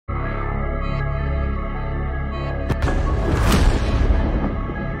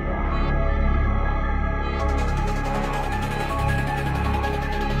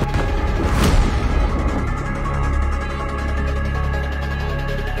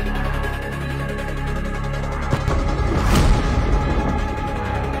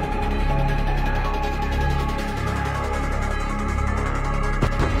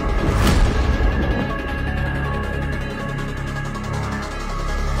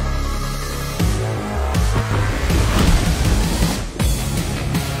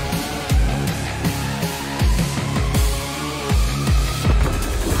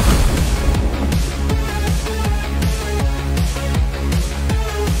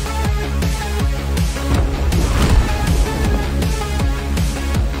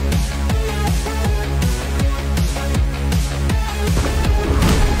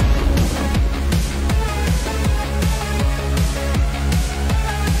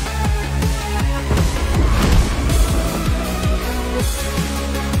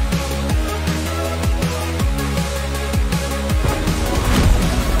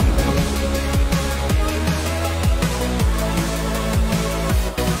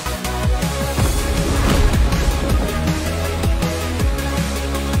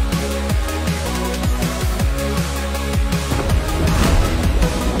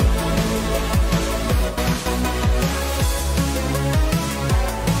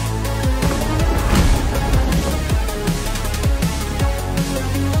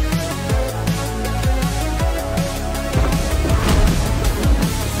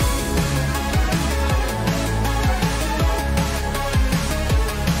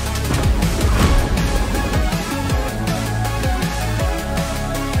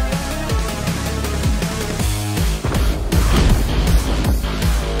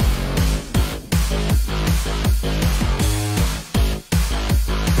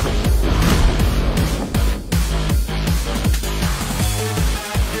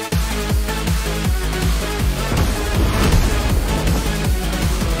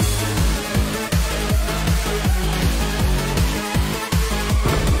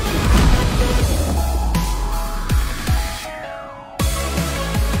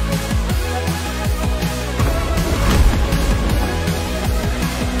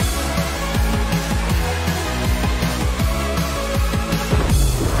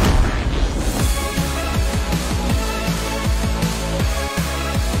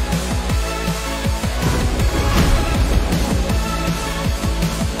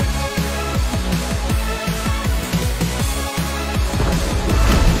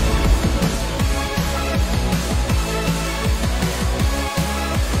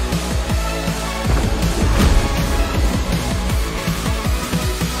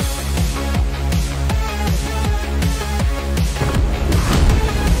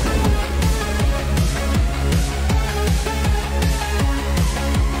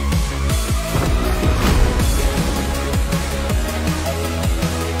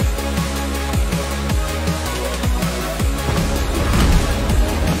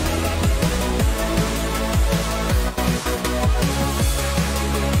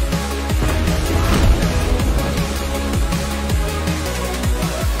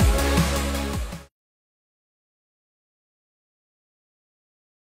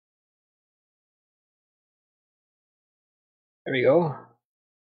There we go.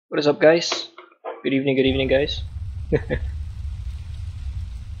 What is up, guys? Good evening, guys.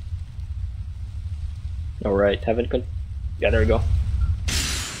 Alright, yeah, there we go.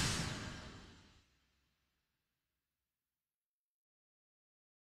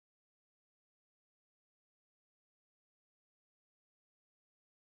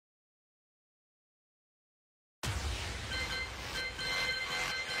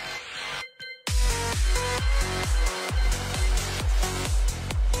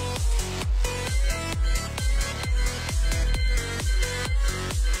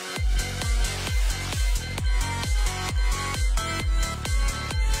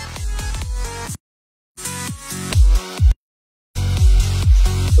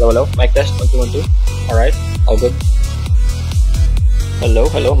 Hello, mic test, 1 2 1 2. Alright, all good.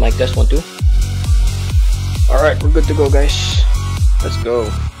 Hello, mic test, 1 2. Alright, we're good to go, guys. Let's go.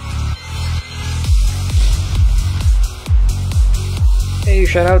 Hey,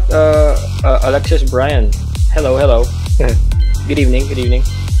 shout out Alexis Brian. Hello. Good evening.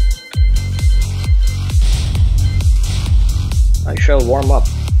 I shall warm up.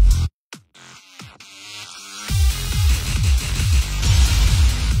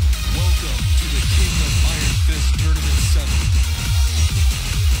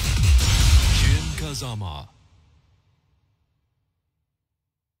 Zama.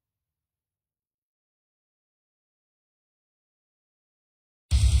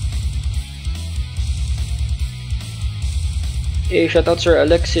 Hey, shout out Sir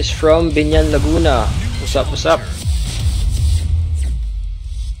Alexis from Binyan, Laguna. What's up?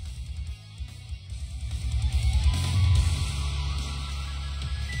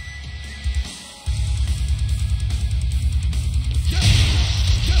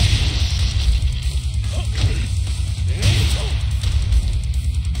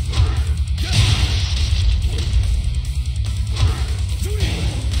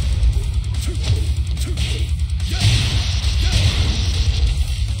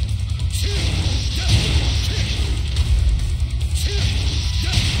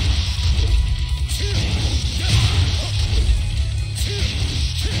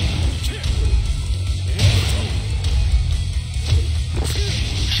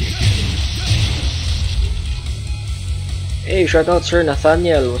 Hey, shout out Sir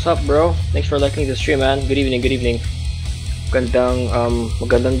Nathaniel. What's up, bro? Thanks for liking the stream, man. Good evening.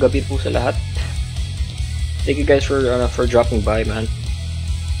 Magandang gabi po sa lahat. Thank you guys for dropping by, man.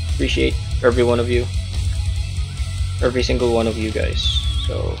 Appreciate every one of you. Every single one of you guys.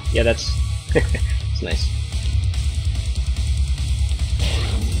 So, yeah, that's it's nice.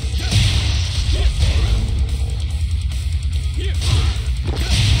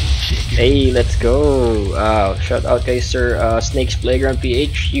 Hey, let's go! Shout out guys, Sir Snake's Playground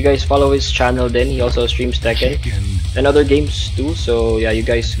PH. You guys follow his channel then. He also streams Tekken and other games too. So yeah, you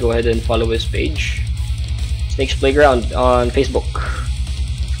guys go ahead and follow his page. Snake's Playground on Facebook.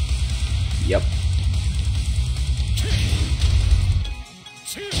 Yep.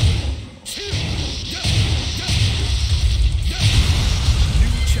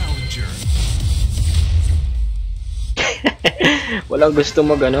 Walang gusto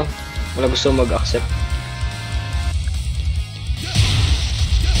mag-accept.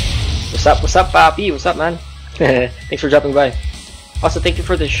 What's up, Papi? What's up, man? Thanks for dropping by. Also, thank you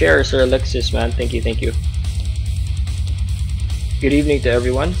for the share, Sir Alexis, man. Thank you. Good evening to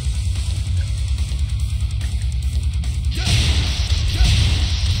everyone.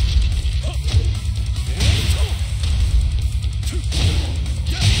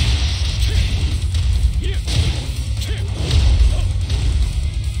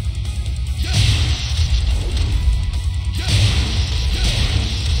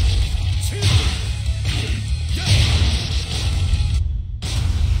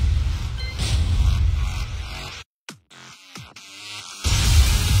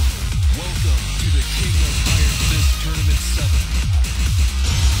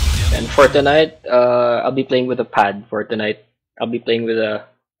 For tonight, I'll be playing with a pad for tonight. I'll be playing with a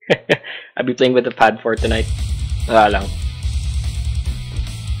pad for tonight. Wala lang.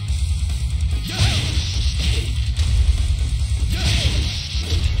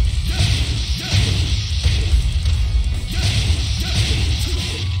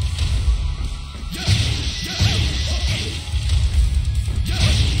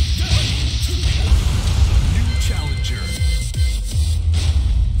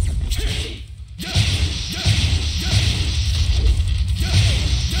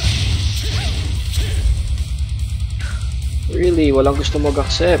 Really, walang gusto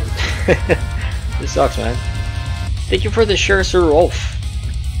mag-accept. This sucks, man. Thank you for the share, Sir Rolf.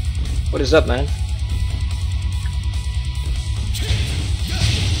 What is up, man?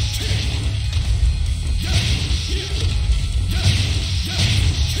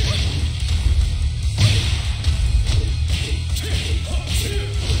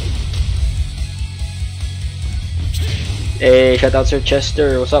 Eh, shout out Sir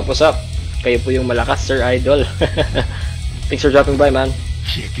Chester. What's up? What's up? Kayo po yung malakas, Sir Idol. Thanks for dropping by, man.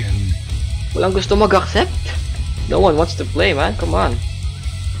 Chicken. Walang gusto mag-accept? No one wants to play, man. Come on.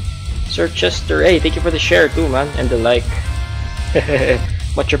 Sir Chester, hey, thank you for the share too, man, and the like.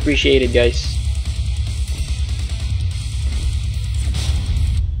 Much appreciated, guys.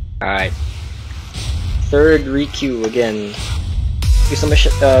 Alright. Third requeue again. Gusto mo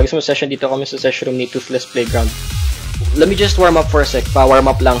session dito kami sa session room ni Toothless Playground. Let me just warm up for a sec. Pa-warm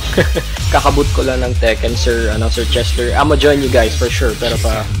up lang. Kakabut ko lang ng Tekken, Sir Chester. I'ma join you guys for sure, pero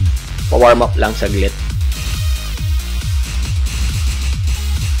pa-warm up lang saglit.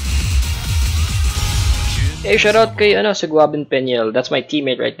 Hey, shoutout kay Guabin Peñel. That's my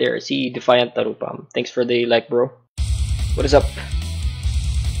teammate right there. Si Defiant Tarupam. Thanks for the like, bro. What is up?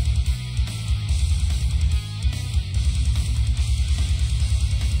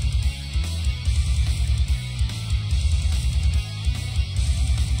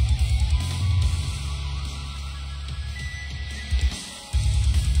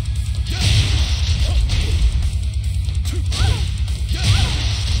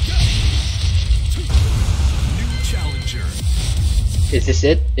 Is this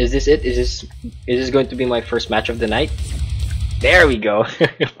it? Is this it? Is this going to be my first match of the night? There we go.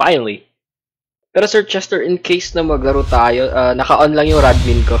 Finally. Pero Sir Chester, in case na maglaro tayo, naka-on lang yung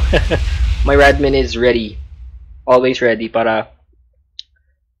radmin ko. My radmin is ready. Always ready para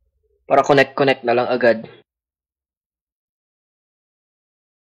connect na lang agad.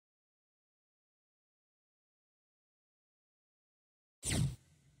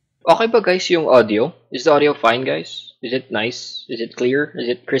 Okay ba guys yung audio? Is the audio fine, guys? Is it nice? Is it clear? Is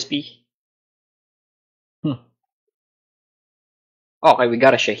it crispy? Okay, we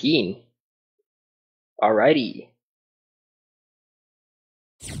got a Shaheen. Alrighty.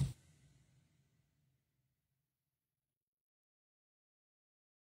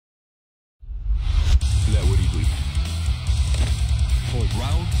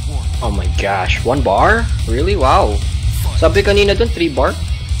 Oh my gosh, 1 bar? Really? Wow. Sabi kanina dun 3 bar?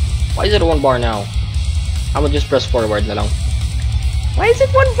 Why is it 1 bar now? I'ma just press forward na lang. Why is it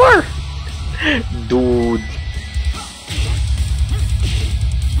 1 bar? Dude.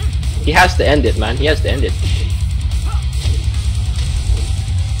 He has to end it, man. He has to end it.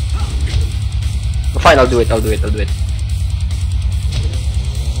 But fine, I'll do it. I'll do it. I'll do it.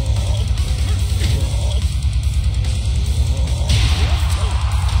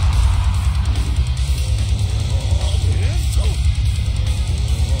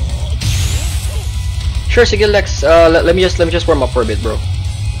 Sure, sige Lex. Let me just warm up for a bit, bro.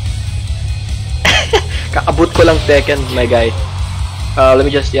 Kaabot ko lang Tekken, my guy. Let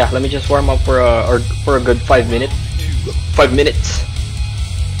me just warm up for a good 5 minutes. 5 minutes.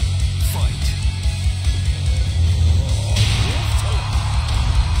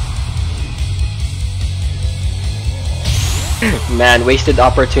 Man, wasted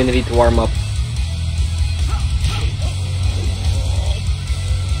opportunity to warm up.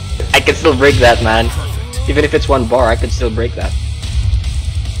 I can still break that, man. Even if it's 1 bar, I could still break that.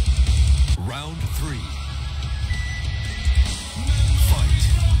 Round 3.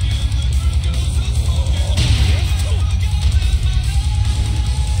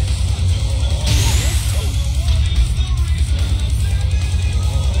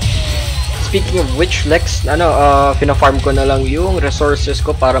 Speaking of which, Lex, fina-farm ko na lang yung resources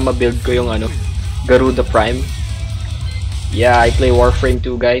ko para ma-build ko yung Garuda Prime. Yeah, I play Warframe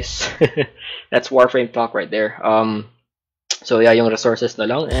 2, guys. That's Warframe talk right there. So yeah, yung resources na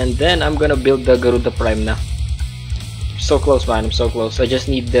lang, and then I'm gonna build the Garuda Prime na. So close, man. I'm so close. I just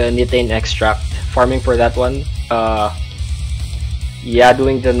need the Nitane extract. Farming for that one. Yeah,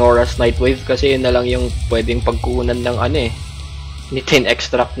 doing the Nora's Nightwave kasi yun na lang yung pwedeng pagkuunan ng Nitane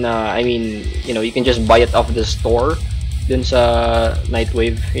extract na, I mean, you can just buy it off the store dun sa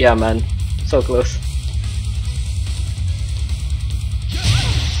Nightwave. Yeah, man. So close.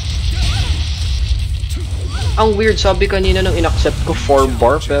 Ang weird, sabi kanina nung in-accept ko 4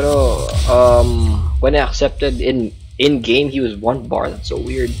 bar, pero when I accepted in game, he was 1 bar. That's so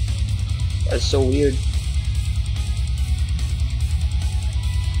weird. That's so weird.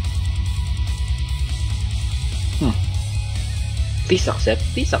 Please accept.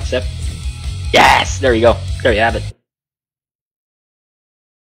 Please accept. Yes! There you go. There you have it.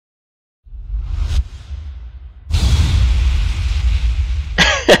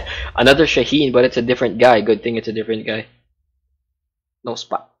 Another Shaheen, but it's a different guy. Good thing it's a different guy. No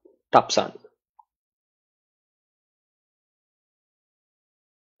spot. Top Sun.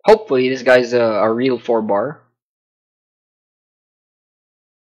 Hopefully this guy's a real 4 bar.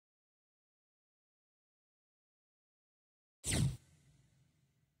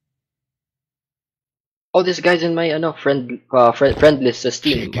 Oh, this guy's in my ano friend list sa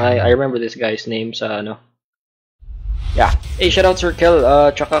Steam. I remember this guy's name sa ano. Yeah. Hey, shout out Sir Kel,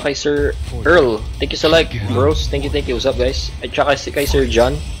 tsaka kay Sir Earl. Thank you so like, bros. Thank you. What's up, guys? At tsaka kay Sir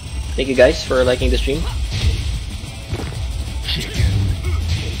John. Thank you guys for liking the stream.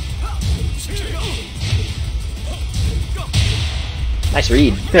 Nice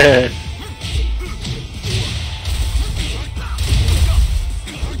read.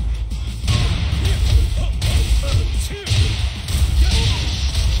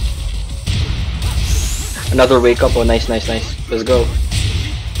 Another wake up. Oh, nice. Let's go.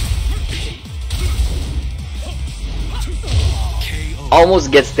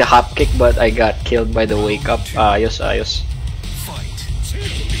 Almost gets the hop kick, but I got killed by the wake up. Ayos.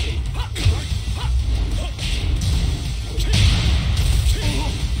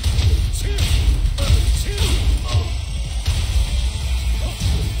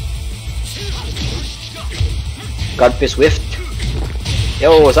 Godfist whiffed.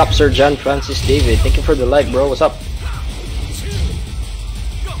 Yo, what's up, Sir John Francis David? Thank you for the like, bro. What's up?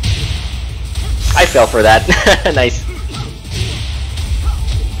 I fell for that. Nice.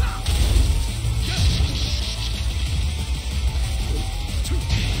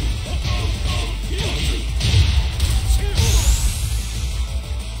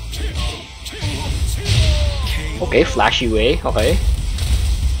 Okay, flashy way. Okay.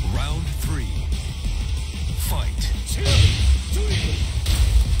 Round 3. Fight.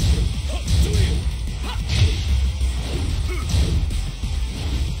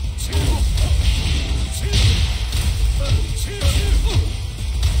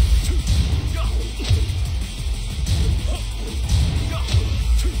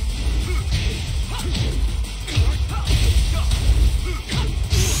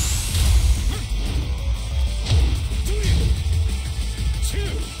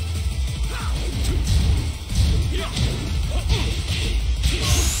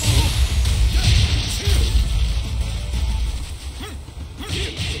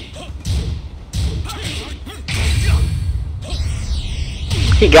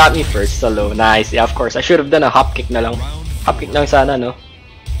 He got me first, solo. Nice. Yeah, of course. I should have done a hop kick na lang. Hop kick lang sana, no?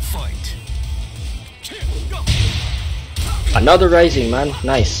 Another rising, man.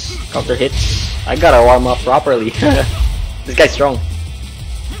 Nice. Counter hits. I gotta warm up properly. This guy's strong.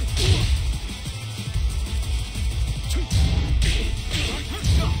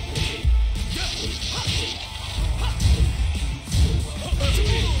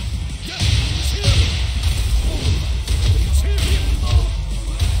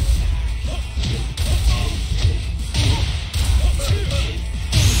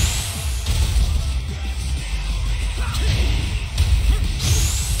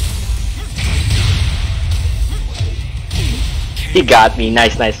 He got me.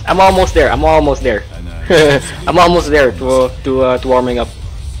 Nice. I'm almost there. I'm almost there to warming up.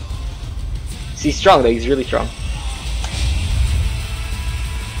 He's strong though. He's really strong.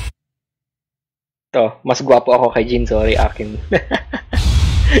 To, mas gwapo ako kay Jin. Sorry, akin.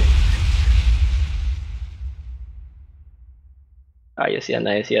 Ayos yan.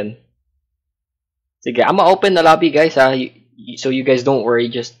 Sige, I'm gonna open the lobby, guys. So you guys don't worry.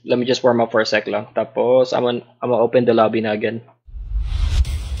 Just let me just warm up for a sec lang. Tapos I'm gonna open the lobby na again.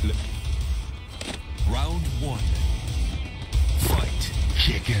 Round 1. Fight.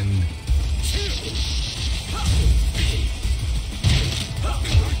 Chicken.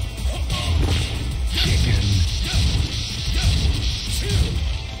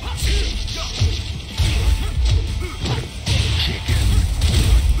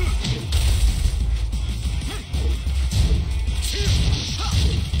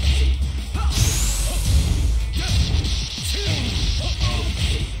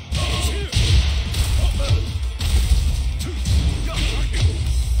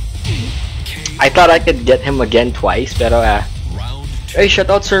 I thought I could get him again twice, pero hey,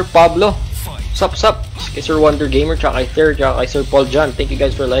 shout out Sir Pablo. Sup? Kay Sir Wonder Gamer, tsaka kay Third, tsaka kay Sir Paul John. Thank you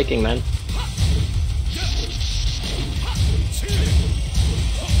guys for liking, man.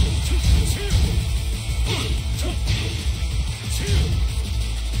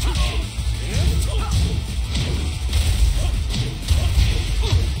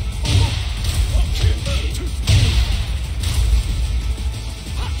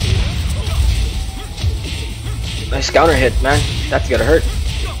 Nice counter hit, man. That's gonna hurt.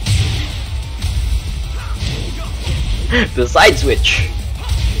 The side switch.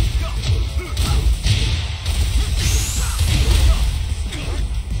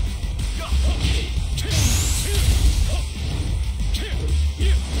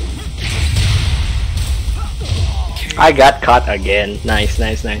 I got caught again. Nice.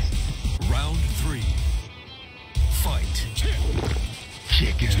 Round 3.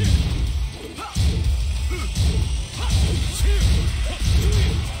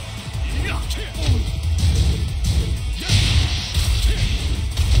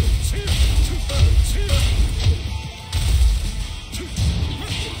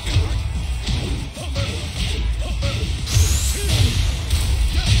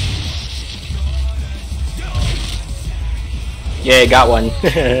 Yeah, got one. Round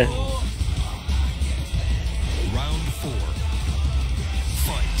 4.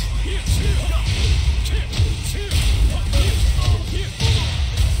 Fight.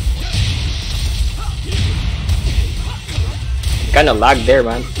 Kinda lagged there,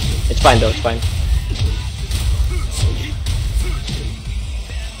 man. It's fine though, it's fine.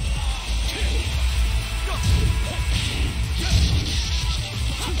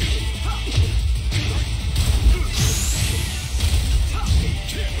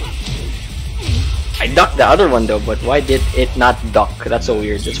 I ducked the other one though, but why did it not duck? That's so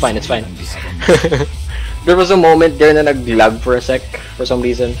weird. It's fine, it's fine. There was a moment there na nag-lag for a sec for some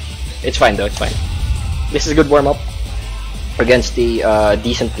reason. It's fine though, it's fine. This is a good warm-up against the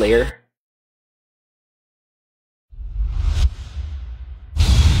decent player.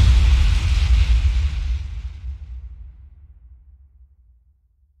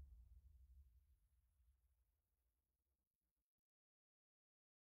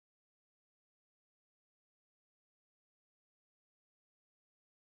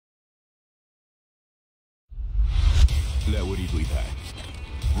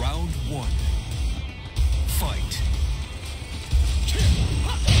 Round 1. Fight.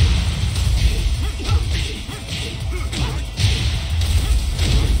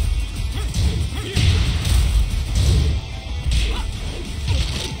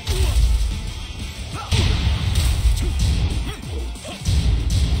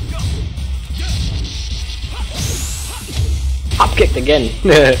 Hop kicked again.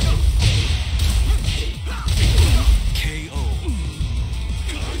 KO.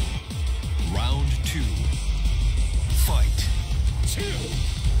 Round 2. Fight.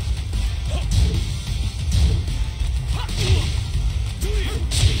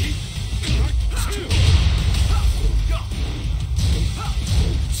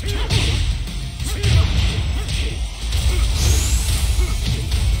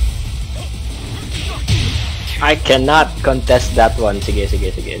 I cannot contest that one. Sige,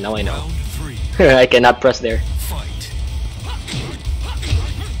 sige, sige. Now I know. Round 3. I cannot press there. Fight.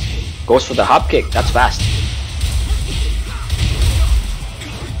 Goes for the hop kick. That's fast.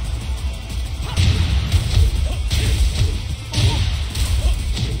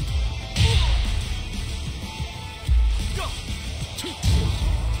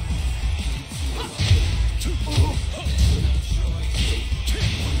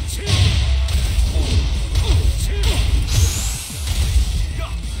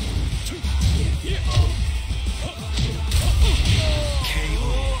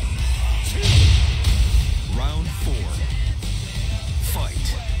 KO. Round 4. Fight.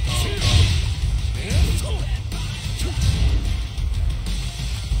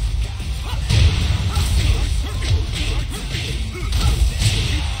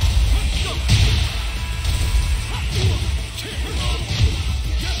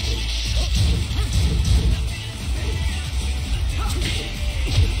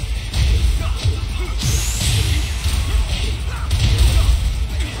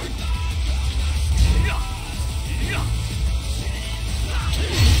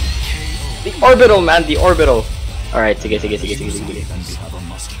 The orbital, man, the orbital. Alright, sige, sige, sige, sige, sige.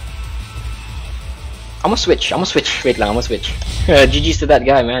 I'm gonna switch. Wait lang, I'm gonna switch. GG's to that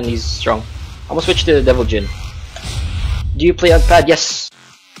guy, man. He's strong. I'm gonna switch to the Devil Jin. Do you play on pad? Yes.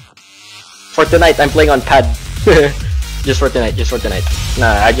 For tonight, I'm playing on pad. Just for tonight.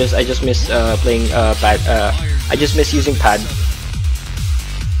 Nah, I just miss playing pad. I just miss using pad.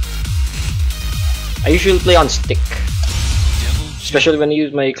 I usually play on stick, especially when I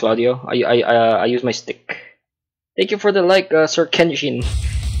use my Claudio. I use my stick. Thank you for the like, Sir Kenshin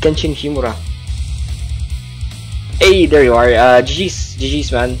Himura. Hey, there you are.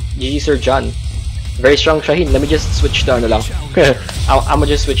 GG's man. GG's Sir John. Very strong Shaheen. Let me just switch to ano lang. I'ma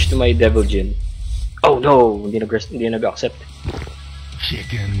just switch to my Devil Jin. Oh no, hindi nag-accept.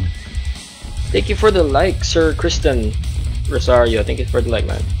 Chicken. Thank you for the like, Sir Kristen Rosario. Thank you for the like,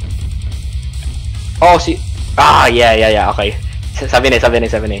 man. Oh, see. Ah, yeah. Okay. Sabi ni.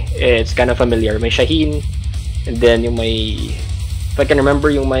 It's kind of familiar. May Shaheen, and then yung may, if I can remember,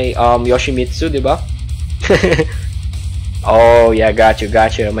 yung may Yoshimitsu, di ba? Oh yeah,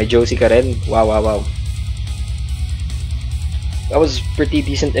 gotcha. May Josie ka rin. Wow. That was pretty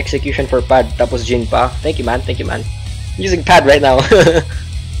decent execution for pad. Tapos Jin pa. Thank you, man. I'm using pad right now.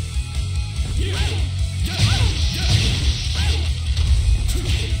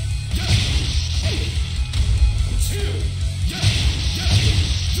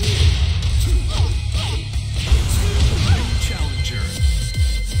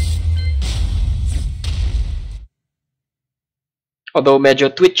 Although medyo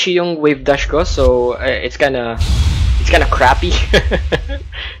twitchy yung wave dash ko, so it's kinda It's kind of crappy.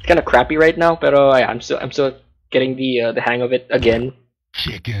 It's kind of crappy right now, pero yeah, I'm still getting the hang of it again.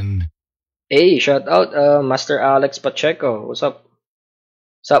 Chicken. Hey, shout out Master Alex Pacheco. What's up?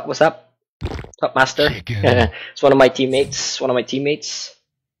 What's up? What's up? What's up, Master? Chicken. It's one of my teammates. One of my teammates.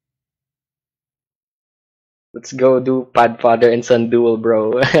 Let's go do Pad Father and Son duel,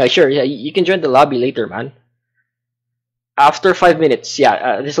 bro. Sure, yeah, you can join the lobby later, man. After 5 minutes,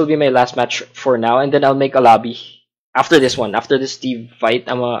 yeah, this will be my last match for now, and then I'll make a lobby. After this one, after this Steve fight,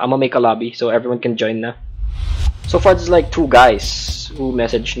 I'm gonna make a lobby so everyone can join na. So far, there's like 2 guys who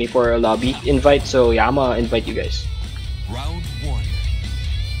messaged me for a lobby invite, so yeah, I'm gonna invite you guys. Round 1.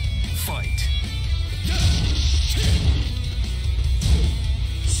 Fight.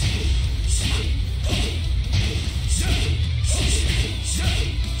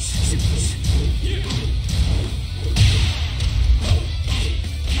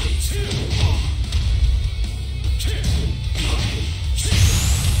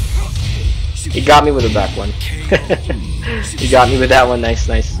 He got me with a back one. He got me with that one. Nice,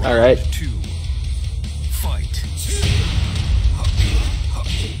 nice. All right. 2. Fight.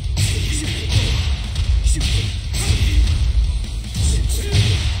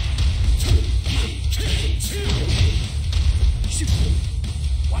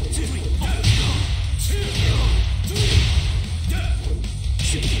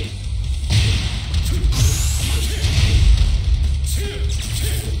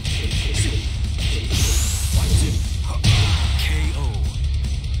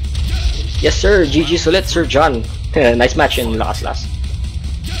 Yes, sir. GG Sulit, Sir John. Nice match in last.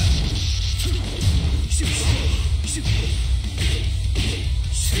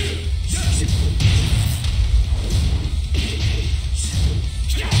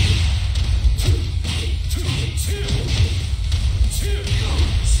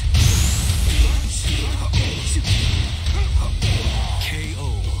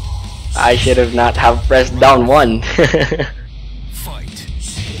 I should have not have pressed down 1. Fight.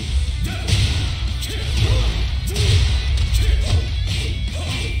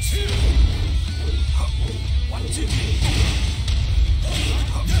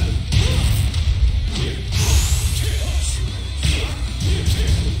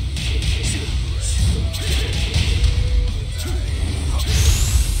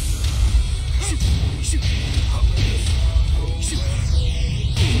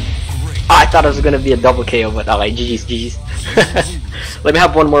 I thought it was gonna be a double KO, but okay, GG's. Let me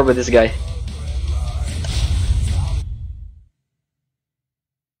have one more with this guy.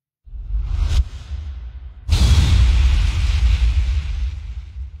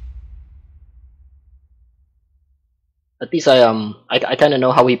 At least I kind of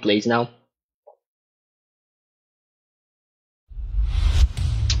know how he plays now.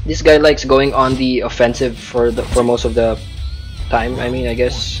 This guy likes going on the offensive for most of the time. I mean, I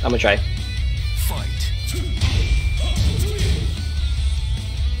guess I'm gonna try. Fight.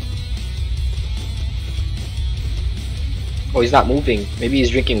 Oh, he's not moving. Maybe he's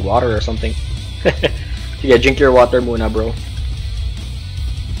drinking water or something. Yeah, drink your water muna, bro.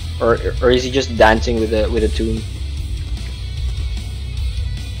 Or is he just dancing with a tune?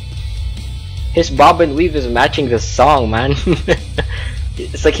 His bob and weave is matching the song, man.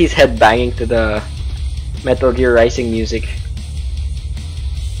 It's like he's headbanging to the Metal Gear Rising music.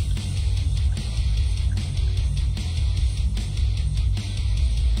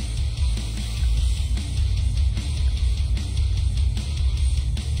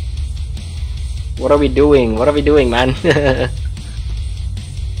 What are we doing? What are we doing, man?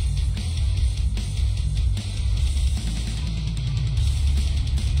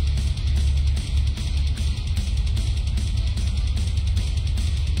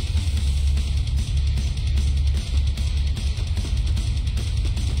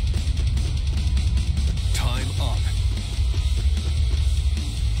 Time up.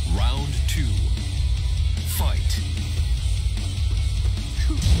 Round 2. Fight.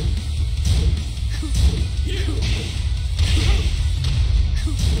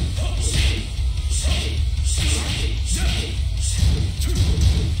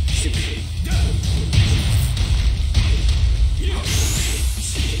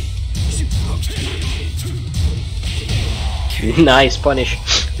 Nice punish.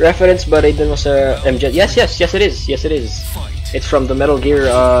 Reference but I didn't was MJ. Yes, it is. Yes, it is. Fight. It's from the Metal Gear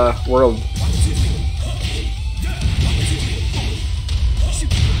world.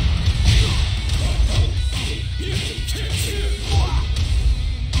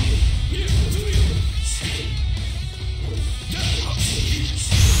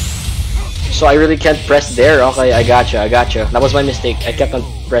 So I really can't press there. Okay, I gotcha. That was my mistake. I kept on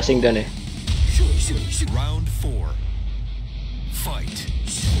pressing dun eh. Round 4. Fight.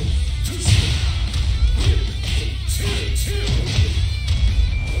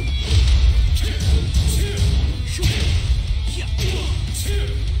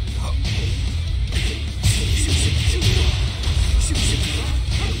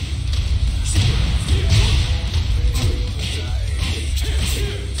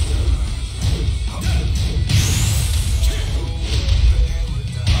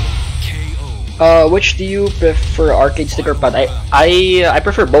 Which do you prefer, arcade stick or pad? I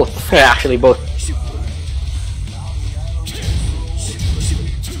prefer both. Actually, both.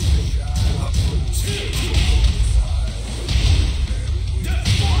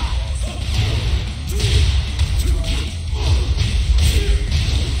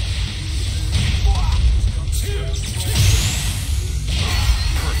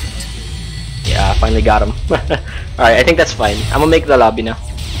 Yeah, finally got him. Alright, I think that's fine. I'm gonna make the lobby now.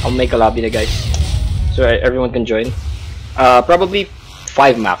 I'll make a lobby na, guys, so everyone can join. Probably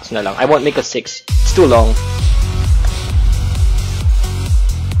 5 max na lang. I won't make a 6. It's too long.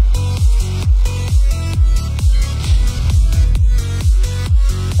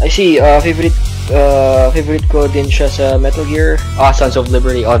 I see. Favorite ko din siya sa Metal Gear. Sons of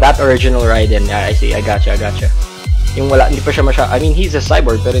Liberty. Oh, that original Raiden. Yeah, I see. I gotcha. Yung wala, hindi pa siya masyado. I mean, he's a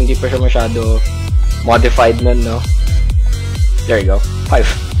cyborg, pero hindi pa siya masyado modified nun, no? There you go.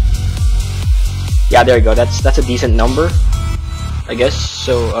 5. Yeah, there you go. That's a decent number, I guess.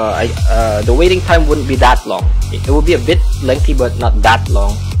 So the waiting time wouldn't be that long. It would be a bit lengthy, but not that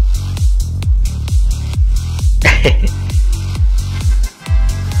long.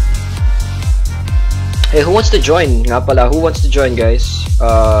 Hey, who wants to join? Nga pala, who wants to join, guys?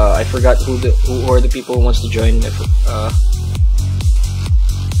 I forgot who are the people who wants to join.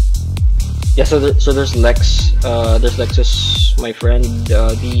 Yeah, so there's Lex. There's Lexus, my friend.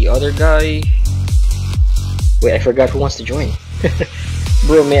 The other guy. Wait, I forgot who wants to join.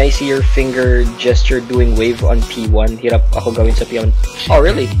 Bro, may I see your finger gesture doing wave on P1? Hirap ako gawin sa P1. Oh,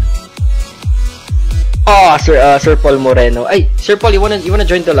 really? Oh, Sir Paul Moreno. Ay, Sir Paul, you wanna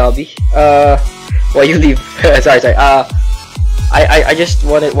join the lobby? Well, you leave. sorry. I just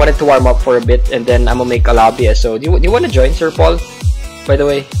wanted to warm up for a bit, and then I'm gonna make a lobby. So, do you wanna join, Sir Paul? By the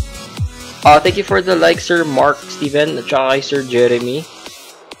way. Thank you for the like, Sir Mark, Steven, at saka kay Sir Jeremy.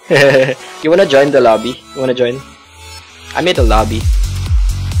 You wanna join the lobby? You wanna join? I made a lobby.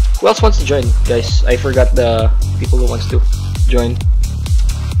 Who else wants to join, guys? I forgot the people who wants to join.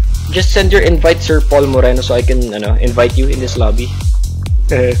 Just send your invite, Sir Paul Moreno, so I can invite you in this lobby.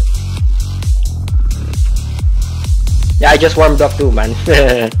 Yeah, I just warmed up too, man.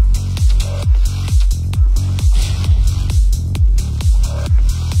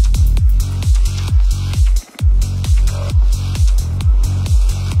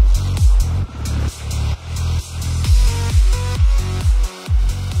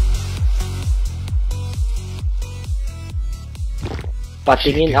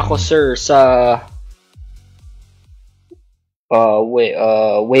 Patingin ako, sir, sa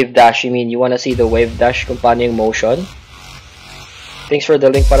wave dash. You mean you wanna see the wave dash kung paano yung motion? Thanks for the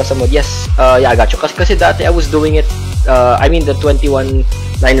link para sa mod. Yes, yeah, I got you. Kasi dati I was doing it, I mean the 21:9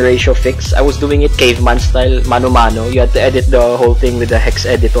 ratio fix. I was doing it caveman style, mano-mano. You had to edit the whole thing with the hex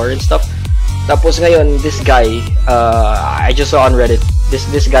editor and stuff. Tapos ngayon, this guy, I just saw on Reddit,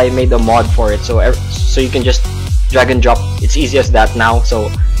 this guy made a mod for it, so you can just drag and drop. It's easy as that now.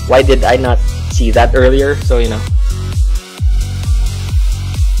 So why did I not see that earlier? So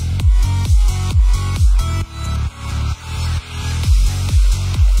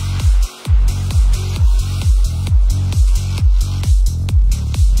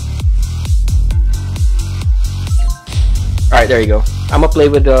Alright, there you go. I'm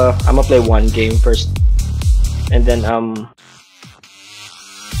gonna play one game first, and then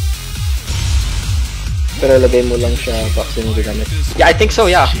pero lagay mo lang siya vaccine mo ginamit. Yeah, I think so,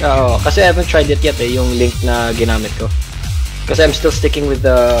 yeah. Kasi I haven't tried it yet, yung link na ginamit ko. Kasi I'm still sticking with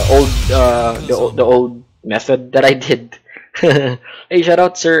the old method that I did. Hey, shout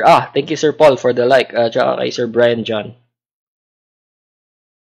out, sir. Thank you, Sir Paul, for the like. Tsaka kay Sir Brian John.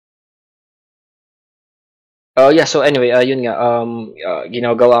 Yeah, so anyway, yun nga,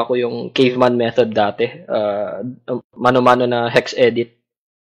 ginagawa ko yung caveman method dati. Mano-mano na hex edit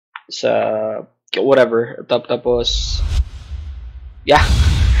sa whatever. Tapos, yeah,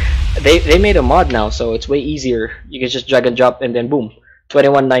 they made a mod now, so it's way easier. You can just drag and drop, and then boom,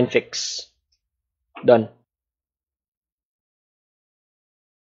 21:9 fix. Done.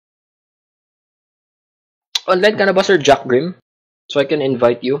 Online ka na ba, Sir Jack Grim? So I can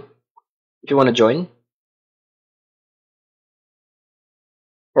invite you if you want to join.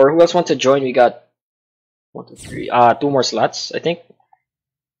 Or who else wants to join? We got 1, 2, 3. 2 more slots, I think.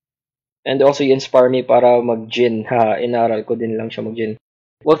 And also, you inspire me para mag-gin. Ha, inaral ko din lang siya mag-gin.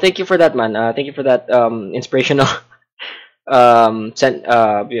 Well, thank you for that, man. Thank you for that inspirational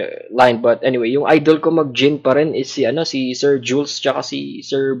line. But anyway, yung idol ko mag-gin pa rin is si Sir Jules tsaka si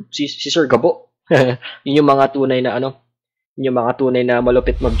Sir Gabo. Yun yung mga tunay na yun yung mga tunay na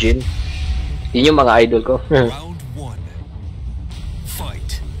malupit mag-gin. Yun yung mga idol ko. Round 1.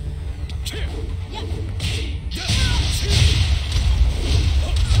 Fight. Tekken.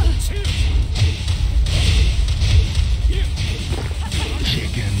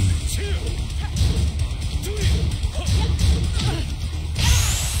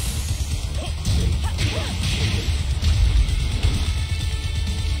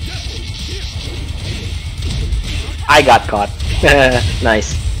 I got caught.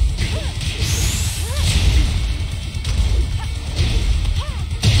 Nice.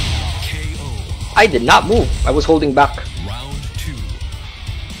 KO. I did not move. I was holding back. Round 2.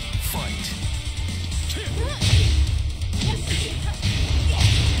 Fight.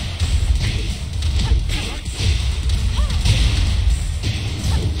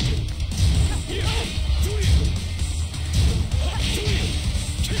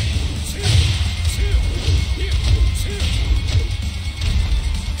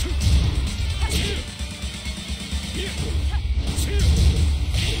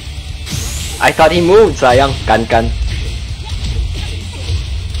 I thought he moved. Sayang. Kan.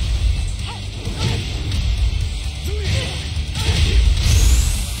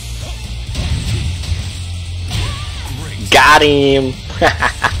 Got him.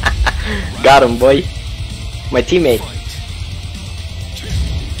 Got him, boy. My teammate.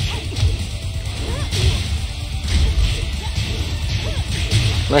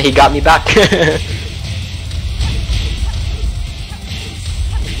 Well, he got me back.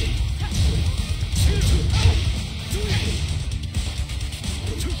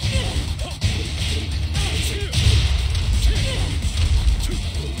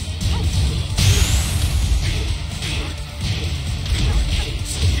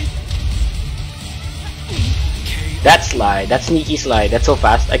 That slide, that sneaky slide, that's so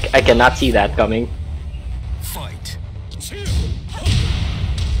fast. I cannot see that coming. Fight.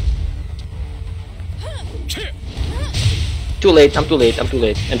 Too late, I'm too late,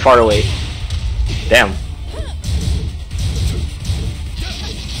 and far away. Damn.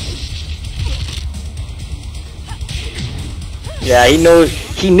 Yeah,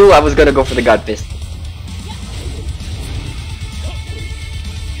 he knew I was gonna go for the God Fist.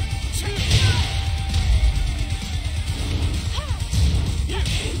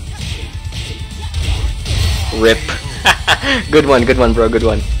 Rip. Good one, bro, good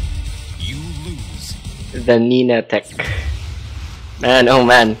one. You lose. The Nina tech. Man, oh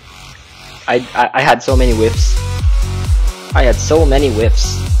man. I had so many whiffs. I had so many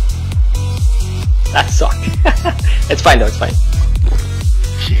whiffs. That sucked. It's fine though, it's fine.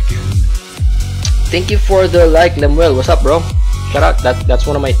 Chicken. Thank you for the like, Lemuel. What's up, bro? Shout out. That's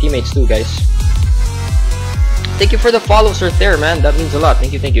one of my teammates too, guys. Thank you for the follow, Sir Thayer, man. That means a lot.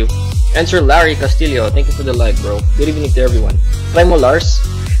 Thank you. And Sir Larry Castillo, thank you for the like, bro. Good evening to everyone. Try mo, Lars.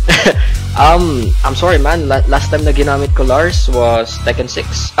 I'm sorry, man. Last time na ginamit ko Lars was Tekken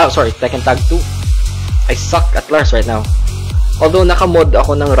 6. Oh, sorry, Tekken Tag 2. I suck at Lars right now. Although naka-mod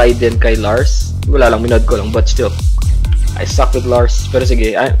ako ng Raiden kay Lars. Wala lang, minod ko lang, but still. I suck with Lars. Pero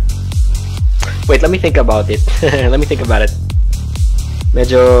sige, wait, let me think about it. Let me think about it.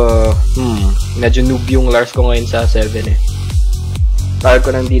 Medyo noob yung Lars ko ngayon sa 7 eh. Tagal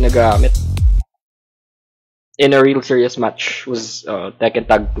ko nang di nagamit. In a real serious match was Tekken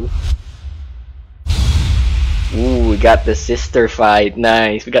Tag 2. Ooh, we got the sister fight.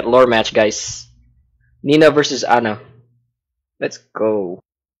 Nice. We got lore match, guys. Nina versus Anna. Let's go.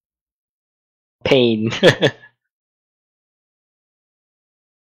 Pain.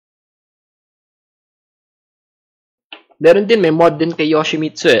 Meron din, may mod din kay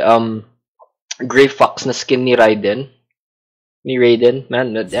Yoshimitsu eh. Gray Fox na skin ni Raiden.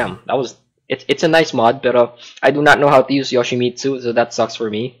 Man, damn, that was it's a nice mod, pero I do not know how to use Yoshimitsu, so that sucks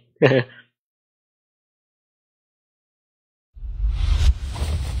for me.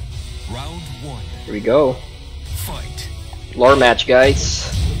 Round 1. Here we go. Fight. Lore match, guys.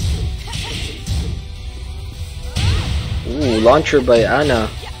 Ooh, launcher by Anna.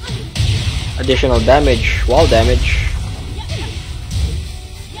 Additional damage, wall damage.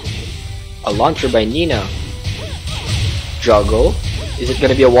 A launcher by Nina. Juggle. Is it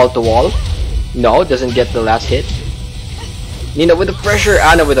gonna be a wall-to-wall? No, doesn't get the last hit. Nina with the pressure,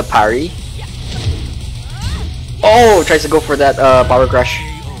 Anna with a parry. Oh, tries to go for that power crush.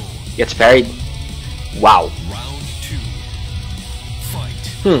 Gets parried. Wow. Round 2. Fight.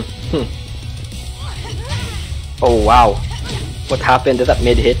 Oh wow. What happened to that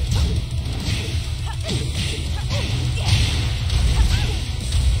mid hit?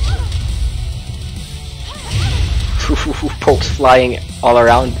 Pokes flying all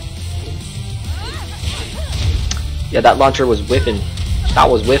around. Yeah, that launcher was whiffing. That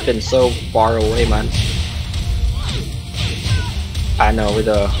was whiffing so far away, man. I know, with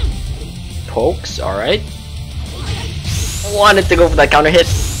the pokes, alright. Wanted to go for that counter hit.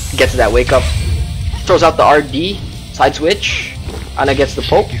 Gets that wake up. Throws out the RD. Side switch. Ana gets the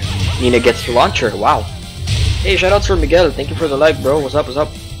poke. Nina gets the launcher. Wow. Hey, shoutouts for Miguel. Thank you for the like, bro. What's up, what's up?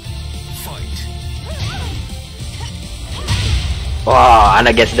 Oh,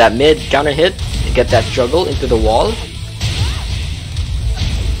 Ana gets that mid counter hit to get that juggle into the wall.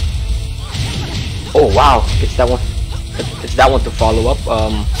 Oh wow, gets that one. It's that one to follow up.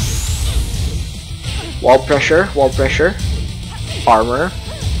 Wall pressure, armor,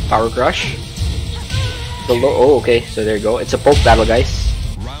 power crush. The low. Oh, okay. So there you go. It's a poke battle, guys.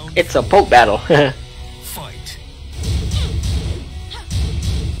 It's a poke battle.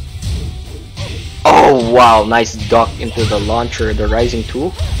 Oh wow, nice duck into the launcher, the rising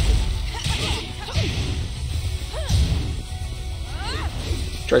 2.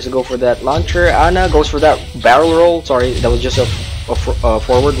 Tries to go for that launcher. Ana goes for that barrel roll. Sorry, that was just a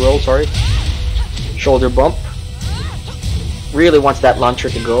forward roll. Sorry. Shoulder bump. Really wants that launcher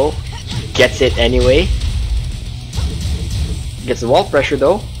to go. Gets it anyway. Gets the wall pressure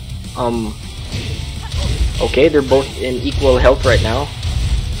though. Okay, they're both in equal health right now.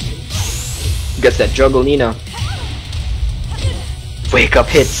 Gets that juggle Nina. Wake up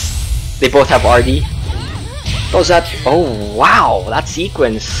hits. They both have RD. Throws that. Oh wow, that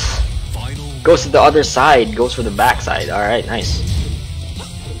sequence. Goes to the other side. Goes for the back side. Alright, nice.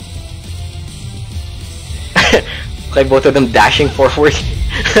 Like both of them dashing forward.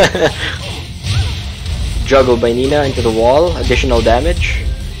 Juggle by Nina into the wall. Additional damage.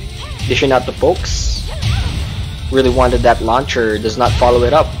 Dishing out the pokes. Really wanted that launcher. Does not follow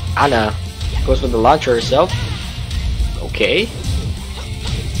it up. Ana goes for the launcher herself. Okay.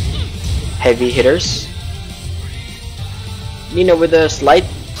 Heavy hitters. Nina with a slight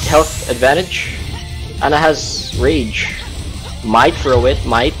health advantage. Ana has rage. Might throw it.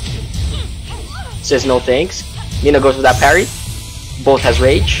 Might. Says no thanks. Nina goes for that parry. Both has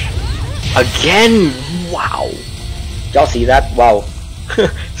rage. Again! Wow! Y'all see that? Wow.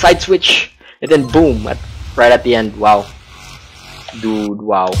 Side switch. And then boom. Right at the end. Wow. Dude,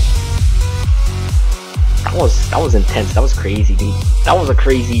 wow. That was intense. That was crazy, dude. That was a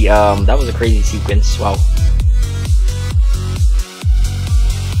crazy sequence. Wow.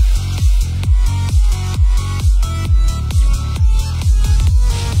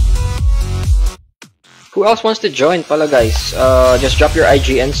 Who else wants to join pala, guys? Just drop your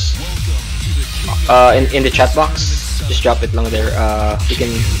IGNs in the chat box. Just drop it lang there. We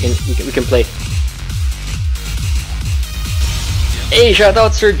can play. Hey, shout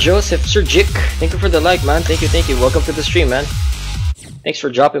out Sir Joseph, Sir Jick. Thank you for the like, man. Thank you. Welcome to the stream, man. Thanks for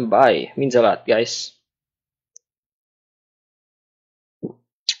dropping by. Means a lot, guys.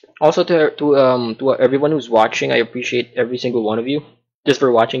 Also to everyone who's watching, I appreciate every single one of you just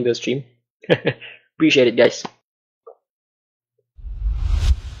for watching the stream. Appreciate it, guys.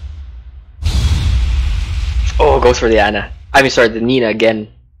 Oh, goes for the Ana. I mean, sorry, the Nina again.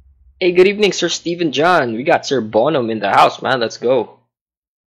 Hey, good evening, Sir Steven John. We got Sir Bonham in the house, man. Let's go.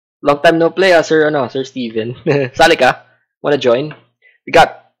 Long time no play, Sir Steven. Sali ka? Wanna join? We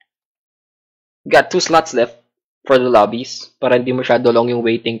got 2 slots left for the lobbies. Para hindi masyado long yung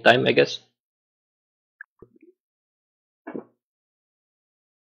waiting time, I guess.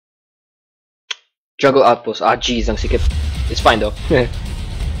 Juggle outpost. Ah, jeez, ang sikip. It's fine though.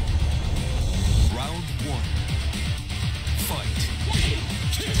 Round 1. Fight.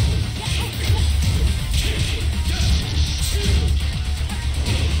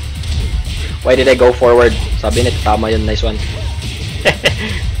 Why did I go forward? Sabi nito, tama yun. Nice one.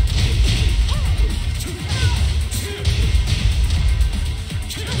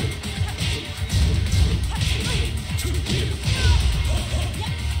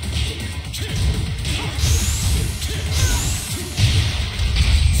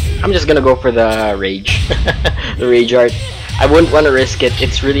 I'm just gonna go for the rage. The rage art. I wouldn't want to risk it.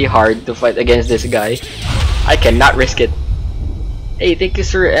 It's really hard to fight against this guy. I cannot risk it. Hey, thank you,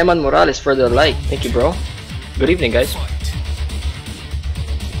 Sir Eman Morales, for the like. Thank you, bro. Good evening, guys.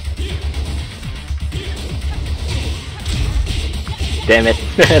 Damn it.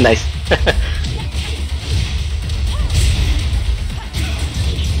 Nice.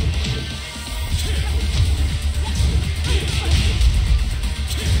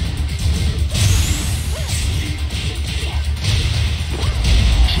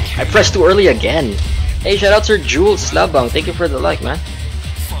 pressed too early again. Hey, shout out Sir Jules Labang. Thank you for the like, man.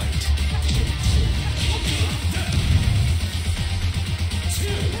 Fight.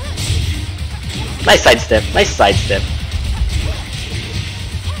 Nice sidestep. Nice sidestep.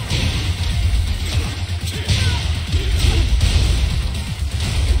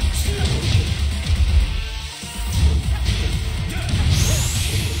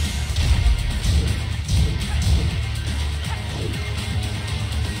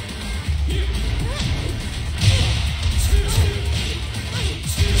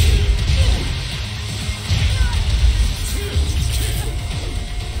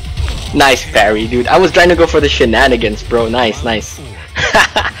 Nice parry, dude. I was trying to go for the shenanigans, bro. Nice, nice.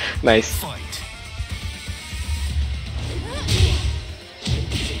 Nice. Fight.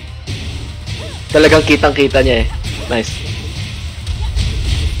 Talagang kitang-kita niya eh. Nice.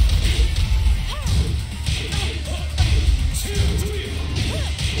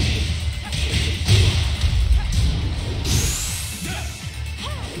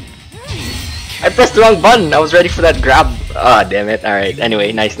 I pressed the wrong button. I was ready for that grab. Ah, damn it. Alright.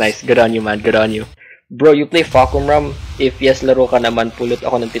 Anyway, nice, nice. Good on you, man. Good on you. Bro, you play Facom Ram? If yes, laro ka naman. Pulot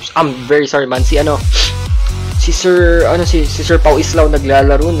ako ng tips. I'm very sorry, man. Si Sir Pau Islaw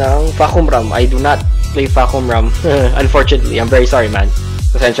naglalaro ng Facom Ram. I do not play Facom Ram. Unfortunately. I'm very sorry, man.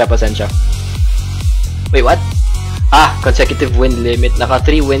 Pasensya, pasensya. Wait, what? Ah, consecutive win limit. Naka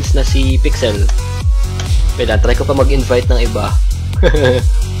 3 wins na si Pixel. Wait lang, try ko pa mag-invite ng iba.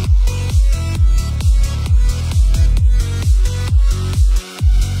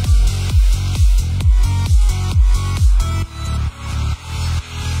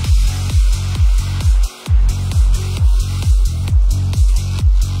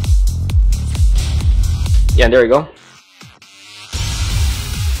 Yeah, there we go.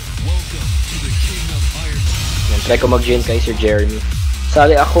 Welcome to the King of Iron. Yan, try ko mag-join kay Sir Jeremy.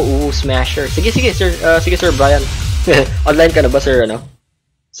 Sali ako, Smasher. Sige, Sir Brian. Online ka na ba, Sir,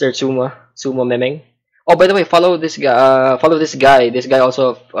 Sir Sumo Memeng? Oh, by the way, follow this guy. This guy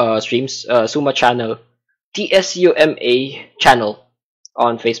also streams Suma channel. TSUMA channel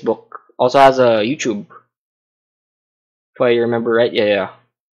on Facebook. Also has a YouTube. If I remember right. Yeah.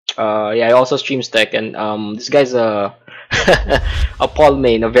 Yeah, I also stream Tekken. This guy's a a Paul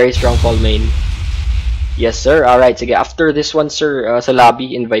main, a very strong Paul main. Yes, sir. Alright, sige. After this one, sir, sa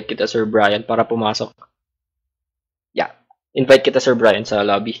lobby, invite kita, Sir Brian, para pumasok. Yeah, invite kita, Sir Brian, sa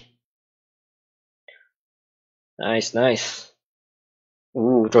lobby. Nice, nice.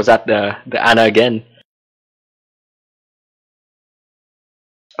 Ooh, throws out the Ana again.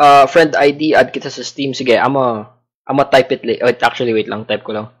 Friend ID, add kita sa Steam. Sige, I'ma type it late. Wait, actually, wait lang. Type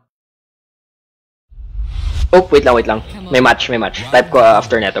ko lang. Oh, wait lang. May match. Type ko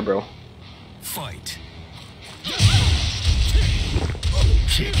after neto, bro. Fight.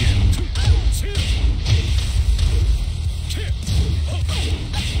 Tekken.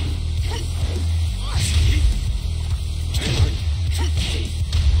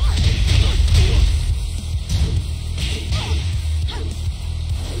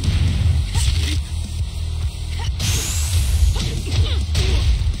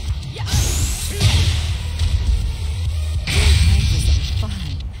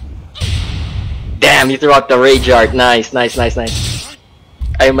 Damn, you threw out the rage art. Nice.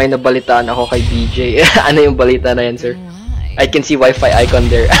 Ay, may nabalitaan ako kay DJ. Ano yung balita na yan, sir? I can see Wi-Fi icon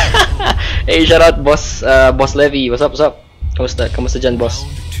there. Hey, shout out, boss Levy. What's up? Kamusta dyan, boss?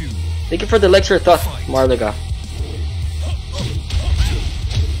 Thank you for the likes, sir. Thought, Marlica.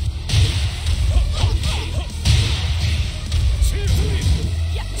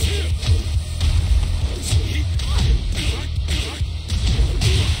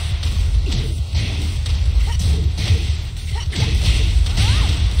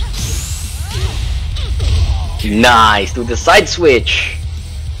 Nice, do the side switch.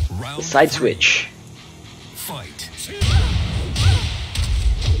 The side switch. Fight.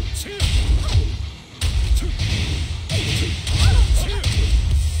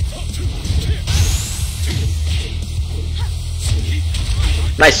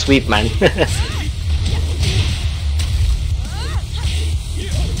 Nice sweep, man.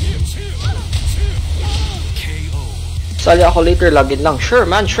 Sali ako later, login lang. Sure,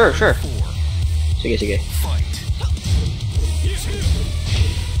 man, sure. Sige. Fight.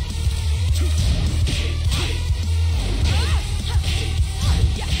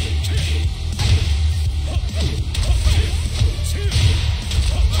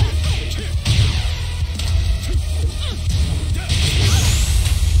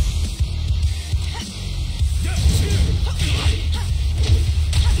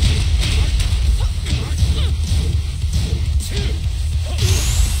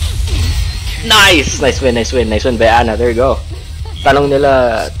 Nice! Nice win, nice win. Nice win by Ana. There you go. Tanong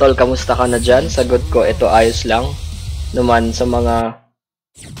nila, tol, kamusta ka na dyan? Sagot ko, ito ayos lang. Naman sa mga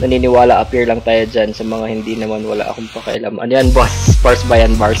naniniwala, appear lang tayo dyan. Sa mga hindi naman, wala akong pakialam. Ano yan, boss? Bars ba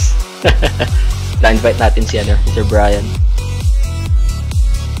yan, bars? Na-invite natin si ano, Mr. Brian.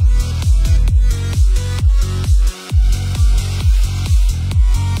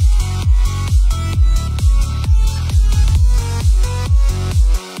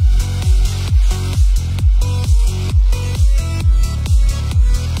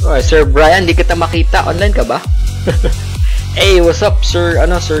 Oh, Sir Brian, di kita makita. Online ka ba? Hey, what's up, Sir?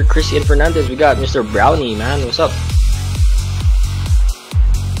 Ano, Sir Christian Fernandez? We got Mr. Brownie, man. What's up?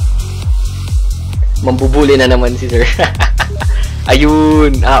 Mambubuli na naman si Sir.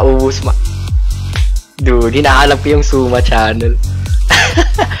 Ayun, ubus ma. Dude, hinahanap ko yung Suma channel.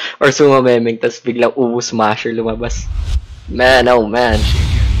 Or Suma memeng, tas biglang ubus masher lumabas. Man, oh man.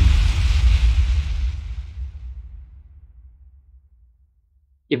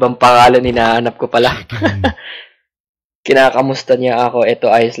 Ibang pangalan hinahanap ko pala. Kinakamusta niya ako.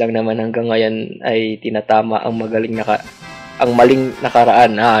 Ito ayos lang naman, hanggang ngayon ay tinatama ang maling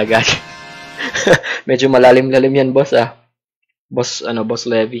nakaraan. Gosh. Medyo malalim-lalim yan, boss ah. Boss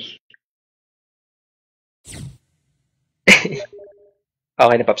Levy.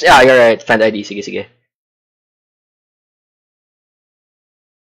 Okay na, Pops. Yeah, you're right. Fan ID. Sige, sige.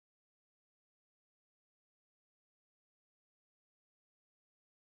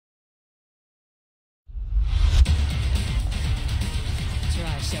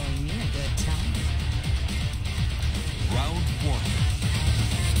 Showing me a good time. Round 1.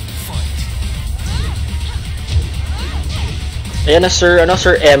 Fight. Ayan na,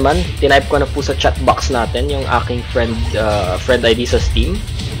 Sir Eman. Tinype ko na po sa chat box natin yung aking friend ID sa Steam.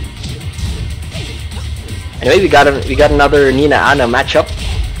 Anyway, we got another Nina Ana matchup.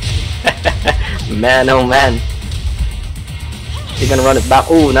 Man, oh man. He's gonna run it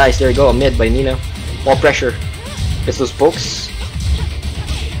back. Oh, nice. There you go. A mid by Nina. More pressure. Pistol spokes.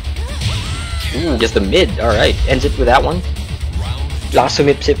 Ooh, just the mid. Alright. Ends it with that one. Lakas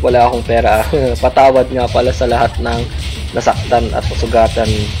sumipsip. Wala akong pera. Patawad nga pala sa lahat ng nasaktan at pasugatan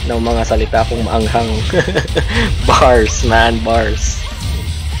ng mga salita kong maanghang. Bars, man. Bars.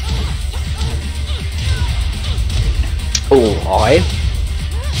 Oh, okay.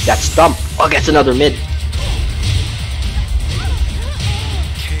 That's stump. Oh, gets another mid.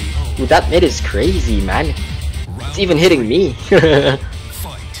 Dude, that mid is crazy, man. It's even hitting me.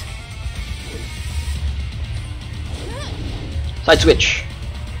 Side switch.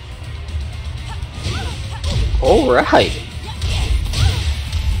 Alright.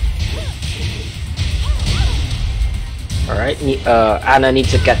 Alright, Ana needs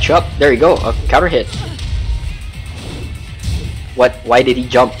to catch up. There you go, a counter hit. What? Why did he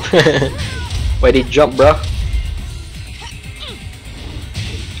jump? Why did he jump, bro?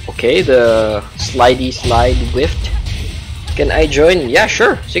 Okay, the slide whiffed. Can I join? Yeah,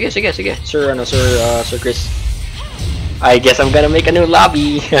 sure. Sige. Sir Chris. I guess I'm gonna make a new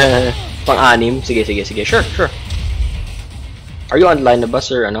lobby. Pang-anim. Sige. Sure. Are you online na ba,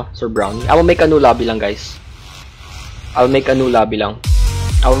 Sir Brown? I will make a new lobby lang, guys. I'll make a new lobby lang.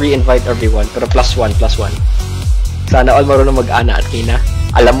 I'll re-invite everyone. Pero +1. Sana all marunong mag-ana at Nina.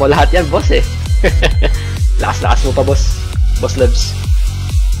 Alam mo lahat yan, boss eh. Lakas mo pa, boss. Boss Lebs.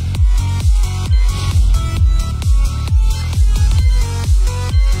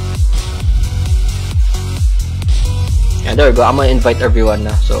 And there we go. I'm gonna invite everyone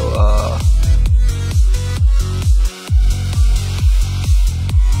na. So,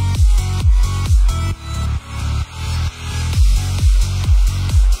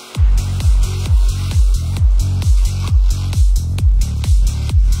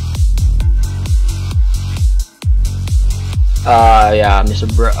 yeah,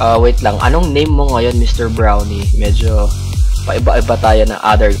 wait lang. Anong name mo ngayon, Mr. Brownie? Medyo paiba-iba tayo ng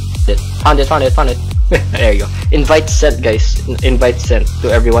other. Found it. There you go. Invite sent, guys. Invite sent to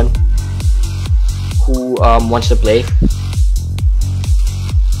everyone who wants to play.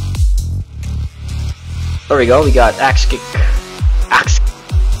 There we go. We got axe kick.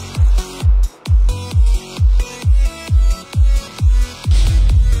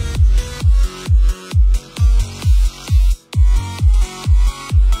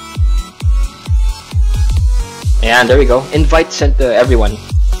 And there we go. Invite sent to everyone.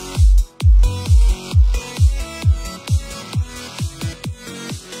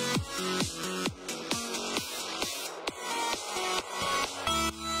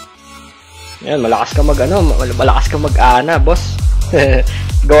 Yan, malakas ka mag-ana, boss.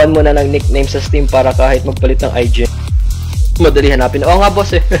 Gawan mo na ng nickname sa Steam para kahit magpalit ng IG. Madali hanapin. Oo nga,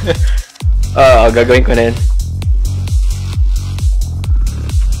 boss eh. Gagawin ko na yun.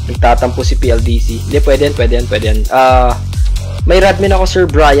 Nagtatampo si PLDC. Hindi, pwede yan. May radmin ako, Sir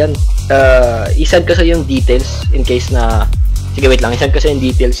Brian. I-send ko sa yung details in case na... Sige, wait lang. I-send ko sa yung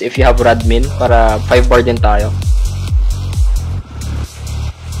details if you have radmin para 5 bar din tayo.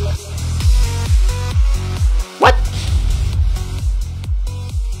 What?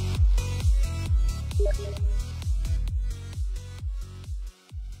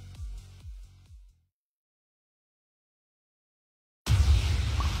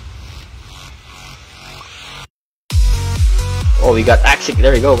 Oh, we got Axic.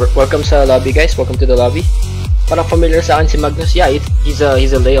 There we go. Welcome sa lobby, guys. Welcome to the lobby. Parang familiar sa akin si Magnus. Yeah, he's a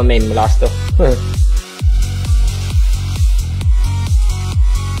Leo main Melasto.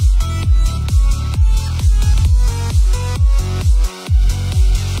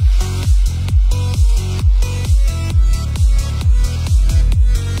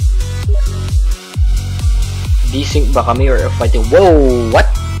 Desync ba kami or fighting? Whoa! What?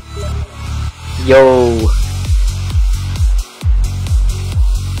 Yo!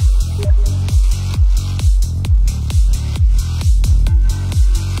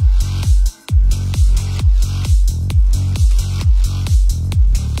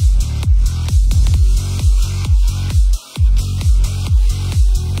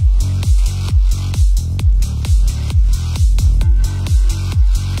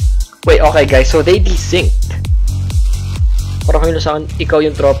 Wait, okay guys, so they desynced. Parang kami sa akin, ikaw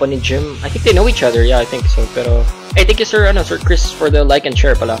yung tropa ni Jim. I think they know each other, yeah, I think so. Pero, hey, thank you Sir Chris for the like and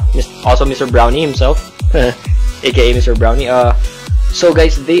share pala. Also Mr. Brownie himself, aka Mr. Brownie. So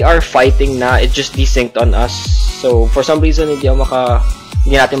guys, they are fighting na, it just desynced on us. So, for some reason, hindi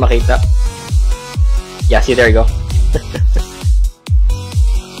natin makita. Yeah, see, there you go.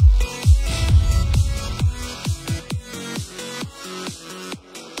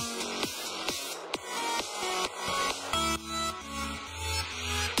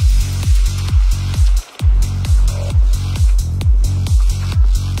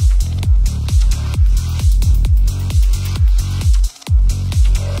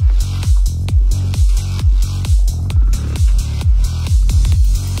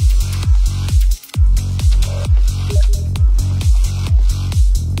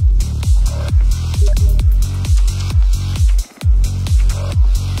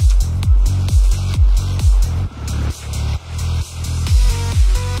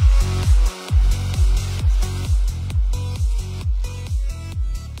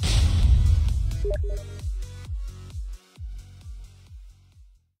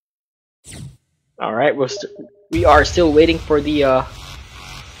 Alright, we are still waiting for the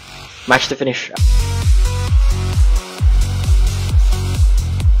match to finish.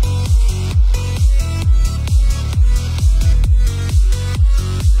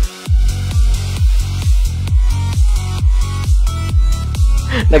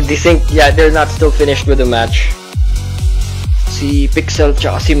 Nag-desync, yeah, they're not still finished with the match. Si Pixel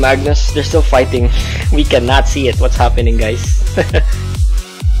tsaka si Magnus, they're still fighting. We cannot see it, what's happening guys.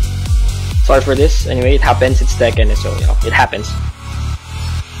 Sorry for this. Anyway, it happens. It's Tekken, so you know it happens.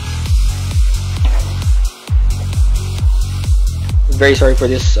 Very sorry for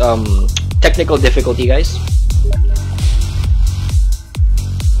this technical difficulty, guys.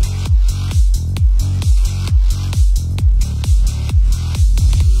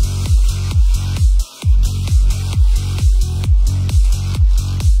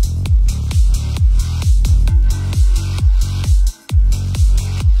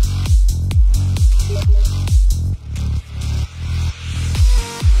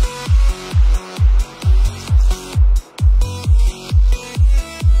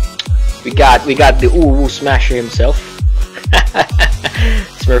 We got the Uwu Smasher himself.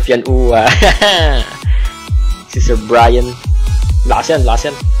 Smurf yan Uwa. Si Sir Brian. Lakas yan.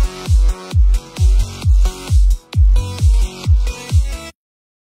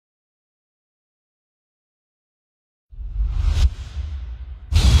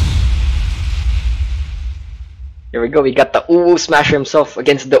 Here we go, we got the Uwu Smasher himself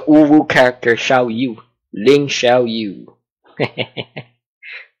against the Uwu character Xiao Yu. Ling Xiao Yu.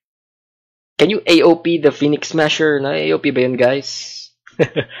 Can you AOP the Phoenix Smasher? Na AOP ba yun, guys?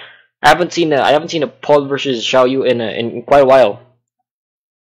 I haven't seen a Paul versus Xiao Yu in quite a while.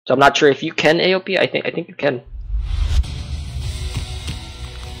 So I'm not sure if you can AOP. I think you can.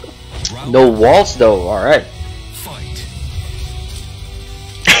 No walls though. All right.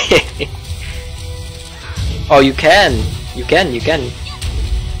 Oh, you can. You can.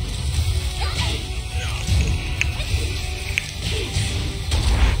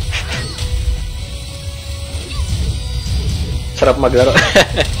 Sarap maglaro.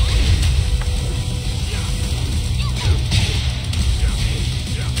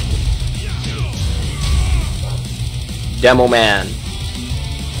 Demo Man.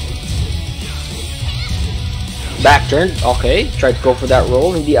 Back turn. Okay. Try to go for that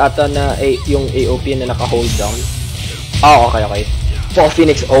roll. Hindi ata na yung AOP na naka-hold down. Oh, okay, okay. Paul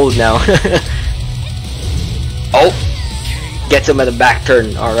Phoenix old now. Oh! Gets him at the back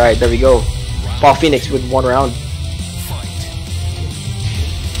turn. Alright, there we go. Paul Phoenix with 1 round.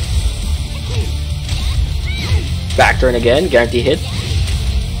 Back turn again. Guarantee hit.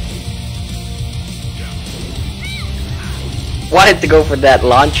 Wanted to go for that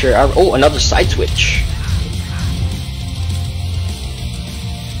launcher. Oh, another side switch.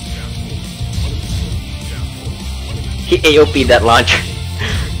 He AOP'd that launcher.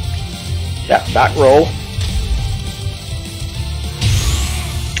 Yeah, back roll.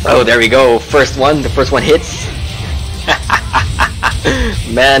 Oh, there we go. First one. The first one hits.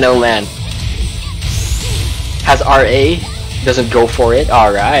 Man, oh man. Has RA. Doesn't go for it.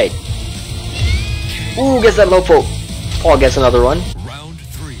 Alright. Ooh, gets that low poke. Paul gets another one. Round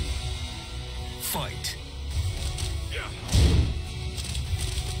 3. Fight.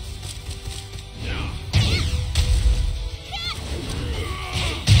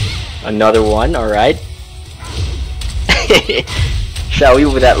 Another one, alright. Shall we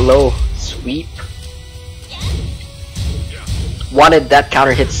with that low sweep? Wanted that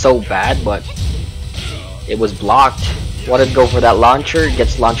counter hit so bad, but it was blocked. Wanted to go for that launcher,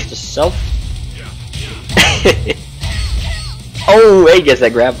 gets launched to self. Oh, hey, gets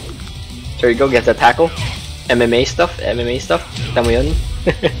that grab. There you go, gets that tackle. MMA stuff, MMA stuff. Tama yun.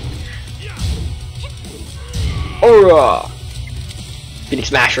 Aura! Phoenix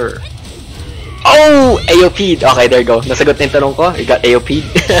Smasher. Oh! AOP'd! Okay, there you go. Nasagot na yung tanong ko. You got AOP'd.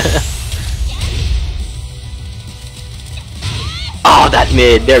 Oh, that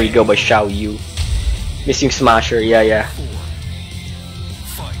mid. There we go by Xiao Yu. Missing Smasher. Yeah, yeah.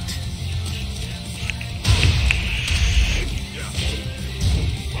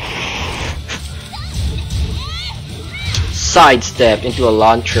 Sidestep into a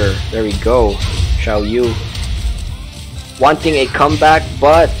launcher. There we go. Xiao Yu. Wanting a comeback,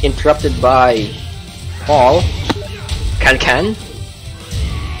 but interrupted by Paul. Can.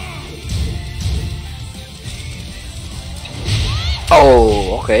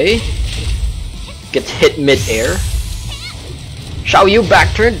 Oh, okay. Gets hit mid-air. Xiao Yu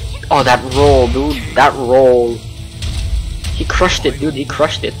back turn. Oh, that roll, dude. That roll. He crushed it, dude. He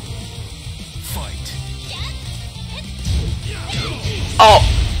crushed it. Oh,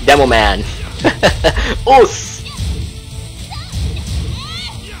 Demo Man. Oos.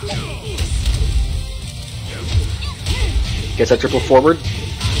 Gets a triple forward.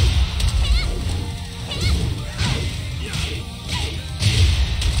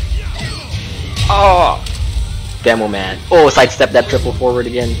 Oh, Demo Man. Oh, sidestep that triple forward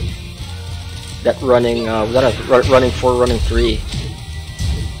again. That running, was that a running 4, running 3?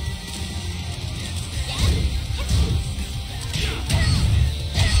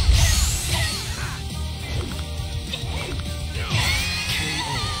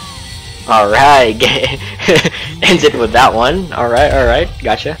 Alright, ends it with that one. Alright,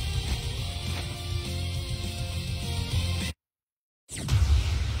 gotcha.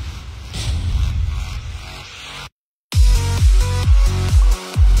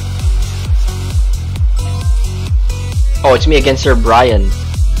 Oh, it's me against Sir Brian.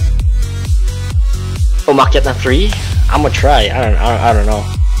 Umakyat na 3? I'm gonna try. I don't know.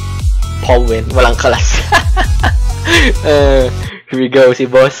 Paul win. Walang kalas. Here we go, si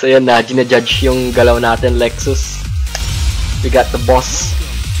boss. Ayan na, ginajudge yung galaw natin, Lexus. We got the boss,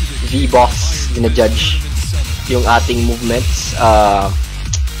 V-boss, ginajudge yung ating movements.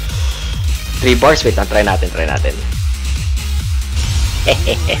 3 bars, wait, try natin.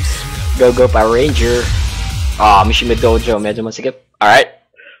 Go, Power Ranger. Mishima Dojo, medyo masikip. Alright,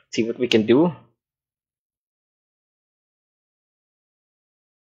 see what we can do.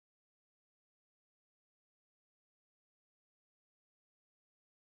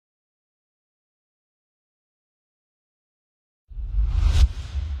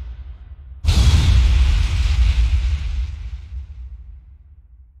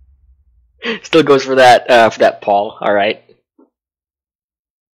 Still goes for that Paul. All right.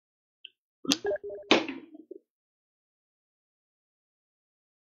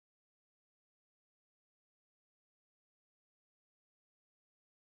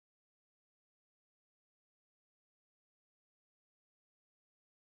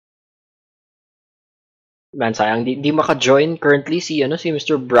 Man, sayang di maka-join currently si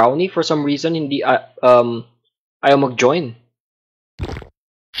Mr. Brownie for some reason hindi ayaw mag-join.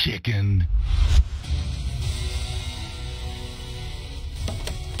 Chicken.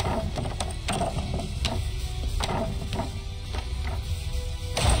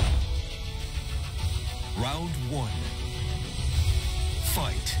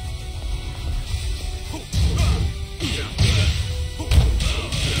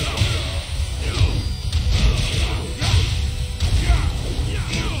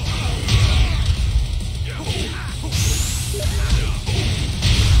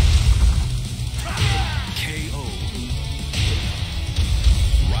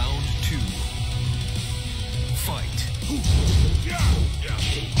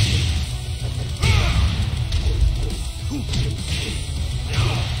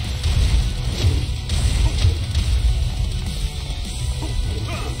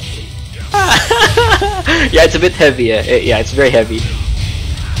 Yeah, it's a bit heavy. Yeah, it's very heavy.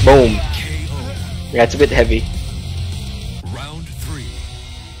 Boom. Yeah, it's a bit heavy. Round 3.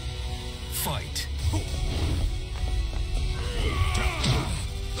 Fight.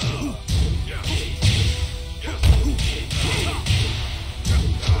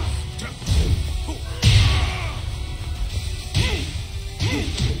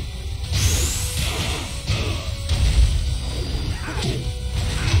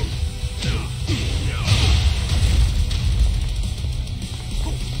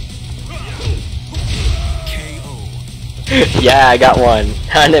 Yeah, I got one.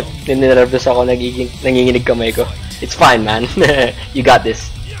 Hanep, ninervous ako, nanginginig kamay ko. It's fine, man. You got this.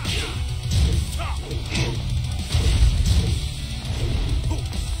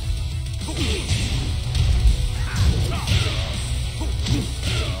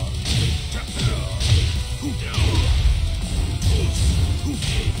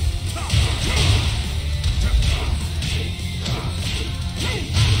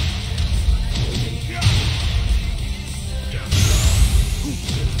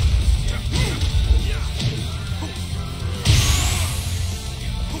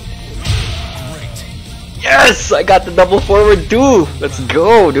 Yes! I got the double forward too! Let's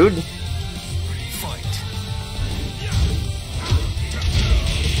go, dude! Fight.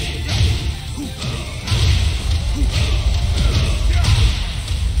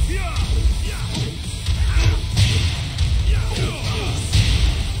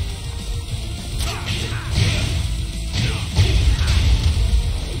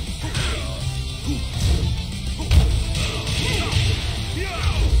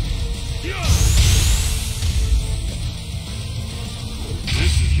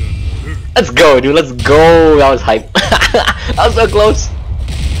 Let's go, dude. Let's go. That was hype. That was so close.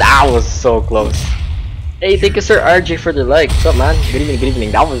 That was so close. Hey, thank you, Sir RJ, for the like. What's up, man? Good evening, good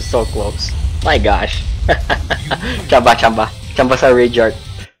evening. That was so close. My gosh. Chamba, chamba. Chamba sa rage art.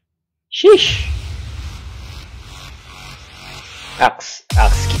 Sheesh. Axe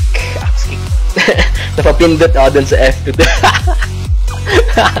kick. Napapindot ako dun sa F2.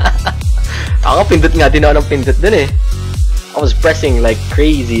 Ako pindot nga din ako ng pindot dun eh. I was pressing like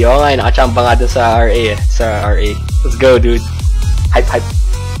crazy. Oh nga, nakachamba nga dun sa RA eh. Sa RA. Let's go, dude. Hype.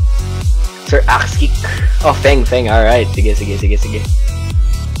 Sir Axe Kick. Oh, Feng. Alright. Sige.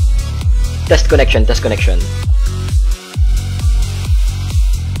 Test connection.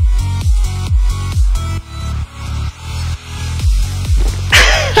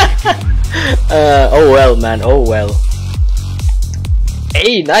 Oh well, man. Oh well.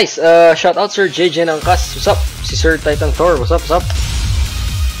 Hey, nice. Shout out Sir JJ ng Kas. What's up? Si Sir Titan Thor. What's up?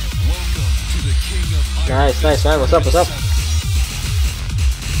 Nice, man. What's up?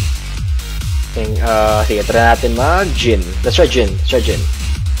 Sige, try natin mag-Jin. Let's try Jin.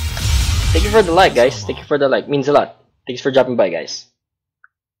 Thank you for the like, guys. Thank you for the like. Means a lot. Thanks for dropping by, guys.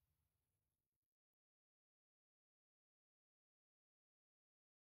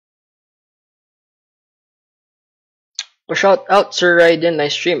 Oh, shout out Sir Raiden,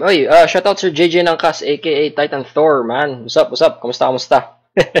 nice stream. Oy, shout out Sir JJ ng Kas, aka Titan Thor, man. What's up? Kamusta?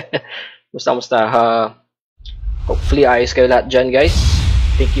 Hopefully ayos kayo lahat dyan, guys.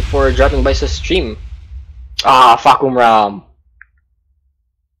 Thank you for dropping by sa stream. Fakum Ram.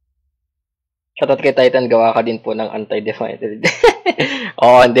 Shout out kay Titan, gawa ka din po ng anti-define.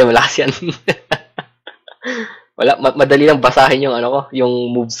 Hindi, malakas yan. Madali lang basahin yung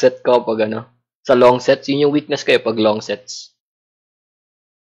yung moveset ko pag sa long sets. Yun yung weakness kayo pag long sets.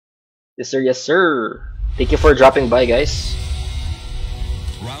 Yes sir. Thank you for dropping by, guys.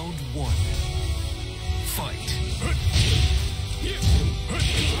 Round 1. Fight.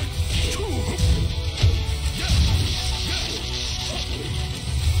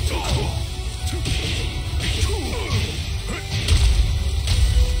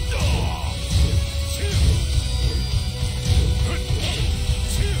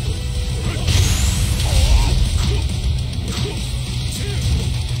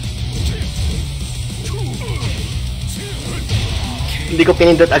 Hindi ko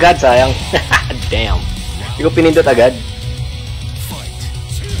pinindot agad, sayang. Damn. Hindi ko pinindot agad.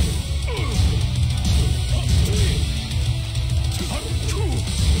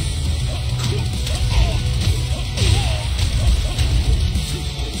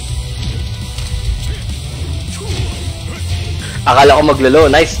 Akala ko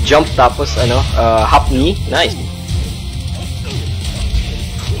maglolo. Nice jump tapos hop knee. Nice.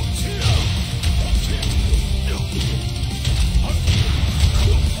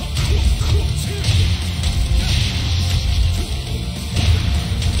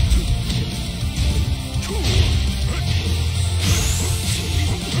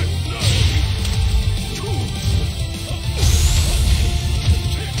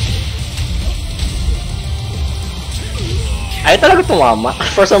 tumama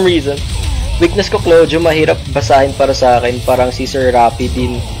for some reason. Weakness ko Clojo, mahirap basahin para sa akin. Parang si Sir Rappi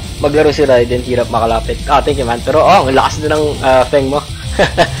din. Maglaro si Raiden, hirap makalapit. Thank you man. Pero ang lakas din ng Feng mo.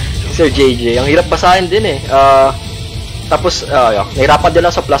 Sir JJ, ang hirap basahin din eh. Tapos, nahirapan din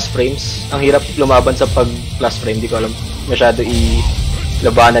lang sa plus frames. Ang hirap lumaban sa pag plus frame. Di ko alam masyado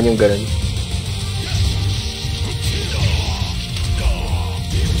i-labanan yung ganun.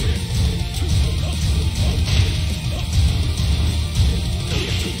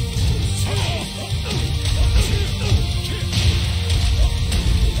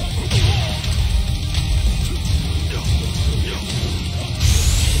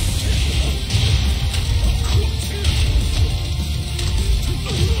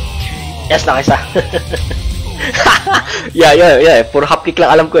 Yes, nakisa. yeah. Puro hop kick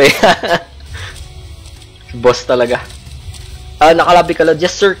lang alam ko eh. Boss talaga. Nakalabi ka lang.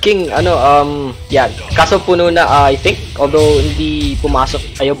 Yes, Sir King. Yan. Kaso puno na, I think. Although, hindi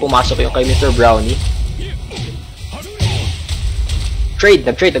pumasok. Ayaw pumasok yung kay Mr. Brownie.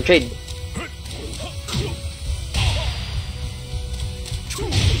 Nag-trade.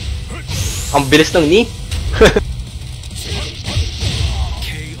 Ang bilis ng knee.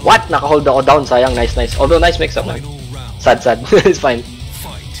 What? Naka-hold ako down. Sayang. Nice. Although, nice mix-up na. Sad. It's fine.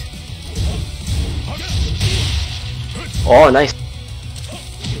 Oh, nice.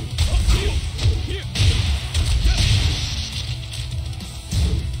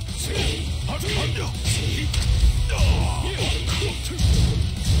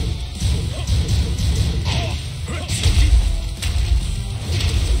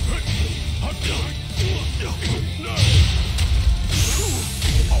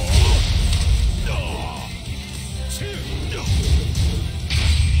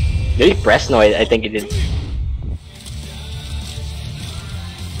 Did he press? No, I think he did.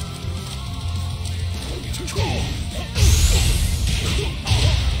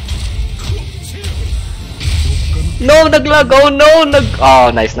 No, naglag! Oh no!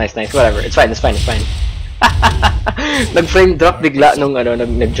 Oh, nice. Whatever. It's fine. Nag-frame drop bigla nung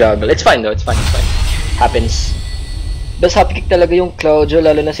nag-juggle. It's fine though. It's fine. Happens. Best hopkick talaga yung Claudio,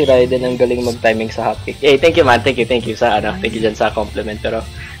 lalo na si Raiden, ang galing mag-timing sa hopkick. Hey, thank you man. Thank you sa thank you dyan sa compliment. Pero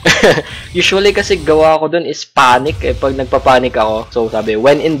usually kasi gawa ko dun is panic pag nagpapanik ako. So sabi,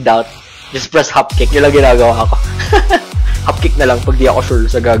 when in doubt, just press hopkick. Yun lang ginagawa ko. Hopkick na lang pag di ako sure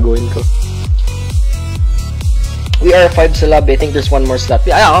sa gagawin ko. We are 5 sa lobby. I think there's one more slot.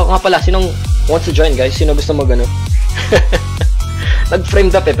 Nga pala, sinong wants to join, guys? Sino gusto mag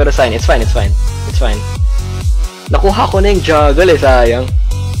nag-framed up pero sign. It's fine. Nakuha ko na yung juggle sayang.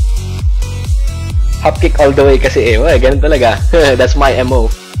 Hopkick all the way kasi ganun talaga. That's my MO.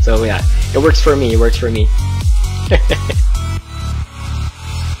 So yeah, it works for me.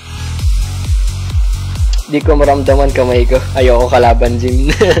 Di ko maramdaman kamay ko. Ayoko kalaban, Jim.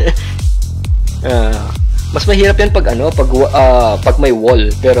 Mas mahirap yan pag pag may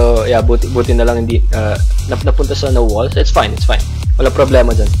wall. Pero yeah, buti na lang hindi napunta sa no walls. It's fine. Wala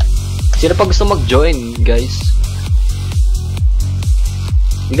problema dyan. Sino pa gusto mag-join, guys?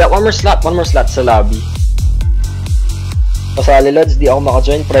 We got one more slot sa lobby. Pasali lods, di ako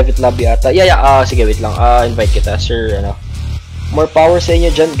maka-join. Private lobby ata. Sige, wait lang. Invite kita, sir, More power sa inyo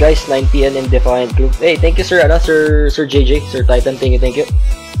dyan, guys. 9 PM in Defiant Group. Hey, thank you, sir, Sir JJ, Sir Titan. Thank you.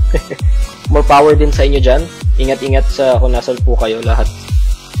 More power din sa inyo dyan. Ingat sa kung nasal po kayo lahat.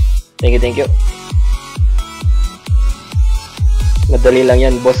 Thank you. Madali lang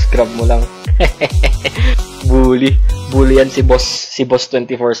yan, boss. Grab mo lang. Bully yan si boss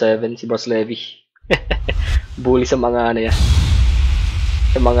 24/7, si Boss Levi. Bully sa mga yan.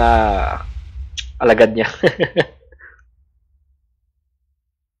 Sa mga alagad niya.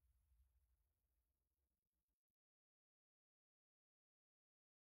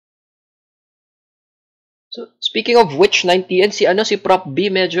 So, speaking of which, 9TN, si Prop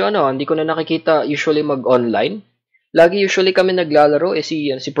B, medyo hindi ko na nakikita usually mag-online. Lagi usually kami naglalaro,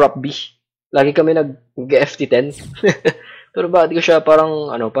 si Prop B. Lagi kami nag-FT10. Pero bakit ko siya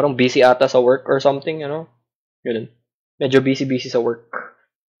parang busy ata sa work or something, Ganun. Medyo busy sa work.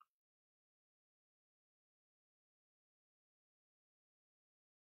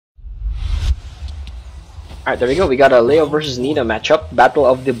 Alright, there we go. We got a Leo versus Nina matchup. Battle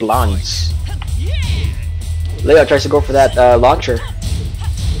of the Blondes. Leo tries to go for that launcher.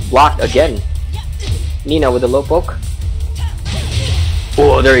 Blocked again. Nina with a low poke.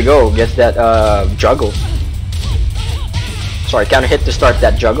 Oh, there we go. Gets that juggle. Sorry, counter hit to start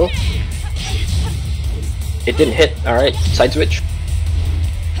that juggle. It didn't hit. Alright, side switch.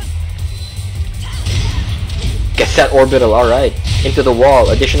 Gets that orbital. Alright. Into the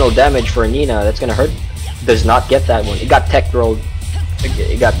wall. Additional damage for Nina. That's gonna hurt. Does not get that one. It got tech rolled.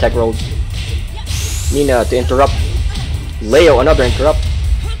 Okay, he got tech rolled. Nina to interrupt. Leo, another interrupt.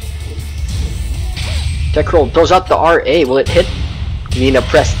 Tech roll, throws out the RA. Will it hit? Nina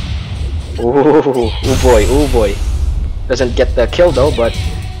pressed. Ooh boy, ooh boy. Doesn't get the kill though, but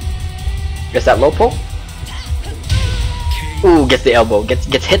gets that low poke. Ooh, gets the elbow.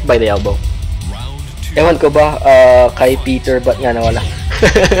 Gets hit by the elbow. Ewan ko ba kay Peter ba't nga nawala?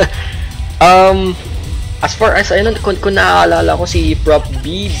 As far as ayun, kung naaalala ko si Prop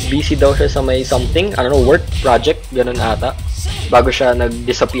B, busy daw siya sa may something, I don't know, work project, ganun ata, bago siya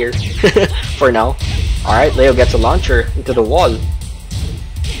nag-disappear for now. Alright, Leo gets a launcher into the wall.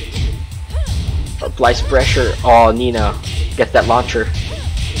 Applies pressure. Oh, Nina gets that launcher.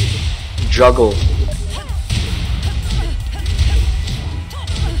 Juggle.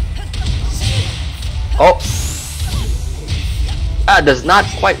 Oh! Does not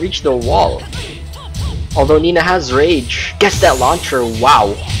quite reach the wall. Although Nina has rage. Gets that launcher.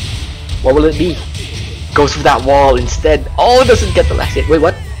 Wow. What will it be? Goes for that wall instead. Oh, doesn't get the last hit. Wait,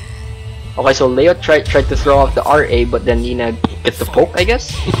 what? Okay, so Leo tried to throw off the RA, but then Nina gets the poke, I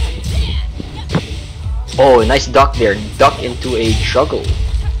guess? Oh, nice duck there. Duck into a juggle.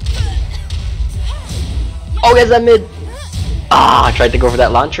 Oh, gets that mid. Tried to go for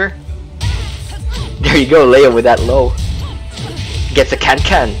that launcher. There you go, Leo with that low. Gets a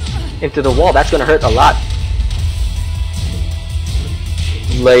can into the wall. That's gonna hurt a lot.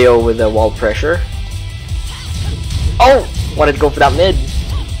 Leo with the wall pressure. Oh! Wanted to go for that mid.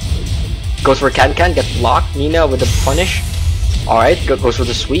 Goes for can, gets blocked. Nina with the punish. Alright, goes for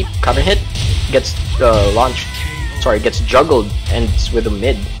the sweep. Counter hit. Gets launched. Sorry, gets juggled. Ends with a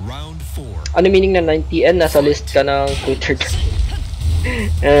mid. Ano meaning na 90N? Nasa list ka ng Twitter.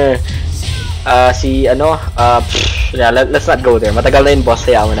 Let's not go there. Matagal na yun, boss.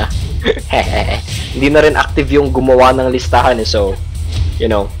 Kaya mo na. Hindi na rin active yung gumawa ng listahan eh. So, you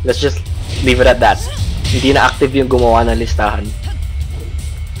know, let's just leave it at that. Hindi na active yung gumawa ng listahan.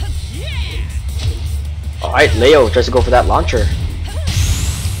 Alright, Leo tries to go for that launcher.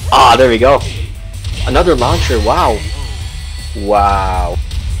 There we go. Another launcher. Wow. Wow.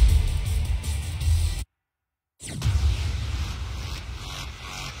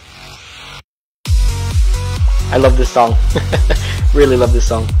 I love this song. Really love this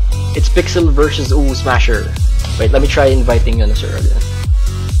song. It's Pixel versus Smasher. Wait, let me try inviting Sir earlier.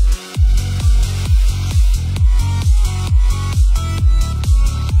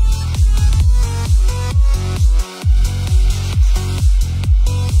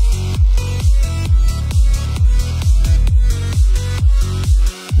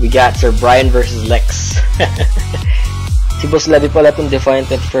 We got Sir Brian versus Lex. Si Boss Levy pala itong Defiant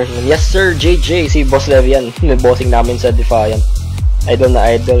 21st. Yes sir, JJ, si Boss Levy yan. Bossing namin sa Defiant. Idol na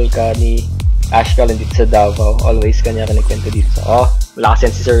idol ka ni Ashkal dito sa Davao. Always kanya ka nagkwento dito. Wala kasi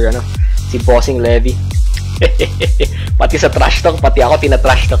yan si Sir, si Bossing Levy. Pati sa trash talk, pati ako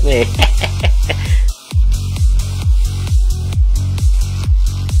tina-trash talk niya eh.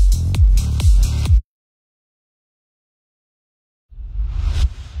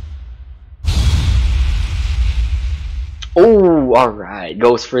 Oh, alright.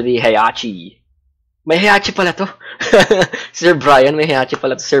 Goes for the Heihachi. May Heihachi pala to. Sir Brian, may Heihachi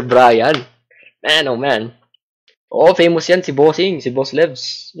pala to. Sir Brian. Man, oh man. Oh, famous yan si Bossing, si Boss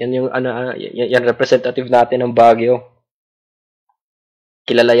Levs. Yan yung yan representative natin ng Baguio.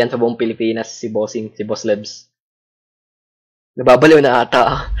 Kilala yan sa buong Pilipinas si Bossing, si Boss Levs. Nababaliw na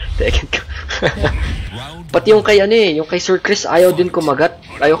ata. Tekken ko. Pati yung kay yung kay Sir Chris ayaw din kumagat.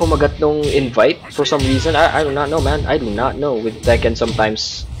 Ayaw kumagat nung invite for some reason. I do not know, man. I do not know with Tekken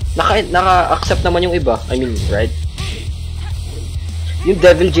sometimes. Naka-accept naman yung iba. I mean, right? Yung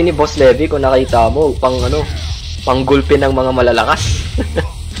Devil Genie Boss Levy, kung nakita mo, panggulpin ng mga malalakas.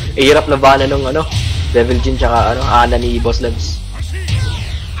 Ihirap na bana nung Devil Genie tsaka Ana ni Boss Levs.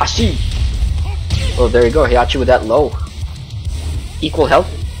 Hashi! Oh, there you go. Heihachi with that low. Equal health,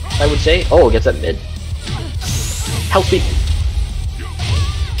 I would say. Oh, gets that mid. Healthy.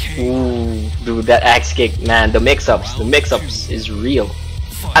 Ooh, dude, that axe kick, man. The mix-ups is real.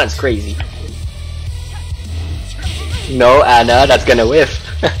 That's crazy. No, Anna, that's gonna whiff.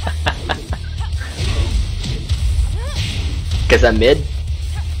 Gets that mid.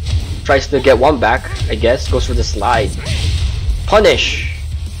 Tries to get one back, I guess. Goes for the slide. Punish.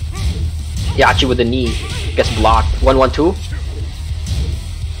 Heihachi with the knee. Gets blocked. 1-1-2.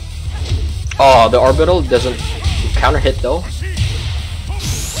 Oh, the orbital doesn't counter hit though.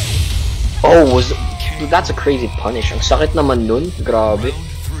 Oh, dude, that's a crazy punish. Ang sakit naman nun. Grabe.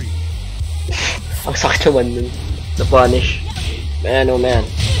 Ang sakit naman nun. The punish. Man, oh man.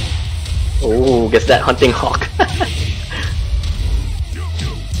 Oh, gets that hunting hawk.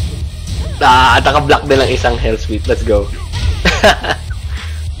 Naka-block din lang isang hell sweep. Let's go.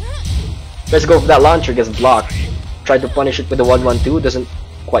 Let's go for that launcher, gets blocked. Tried to punish it with the 1-1-2, doesn't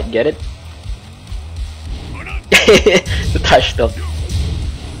quite get it. The trash stuff.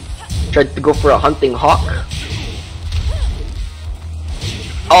 Tried to go for a hunting hawk.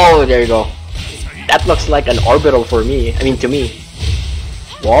 Oh, there you go. That looks like an orbital for me. I mean, to me.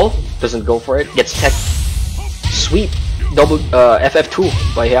 Wall doesn't go for it. Gets tech. Sweep. Double FF2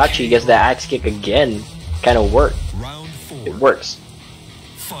 by Heihachi. Gets the axe kick again. Kind of worked. It works.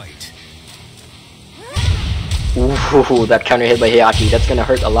 Fight. Ooh, that counter hit by Heihachi. That's gonna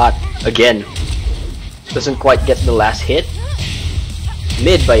hurt a lot. Again. Doesn't quite get the last hit.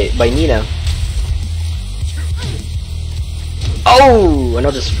 Mid by Nina. Oh,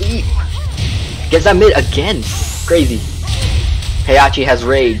 another sweep. Gets that mid again. Crazy. Heihachi has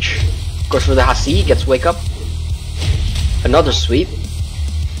rage. Goes for the Hasi. Gets wake up. Another sweep.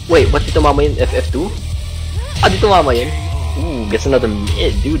 Wait, what did tumama yun? FF2? Di tumama yun? Ooh, gets another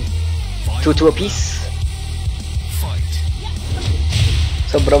mid, dude. 2-2 apiece.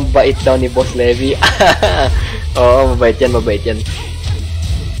 Sobrang bait daw ni Boss Levi. Oo, mabait yan, mabait yan.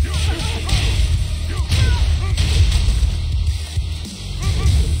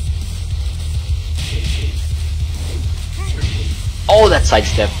 Oh, that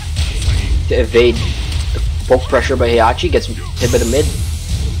sidestep to evade the poke pressure by Heihachi. Gets hit by the mid.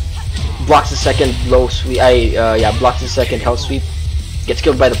 Blocks the second low sweep. Yeah, blocks the second hell sweep. Gets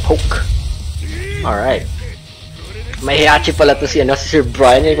killed by the poke. All right. May Heihachi pala to si Sir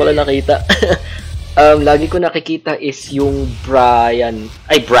Brian. Ngayon ko lang nakita. Lagi ko nakikita is yung Brian.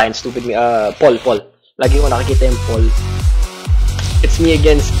 Brian, stupid me. Paul. Lagi ko nakikita yung Paul. It's me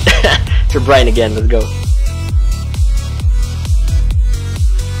against Sir Brian again. Let's go.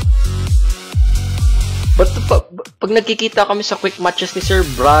 But pag nagkikita kami sa quick matches ni Sir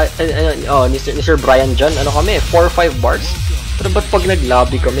Brian, ni Sir Brian dyan, ano kami, 4 or 5 bars. Pero ba't pag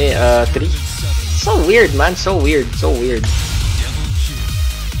nag-lobby kami, 3? So weird, man. So weird. So weird.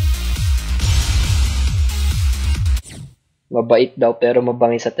 Mabait daw pero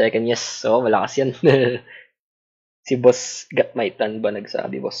mabangi sa Tekken. Yes, so malakas yan. Si Boss Gatmaitan ba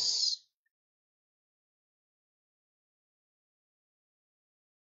nagsabi, boss?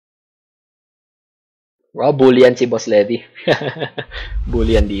 Wow, bully yan si Boss Levi.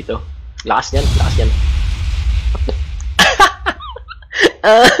 Bully yan dito. Lakas yan, lakas yan.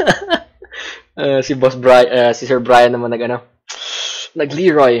 Si Boss Brian, si Sir Brian naman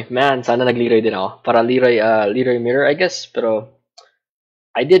nag-Leroy. Man, sana nag-Leroy din ako. Para Leroy mirror, I guess. Pero,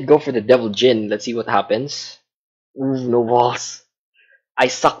 I did go for the Devil Jin. Let's see what happens. Ooh, no walls.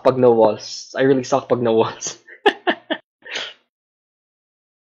 I suck pag no walls. I really suck pag no walls.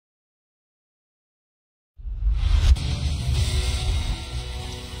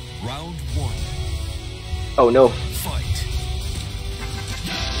 Round 1. Oh no. Fight.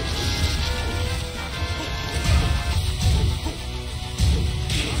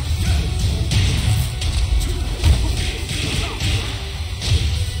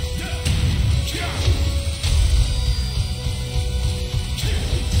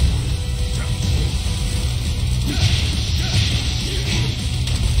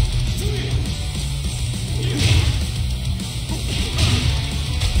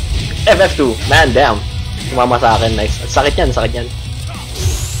 FF2, man, damn. Tumama sa akin, nice. Sakit yan, sakit yan.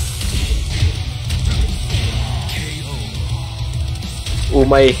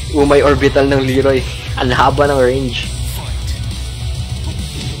 Umay orbital ng Leroy. Ang haba ng range.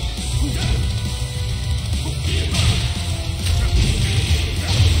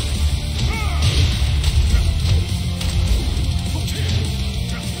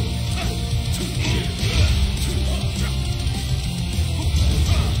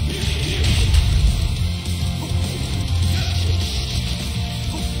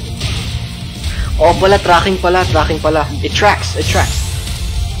 Oh, tracking pala. It tracks.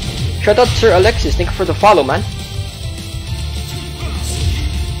 Shout out Sir Alexis, thank you for the follow, man.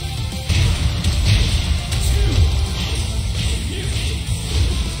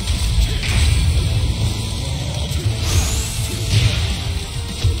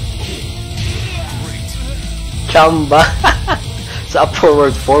 Chamba. Sa up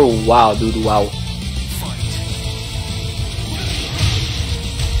forward 4, wow, dude, wow.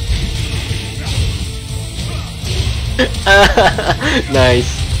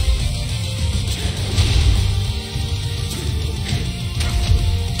 Nice.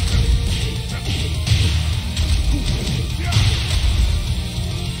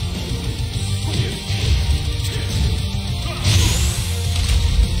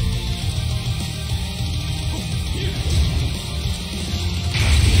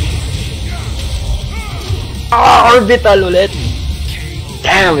 orbital ulit!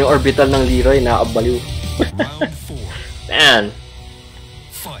 Damn, yung orbital ng Leroy, nakabaliw. Round 4. Man.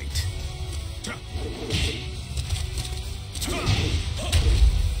 Fight.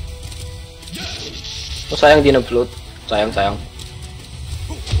 Oh, sayang din ang float. Sayang, sayang.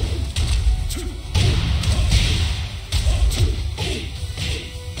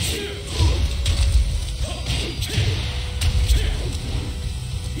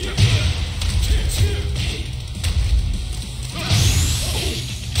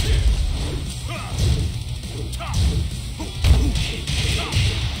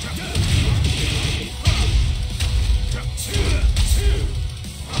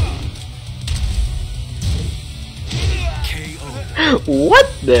 What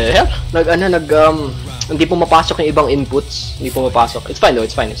the hell? Hindi pumapasok yung ibang inputs. Hindi pumapasok. It's fine though,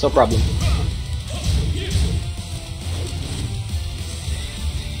 it's fine. It's no problem.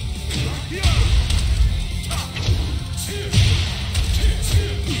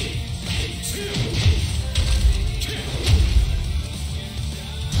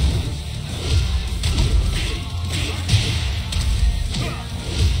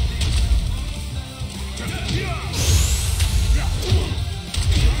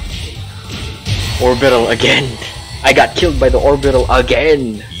 Orbital again. I got killed by the orbital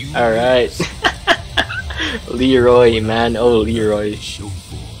again. Alright. Leroy, man. Oh, Leroy.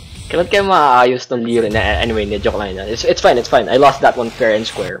 Kailan kayo maayos ng Leroy? Anyway, joke lang yan. It's fine, it's fine. I lost that one fair and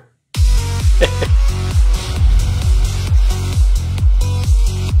square.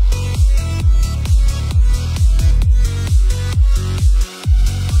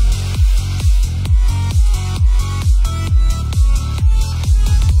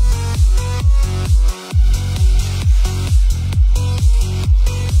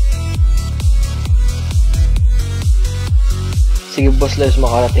 Sige, Boss Les,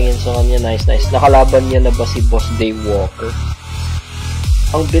 makaratingin sa kanya. Nice, nice. Nakalaban niya na ba si Boss Daywalker?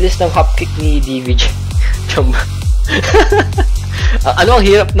 Ang bilis ng hopkick ni DVJ. Ano ang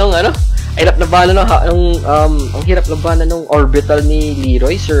hirap ng ano? Hirap na bala ng ang hirap na bala ng orbital ni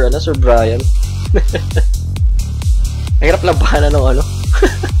Leroy, Sir Brian. Ang hirap na bala ng ano?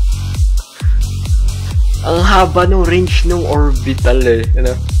 Ang haba ng range ng orbital eh,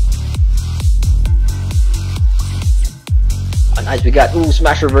 ano? Nice, we got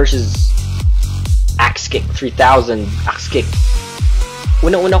Smasher versus Axe Kick 3000 Axe Kick.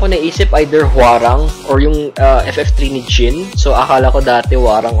 Unang-una ko naisip either Hwarang or yung FF3 ni Jin. So akala ko dati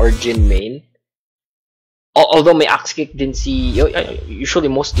Hwarang or Jin main. Although may Axe Kick din si usually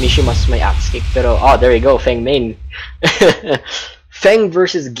most Mishimas may Axe Kick, pero there you go, Feng main. Feng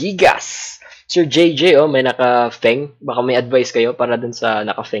versus Gigas. Sir JJ, may naka Feng. Baka may advice kayo para dun sa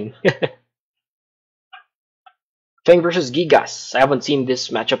naka Feng. Feng versus Gigas. I haven't seen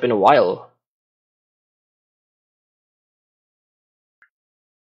this matchup in a while.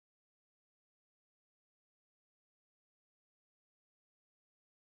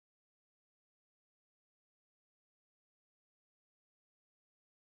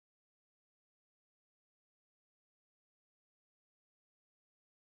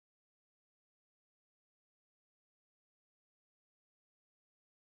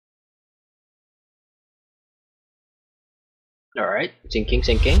 Alright, sinking.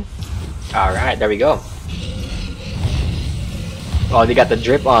 Alright, there we go. Oh, they got the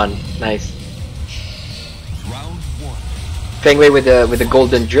drip on. Nice. Round 1. Fengwei with the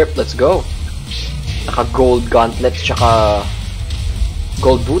golden drip. Let's go. Naka gold gauntlets tsaka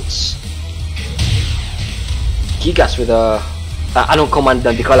gold boots. Gigas with a anong command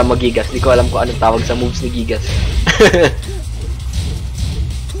doon? Di ko alam mag-Gigas. Di ko alam kung anong tawag sa moves ni Gigas.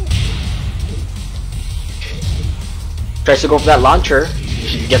 Tries to go for that launcher.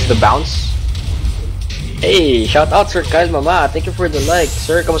 Gets the bounce. Hey, shout out Sir Kyle Mama. Thank you for the like.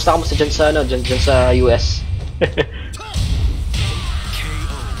 Sir, kamusta dyan sa dyan sa US?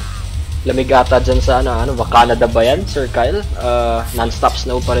 Lamig ata dyan sa ano ba, Canada ba yan, Sir Kyle? Non-stop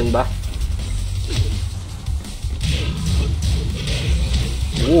snow pa rin ba?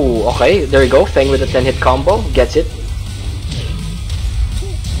 Ooh, okay, there you go. Feng with a 10-hit combo, gets it.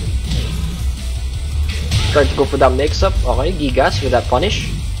 Try to go for that mix-up. Okay, Gigas with that punish.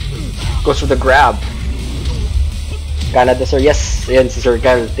 Goes for the grab. Canada, sir. Yes, ayan si Sir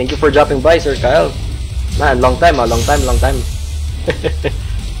Kyle. Thank you for dropping by, Sir Kyle. Man, long time. Oh,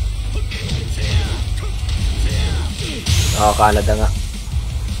 Canada nga.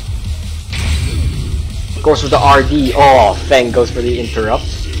 Goes for the RD. Oh, Feng goes for the interrupt.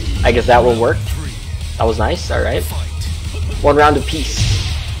 I guess that will work. That was nice. Alright. One round apiece.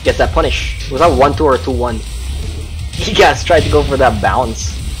 Gets that punish. Was that 1-2 or 2-1? He guys tried to go for that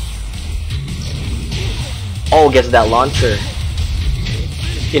bounce. Oh, gets that launcher.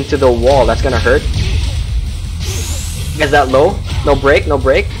 Into the wall, that's gonna hurt. Gets that low. No break, no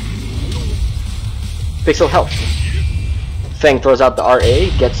break. Pixel health. Feng throws out the RA,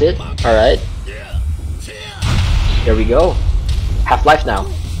 gets it. Alright. There we go. Half-life now.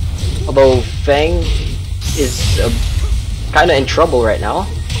 Although Feng is kinda in trouble right now.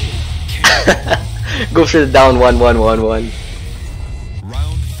 Goes to the down 1-1-1-1.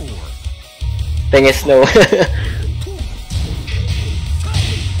 Round 4. Thing is no.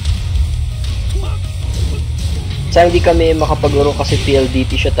 Sayang hindi kami makapaglaro kasi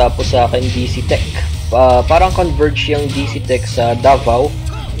PLDT siya tapos sa akin DC Tech. Parang converge yung DC Tech sa Davao.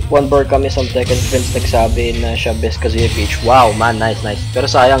 One bar kami sa Tekken friends nagsabi na siya best kasi FH. Wow man, nice. Pero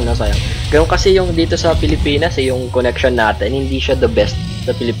sayang no, sayang. Ganun kasi yung dito sa Pilipinas yung connection natin, hindi siya the best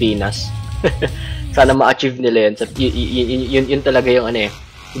sa Pilipinas. Sana ma-achieve nila yun. Yun talaga yung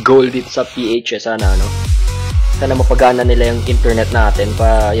goal dito sa PH sana sana mapagana nila yung internet natin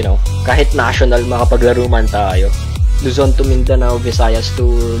pa, kahit national makapaglaro man tayo. Luzon to Mindanao, Visayas to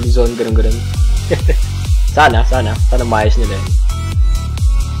Luzon, ganun. sana maayos nila yun.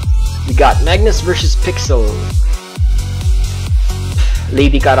 We got Magnus versus Pixel.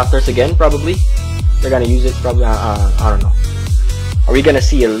 Lady characters again, probably. They're gonna use it, probably. I don't know. Are we gonna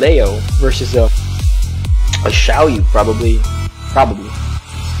see a Leo versus a Xiaoyu? Probably.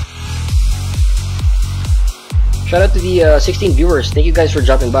 Shout out to the 16 viewers. Thank you guys for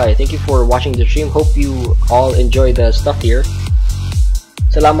dropping by. Thank you for watching the stream. Hope you all enjoy the stuff here.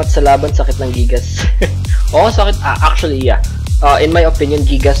 Salamat sa laban, sakit ng Gigas. Oh, sakit. Actually, yeah. In my opinion,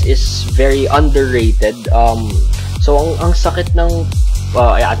 Gigas is very underrated. So ang sakit ng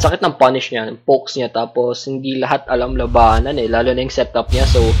sakit ng punish niya, ng pokes niya, tapos hindi lahat alam labanan lalo na yung setup niya.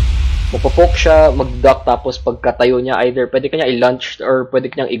 So mapopoke siya, mag-duck, tapos pagkatayo niya either pwede kanya i-launch or pwede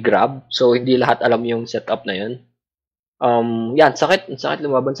kanyang i-grab. So hindi lahat alam yung setup na yun. Yan, sakit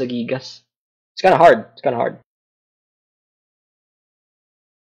lumaban sa Gigas. It's kinda hard.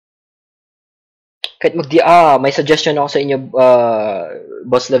 Kahit may suggestion ako sa inyo,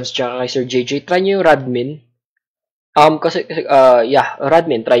 Boss Levs tsaka kay Sir JJ, try nyo yung Radmin. Kasi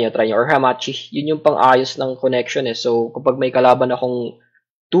Radmin, try nyo, or Hamachi. Yun yung pang-ayos ng connection So, kapag may kalaban akong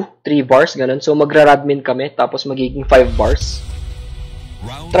 2-3 bars, ganun. So, magra-Radmin kami, tapos magiging 5 bars.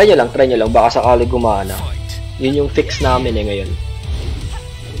 Try nyo lang, baka sakali gumana. Yun yung fix namin ngayon.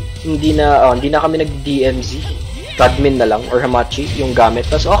 Hindi na kami nag-DMZ. Radmin na lang, or Hamachi, yung gamit.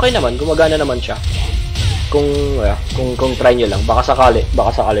 Tapos okay naman, gumagana naman siya. Kung try nyo lang, baka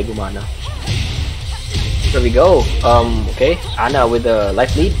sakali gumana. There we go. Okay, Ana with the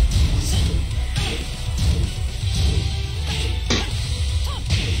life lead.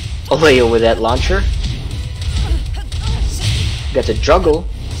 Leo with that launcher. Gets a juggle.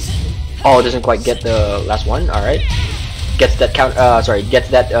 Oh, doesn't quite get the last one. All right. Gets that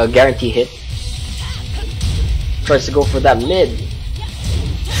guarantee hit. Tries to go for that mid.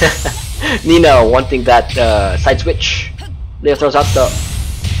 Nina wanting that side switch. Leo throws out the.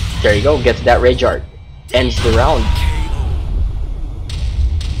 There you go. Gets that rage art. Ends the round.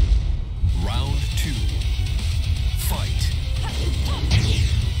 Round 2. Fight.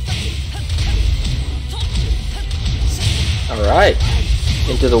 All right.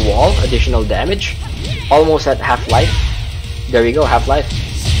 Into the wall. Additional damage. Almost at half-life. There we go. Half-life.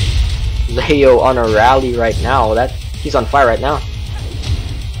 Leo on a rally right now. He's on fire right now.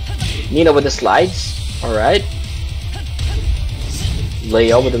 Nina with the slides. Alright.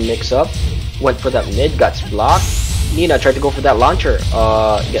 Leo with the mix-up. Went for that mid. Got blocked. Nina tried to go for that launcher.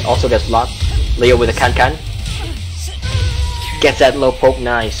 Also gets blocked. Leo with a can. Gets that low poke.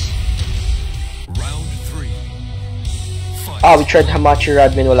 Nice. Round 3. Fight. We tried Hamachi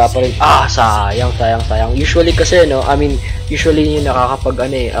Radmin. Wala pa rin. Sayang. Usually kasi, usually yung nakakapag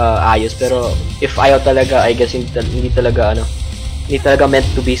ayos, pero if ayaw talaga, I guess hindi talaga meant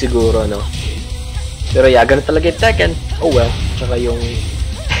to be siguro, pero yeah, ganun talaga yung Tekken. Oh well, tsaka yung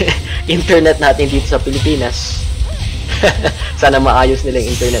internet natin dito sa Pilipinas. Sana maayos nila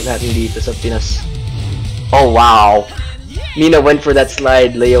yung internet natin dito sa Pinas. Oh wow, Nina went for that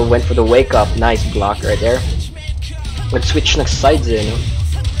slide, Leo went for the wake up. Nice block right there. Would switch ng sides the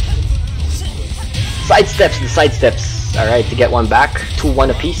side steps. Alright, to get one back.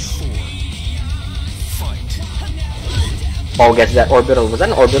 2-1 apiece. Oh, gets that orbital. Was that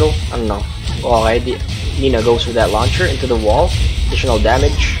an orbital? I don't know. Okay, Nina goes for that launcher into the wall. Additional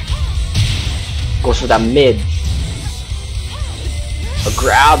damage. Goes for that mid. A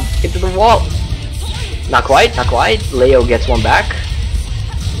grab into the wall. Not quite. Leo gets one back.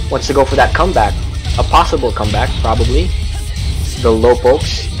 Wants to go for that comeback. A possible comeback, probably. The low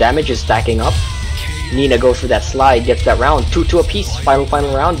pokes. Damage is stacking up. Nina goes for that slide, gets that round. 2-2 apiece.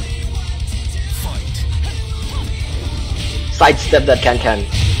 Final round. Sidestep that Can.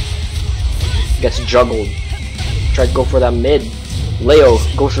 Gets juggled. Try to go for that mid. Leo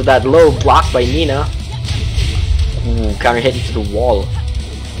goes for that low, blocked by Nina. Ooh, counter hit into the wall.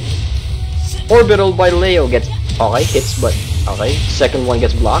 Orbital by Leo gets okay, hits, but okay. Second one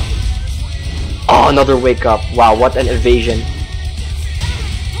gets blocked. Oh, another wake up. Wow, what an evasion.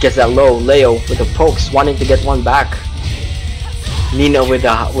 Gets that low. Leo with the pokes, wanting to get one back. Nina with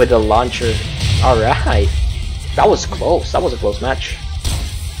a launcher. Alright. That was close. That was a close match.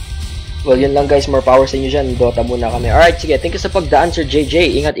 Well, yun lang guys. More power sa inyo dyan. Dota muna kami. Alright, sige. Thank you sa pagdaan, Sir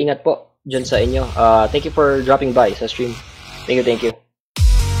JJ. Ingat-ingat po dyan sa inyo. Thank you for dropping by sa stream. Thank you.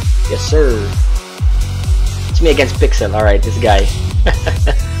 Yes, sir. It's me against Pixel. Alright, this guy.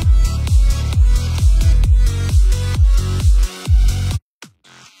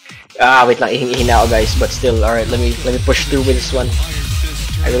 Wait lang. Ihina ako guys. But still, alright. Let me push through with this one.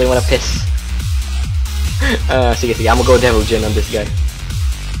 I really wanna piss. Sige. I'm gonna go Devil Jin on this guy.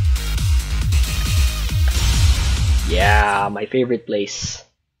 Yeah, my favorite place.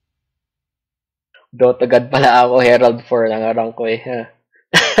 Dota God pala ako, Herald 4 nangarang ko eh.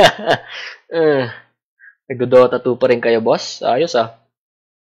 Nagdo-Dota 2 pa rin kayo, boss? Ayos ah.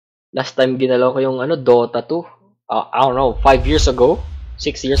 Last time ginalaw ko yung Dota 2. I don't know, 5 years ago?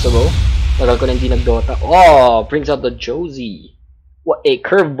 6 years ago? Tagal ko na hindi nag-Dota. Oh, brings out the Josie. What a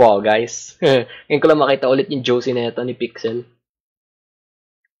curveball, guys. Ngayon ko lang makita ulit yung Josie na ito ni Pixel.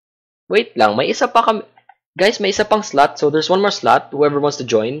 Wait lang, may isa pa kami. Guys, may isa pang slot. So there's one more slot. Whoever wants to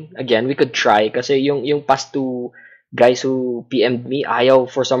join, again, we could try. Kasi yung past two guys who PM'd me,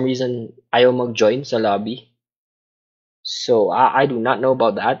 for some reason, ayaw mag-join sa lobby. So I do not know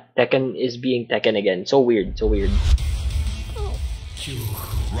about that. Tekken is being Tekken again. So weird.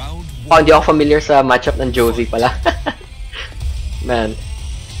 Oh, hindi ako familiar sa matchup ng Josie pala. Man.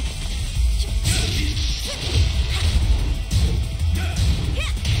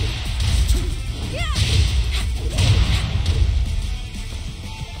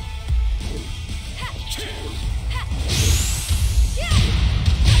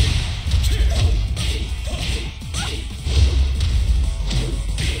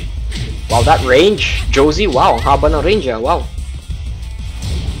 Wow, that range! Josie, wow, ang haba ng range ah, wow.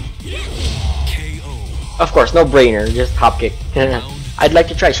 Of course, no brainer, just hop kick. I'd like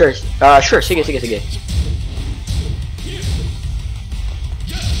to try, sure. Sure, sige.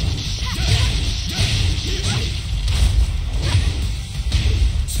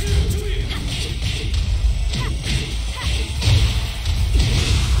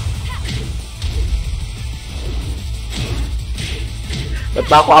 Ba't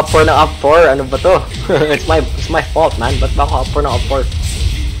ba ako up 4 ng up 4? Ano ba to? it's my fault, man. Ba't ba ako up 4 ng up 4?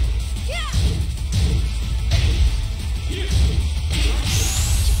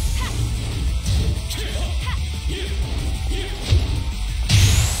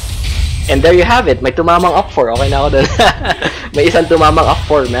 And there you have it. May tumamang up 4. Okay na ako dun. May isang tumamang up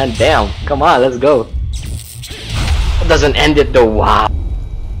 4, man. Damn. Come on, let's go. It doesn't end it though. Wow.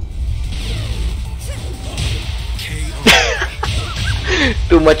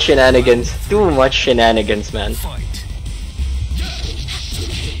 Too much shenanigans. Man.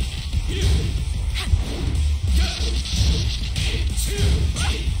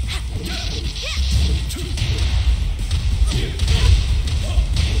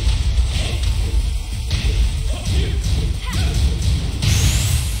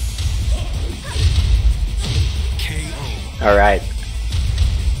 All right.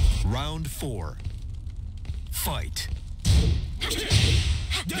 Round 4. Fight.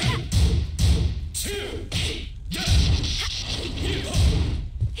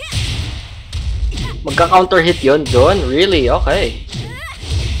 Magka-counter hit yun doon? Really? Okay.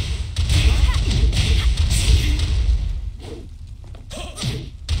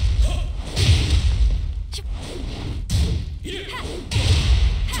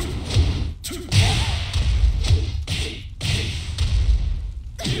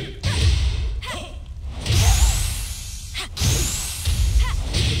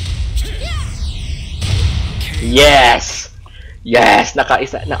 Yes! Yes!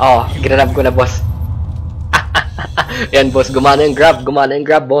 Nakaisa na. Oh, ginanap ko na, boss. Yan, boss. Gumana yung grab,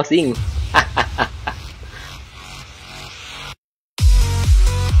 bossing.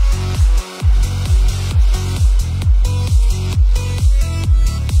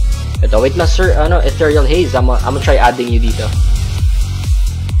 Ito, wait na, sir. Ethereal Haze. I'm gonna try adding you dito.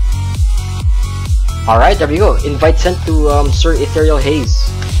 Alright, there we go. Invite sent to Sir Ethereal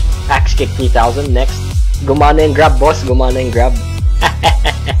Haze. Axe kick 3000. Next. Gumana yung grab, boss. Gumana yung grab.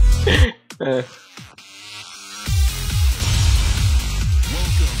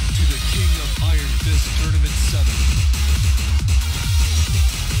 this tournament 7.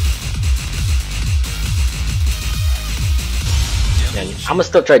 Yan. I'ma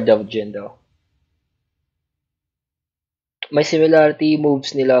still try Devil Jin though. May similarity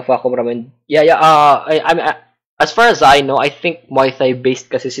moves nila Facom Ramen. Yeah, yeah. As far as I know, I think Muay Thai based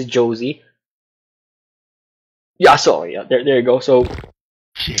kasi si Josie. Yeah, so yeah, there you go. So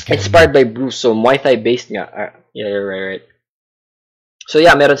inspired by Bruce, so Muay Thai based nga. Yeah, you're right. So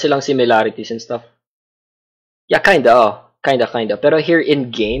yeah, meron silang similarities and stuff. Yeah, kinda. Pero here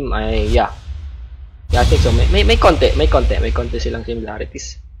in game, yeah, I think so. May konti silang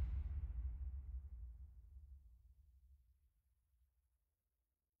similarities.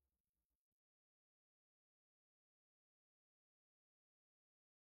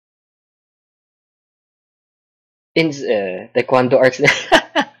 In Taekwondo arts na.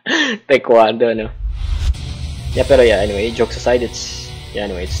 Taekwondo, no? Yeah, pero yeah, anyway, jokes aside, it's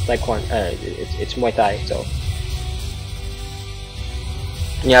Taekwondo, it's Muay Thai, so.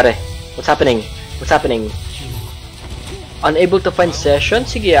 Nangyari? What's happening? Unable to find session?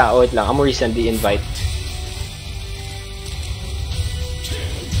 Sige, wait lang, I'm gonna resend the invite.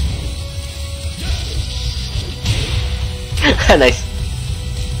 Nice.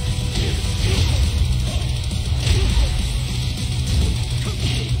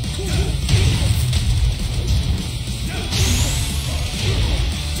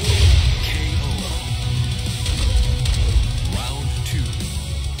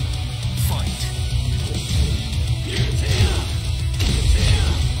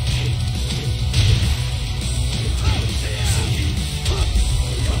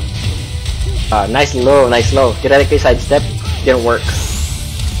 Nice low. Theoretically sidestep didn't work.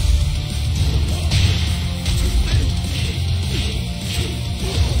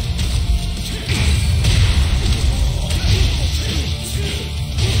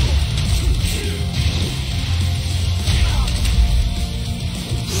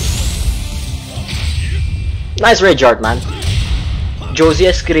 Nice rage art, man. Josie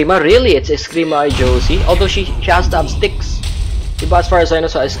Eskrima, really? It's Eskrima Josie? Although she has to have sticks. Diba, as far as I know,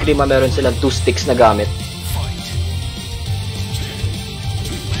 sa Eskrima meron silang 2 sticks na gamit.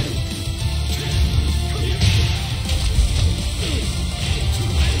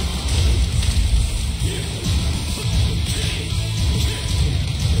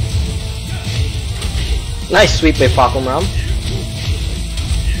 Nice sweep by Facom Ram.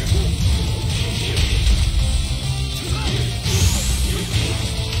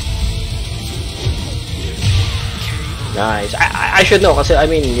 Nice. I should know kasi I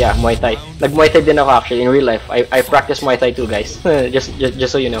mean, yeah, Muay Thai. Nag-Muay Thai din ako actually in real life. I practice Muay Thai too, guys. just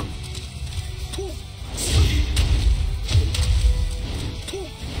so you know.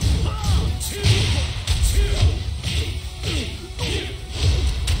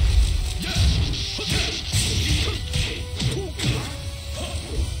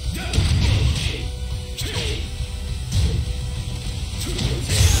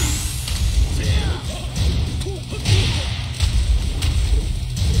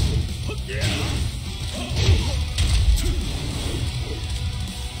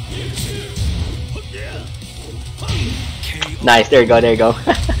 Nice, there you go.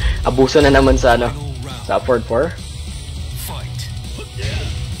 Abuso na naman sa ano, sa upward 4.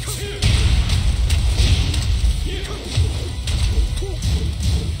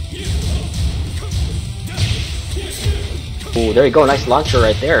 Ooh, there you go, nice launcher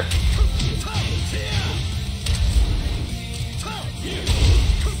right there.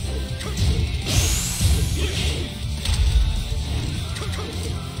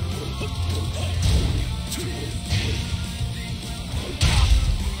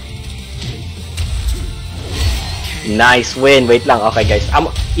 Nice win. Wait lang. Okay, guys.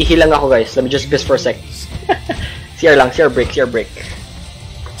 Ihilang ako, guys. Let me just piss for a sec. CR lang. CR break.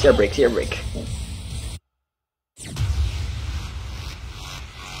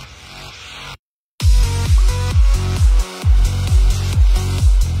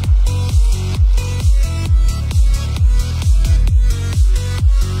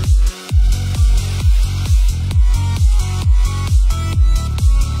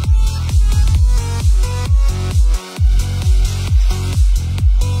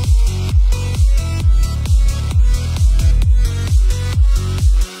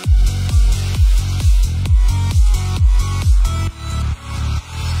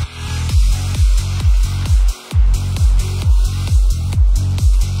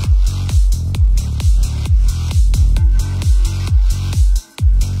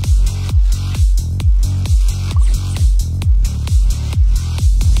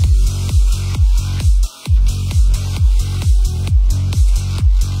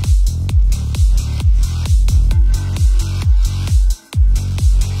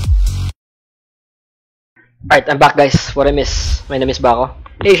 Alright, I'm back guys. What I miss? May na-miss ba ako?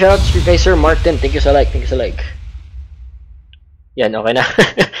 Hey, shoutouts to kay Sir Martin. Thank you sa like. Thank you sa like. Yan, okay na.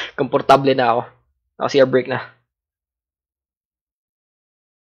 Komportable na ako. Naka-CR break na.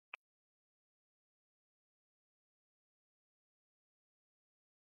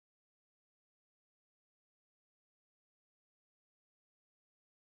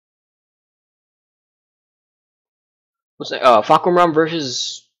 What's that? Fakum Ram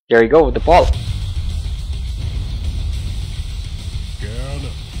versus... There you go, the Paul. แกน่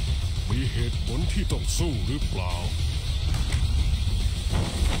ะมีเหตุผลที่ต้องสู้หรือเปล่า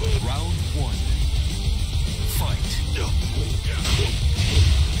Round 1. Fight.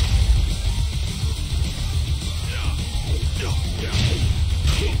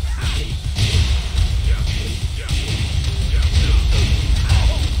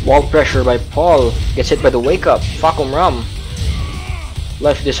 Wall pressure by Paul. Gets hit by the wake up. Fakum Ram.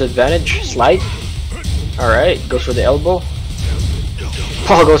 Left disadvantage. Slide. Alright, goes for the elbow.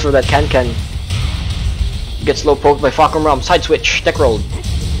 Paul goes for that can. Gets low poked by Fakum Ram. Side switch. Tech roll.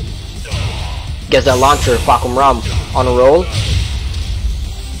 Gets that launcher. Fakum Ram on a roll.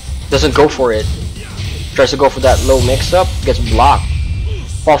 Doesn't go for it. Tries to go for that low mix up. Gets blocked.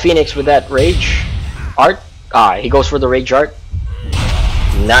 Paul Phoenix with that rage art. He goes for the rage art.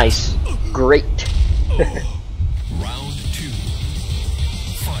 Nice. Great. Round 2.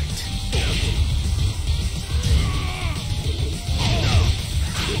 Fight.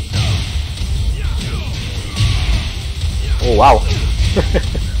 Oh wow.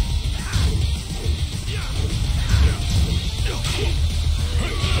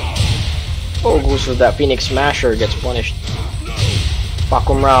 Oh, goes for that Phoenix Smasher, gets punished.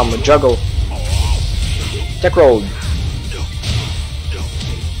 Fakum Ram, juggle. Tech roll.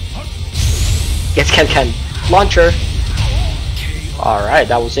 Gets can. Launcher. Alright,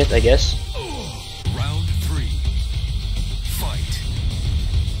 that was it, I guess. Round 3. Fight.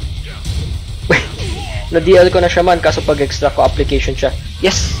 Na-DL ko na siya man, kaso pag extra ko application siya.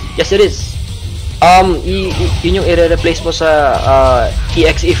 Yes! Yes, it is! Yun yung i-replace mo sa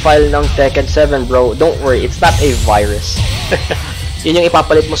exe file ng Tekken 7, bro. Don't worry, it's not a virus. Yun yung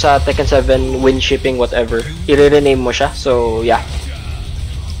ipapalit mo sa Tekken 7 win shipping whatever. I-rename mo siya, so yeah.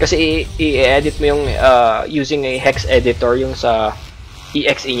 Kasi i-edit mo yung using a hex editor yung sa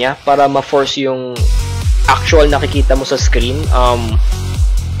exe niya para ma-force yung actual nakikita mo sa screen.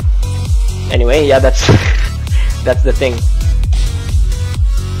 Anyway, yeah, that's that's the thing.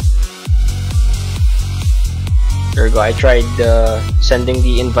 There we go. I tried sending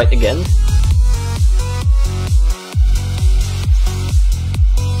the invite again.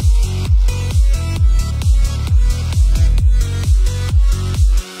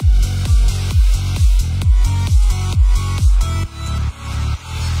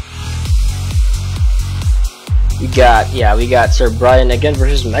 We got Sir Brian again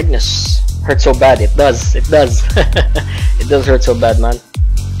versus Magnus. Hurts so bad. It does. It does hurt so bad, man.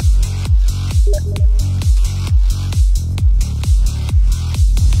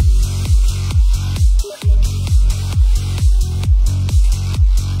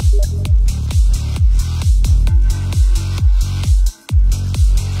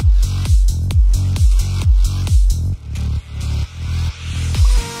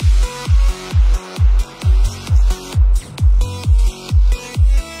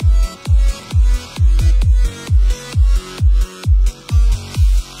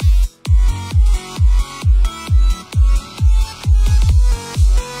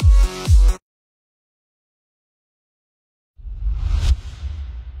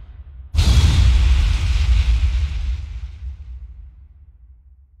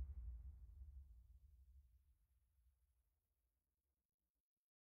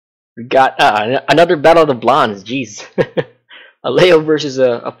 We got another battle of the blondes. Jeez, a Leo versus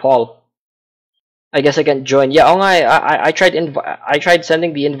a Paul. I guess I can join. Yeah, oh nga, I tried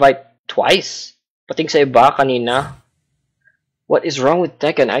sending the invite twice. Pating sa iba kanina. What is wrong with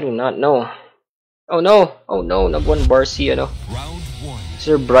Tekken? I do not know. Oh no, nag-one bar si ano. Round 1.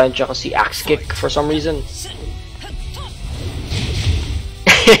 Sir Brian tsaka si Axe Kick for some reason.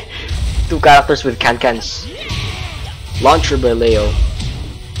 Two characters with can-cans. Launcher by Leo.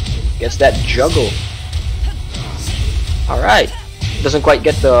 Gets that juggle. Alright. Doesn't quite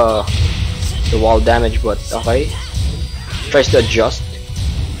get the wall damage, but okay. Tries to adjust.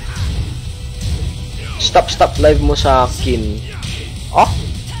 Stop live mo sa akin. Oh?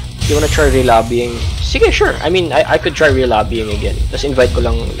 You wanna try relobbying? Sige, sure. I mean, I could try relobbying again. Tapos invite ko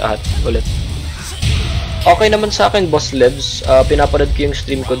lang lahat ulit. Okay naman sa akin, Boss Lebs. Pinapanood ko yung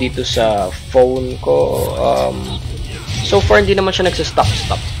stream ko dito sa phone ko. So far, hindi naman siya nagsistop.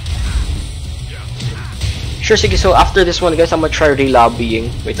 Sure, sige. So after this one, guys, I'm gonna try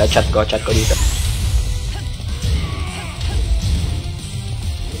re-lobbying. Wait, chat ko dito.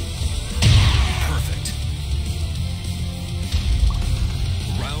 Perfect.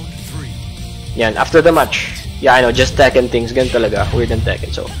 Round 3. Yan, after the match. Yeah, I know, just Tekken things. Ganun talaga. Weird and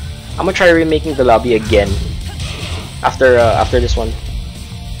Tekken. So, I'm gonna try remaking the lobby again. After this one.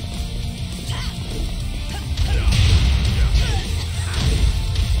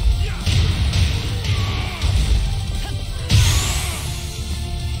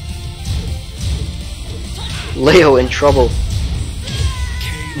 Leo in trouble.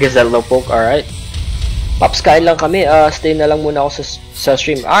 Guess that low poke, alright. Pops, kain lang kami. Stay na lang muna ako sa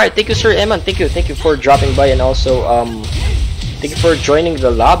stream. Alright, thank you Sir Eman. Thank you for dropping by, and also thank you for joining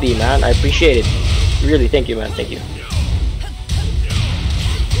the lobby, man. I appreciate it. Really, thank you, man. Thank you.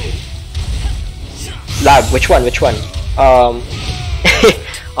 Lag, which one?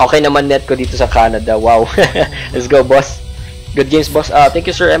 Okay naman net ko dito sa Canada. Wow. Let's go, boss. Good games, boss. Thank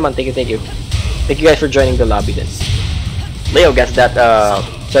you Sir Eman. Thank you. Thank you guys for joining the lobby then. Leo gets that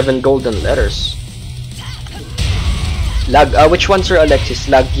 7 golden letters. Lag, which one Sir Alexis?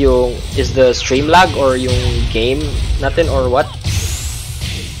 Lag yung, is the stream lag or yung game natin or what?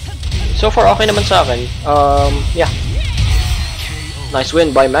 So far okay naman sa akin. Yeah. Nice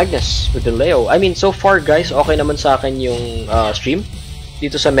win by Magnus with the Leo. I mean, so far guys, okay naman sa akin yung stream.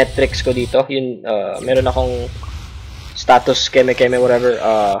 Dito sa metrics ko dito, yun, meron akong status, keme, whatever.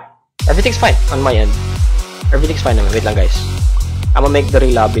 Everything's fine on my end. Everything's fine naman. Wait lang guys. I'ma make the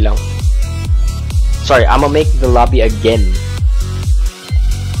re-lobby lang. Sorry, I'ma make the lobby again.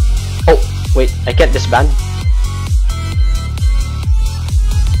 Oh, wait, I can't disband.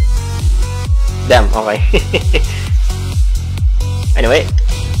 Damn, okay. Anyway.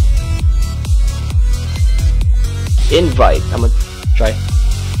 Invite. I'ma try.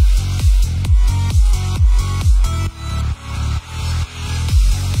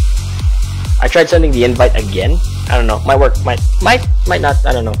 I tried sending the invite again. I don't know. Might work. Might not.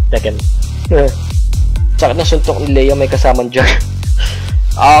 I don't know. Tekken. Sakit na suntok ni Leo, may kasamang jug.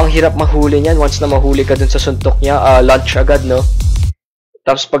 Ang hirap mahuli niyan. Once na mahuli ka dun sa suntok niya, launch agad, no?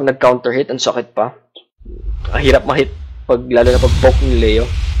 Tapos pag nag-counter hit, ang sakit pa. Ang hirap ma-hit lalo na pag poke ni Leo.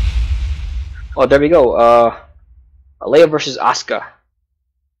 Oh, there we go. Leo versus Asuka.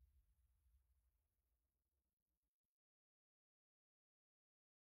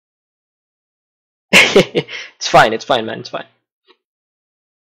 It's fine, man, it's fine.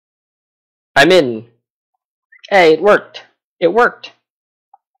 I'm in. Hey, it worked.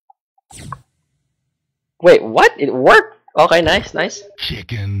 Wait, what? It worked? Okay, nice.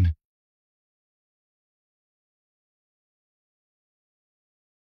 Chicken.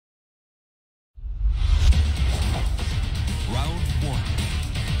 Round 1.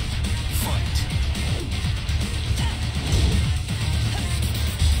 Fight.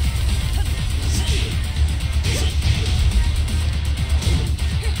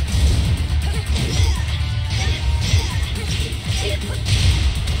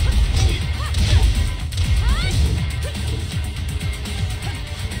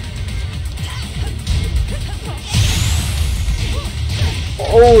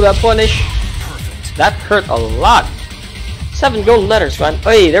 Oh, that punish. That hurt a lot. 7 gold letters, man.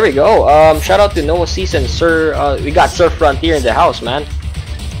 Hey, there we go. Shout out to Noah Season, Sir. We got Sir Frontier in the house, man.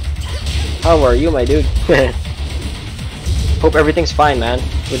 How are you, my dude? Hope everything's fine, man.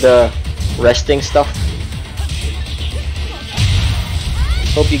 With the resting stuff.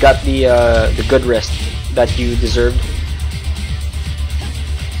 Hope you got the good rest that you deserved.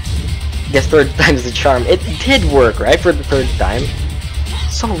 Guess third time's the charm. It did work, right? For the third time.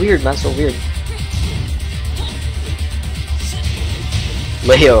 So weird, man. So weird.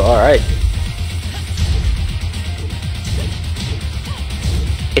 Leo, alright.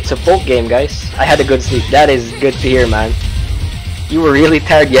 It's a poke game, guys. I had a good sleep. That is good to hear, man. You were really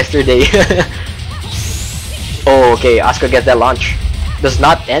tired yesterday. Oh, okay. Asuka gets that launch. Does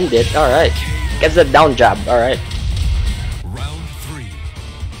not end it. Alright. Gets that down jab. Alright. Round 3.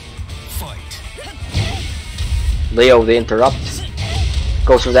 Fight. Leo, they interrupt.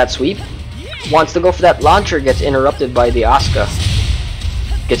 Goes for that sweep. Wants to go for that launcher. Gets interrupted by the Asuka.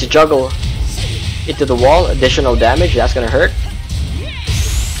 Gets a juggle into the wall. Additional damage. That's gonna hurt.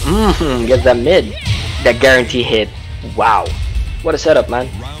 Gets that mid. That guarantee hit. Wow. What a setup, man.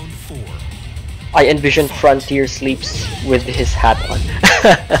 Round 4. I envision Frontier sleeps with his hat on.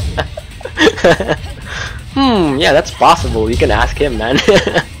 Yeah, that's possible. You can ask him, man.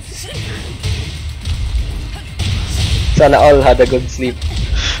 Sana all had a good sleep.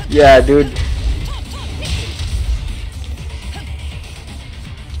 Yeah, dude.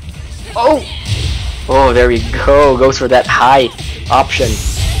 Oh! Oh, there we go. Goes for that high option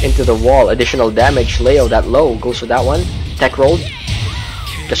into the wall. Additional damage. Leo, that low. Goes for that one. Tech rolled.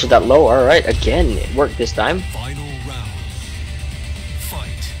 Just for that low. Alright, again. It worked this time. Final round.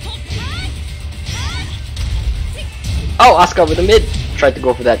 Fight. Oh, Asuka with a mid. Tried to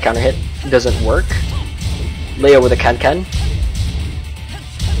go for that counter hit. Doesn't work. Leo with a can-can.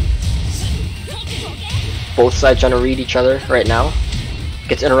 Both sides trying to read each other right now.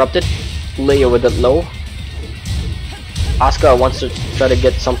 Gets interrupted. Leo with it low. Asuka wants to try to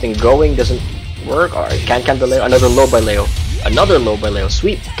get something going. Doesn't work. Alright, can by Leo. Another low by Leo. Another low by Leo.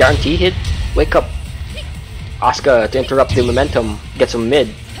 Sweep. Guarantee hit. Wake up. Asuka to interrupt the momentum. Gets him mid.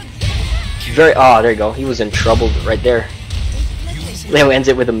 Very. Ah, there you go. He was in trouble right there. Leo ends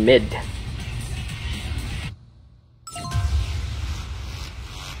it with a mid.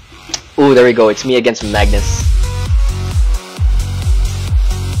 Ooh, there we go. It's me against Magnus.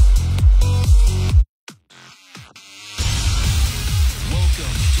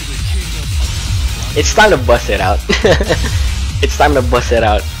 It's time to bust it out. It's time to bust it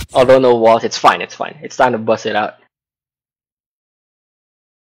out. Although no walls, it's fine, it's fine. It's time to bust it out.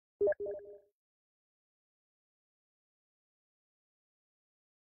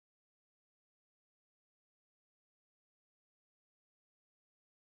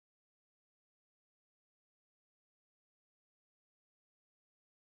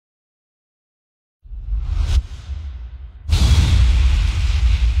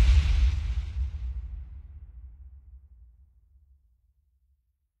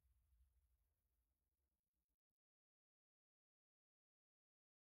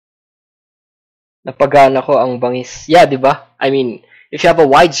 Napagana ko ang bangis. Yeah, di ba? I mean, if you have a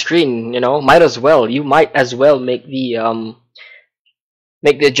wide screen, you know, might as well. You might as well make the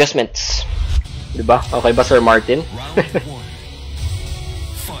adjustments. Di ba? Okay ba, Sir Martin? Round one.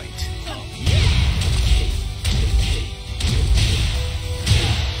 Fight.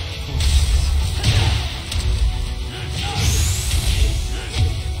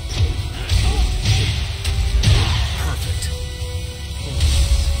 Perfect.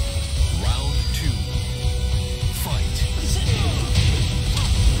 Round two. Fight.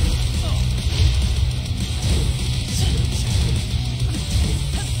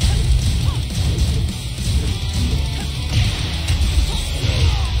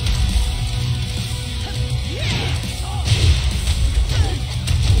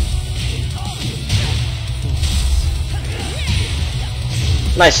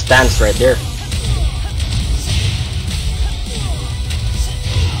 Nice stance right there.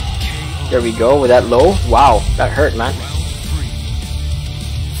 There we go with that low. Wow, that hurt, man. Round three.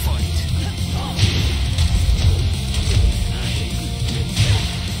 Fight.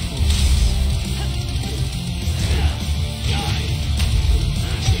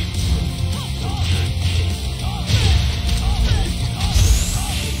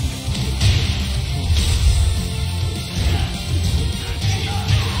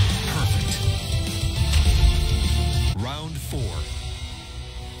 Perfect. Round four.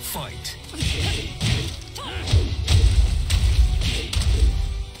 Fight.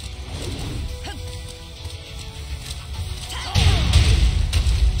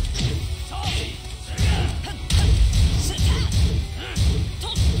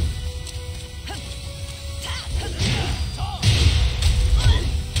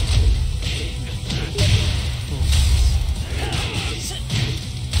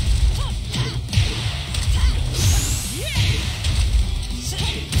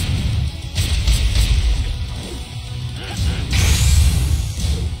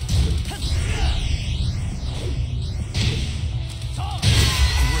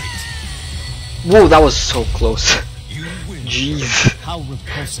 Whoa, that was so close. You win. Jeez. How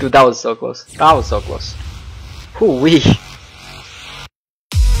repulsive. Dude, that was so close. That was so close. Hoo-wee.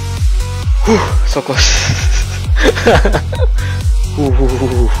 Whew, so close.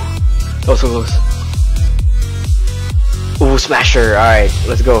 Ooh, that was so close. Ooh, smasher. Alright,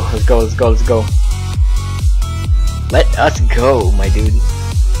 let's go. Let's go, let's go, let's go. Let us go, my dude.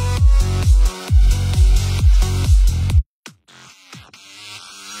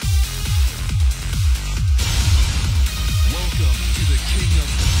 Welcome to the King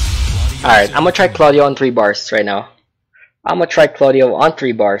of Alright, I'm gonna try Claudio on 3 bars right now. I'm gonna try Claudio on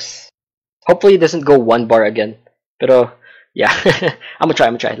 3 bars. Hopefully it doesn't go 1 bar again. Pero, yeah. I'm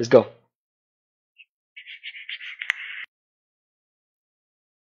gonna try, let's go.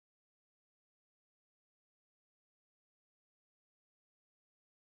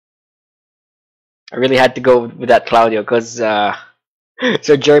 I really had to go with that Claudio because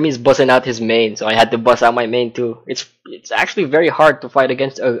so Jeremy's busting out his main, so I had to bust out my main too. It's actually very hard to fight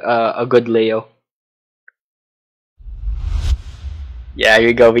against a good Leo. Yeah, here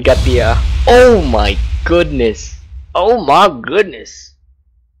we go. We got the oh my goodness. Oh my goodness.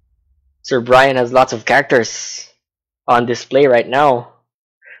 Sir Brian has lots of characters on display right now.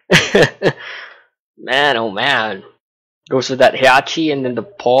 Man, oh man. Goes with that Heihachi and then the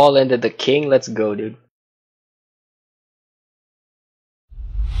Paul and then the King. Let's go, dude.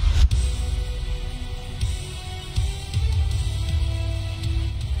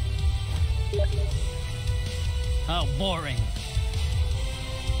 How boring.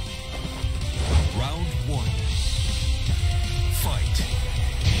 Round one. Fight.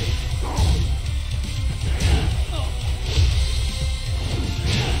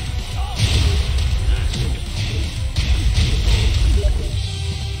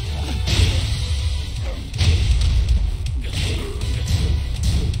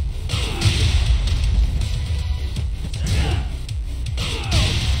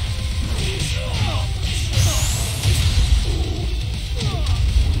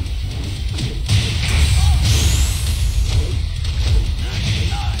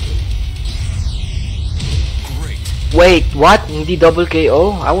 Wait, what? Hindi double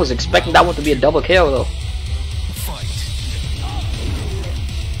KO? I was expecting that one to be a double KO though. Fight.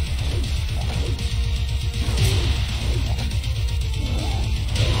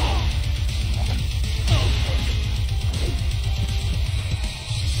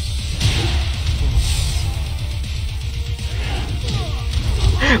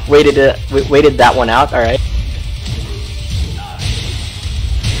 Waited that one out. All right.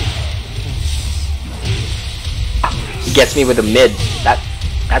 He gets me with a mid.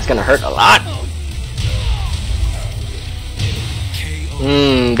 That's gonna hurt a lot.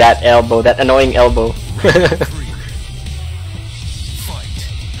 That elbow, that annoying elbow.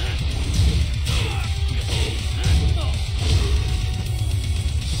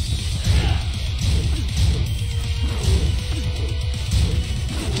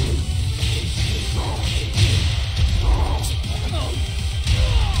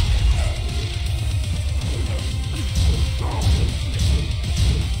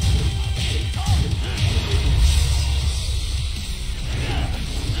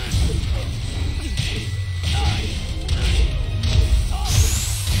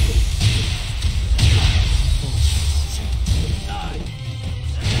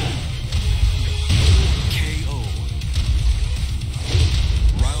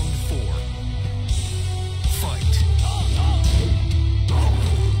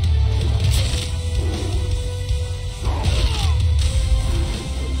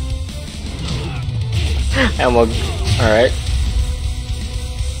 And we'll, alright.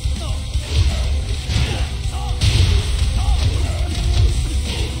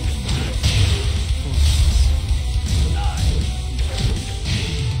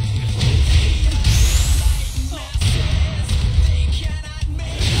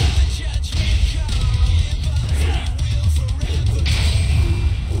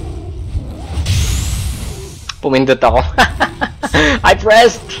 Pumindot ako. I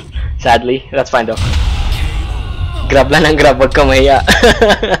pressed! Sadly, that's fine though. Grab lang ng grab, wag ka mahiya.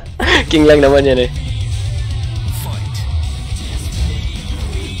 King lang naman yan eh.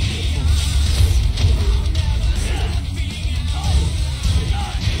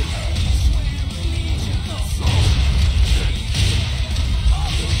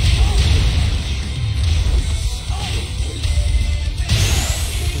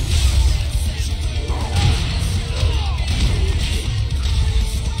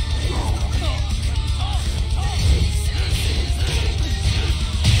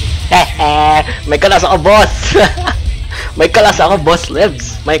 May kalas ako, boss! May kalas ako, boss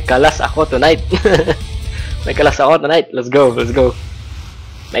Lebs! May kalas ako tonight! May kalas ako tonight! Let's go, let's go!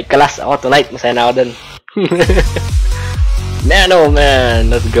 May kalas ako tonight! Masaya na ako dun! Man, oh man!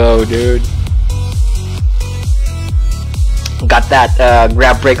 Let's go, dude! Got that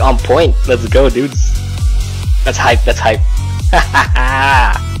grab break on point! Let's go, dudes! That's hype, that's hype!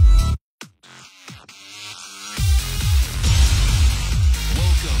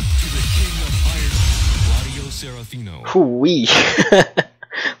 Hooey!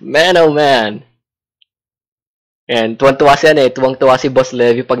 Man, oh man! And tuwang-tuwa siya eh. Tuwang-tuwa si Boss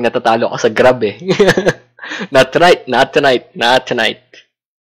Levy pag natatalo ako sa grab eh. Not tonight, not tonight, not tonight.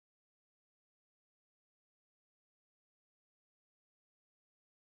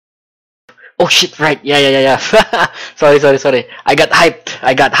 Oh shit, right. Yeah. Sorry. I got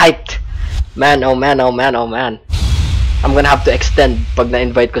hyped. Man, oh man. I'm gonna have to extend pag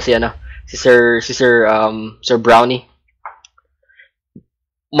na-invite ko si Sir Brownie.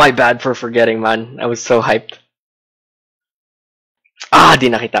 My bad for forgetting, man. I was so hyped.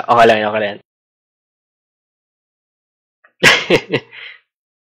 Di nakita. Okay lang.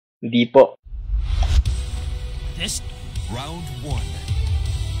 Hindi po. This Round 1.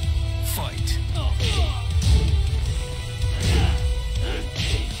 Fight.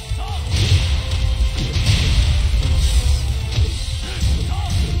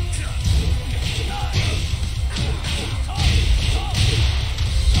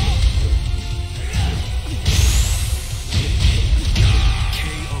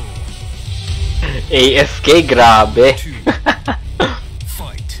 AFK, grabe. 2.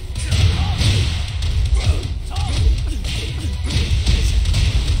 Fight.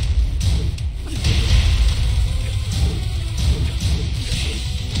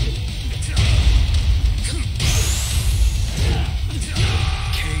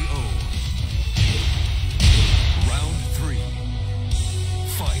 KO. Round 3.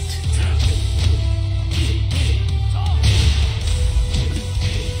 Fight.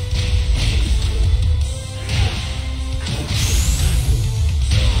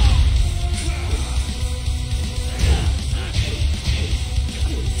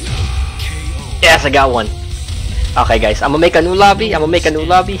 Yes, I got one. Okay, guys, I'm gonna make a new lobby. I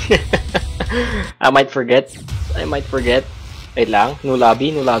might forget. Wait lang. New lobby.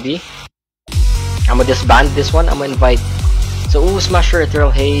 I'm gonna disband this one. I'm gonna invite. So, Smasher,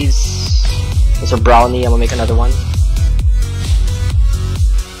 Ethereal Haze, Mr. Brownie. I'm gonna make another one.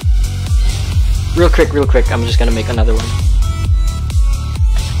 Real quick. I'm just gonna make another one.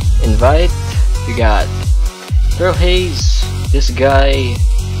 Invite. We got Ethereal Haze. This guy.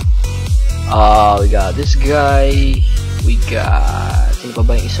 We got this guy. We got sino pa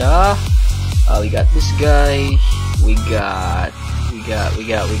ba yung isa? We got this guy. We got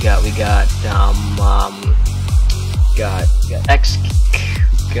X.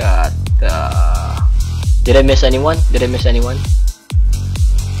 Got Did I miss anyone?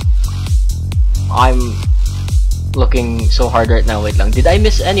 I'm looking so hard right now. Wait lang. Did I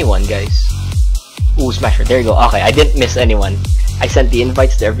miss anyone, guys? Ooh, Smasher. There you go. Okay, I didn't miss anyone. I sent the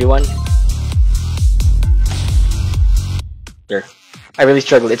invites to everyone. There. I really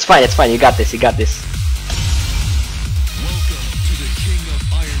struggled. It's fine. You got this. Welcome to the King of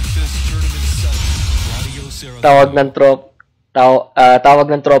Iron Fist Tournament 7. Radio Sarah. Tawag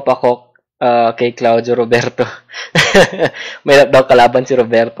ng tropa ko kay Claudio Roberto. May daw kalaban si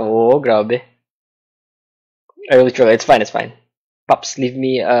Roberto. Oo, grabe. I really struggled. It's fine. Pops, leave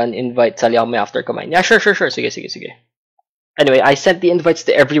me an invite. Sali ako may after kumain. Yeah, sure. Sige. Anyway, I sent the invites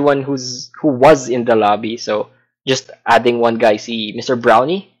to everyone who was in the lobby, so just adding one guy, see Mr.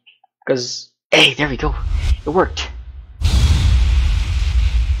 Brownie, because hey, there we go, it worked.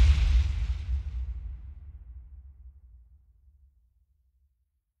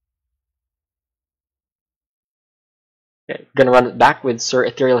 Okay, gonna run it back with Sir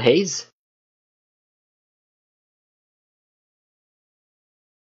Ethereal Haze.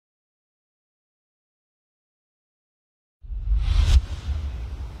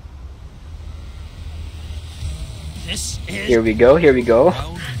 This is Here we go. Round 1.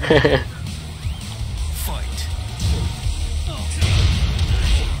 Fight.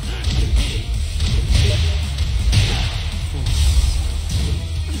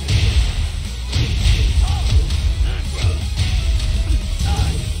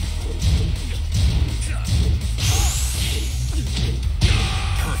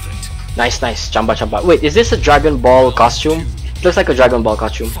 Perfect. Nice. Chamba. Wait, is this a Dragon Ball costume? It looks like a Dragon Ball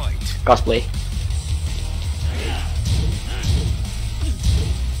costume. Fight. Cosplay.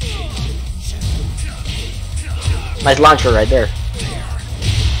 Nice launcher right there.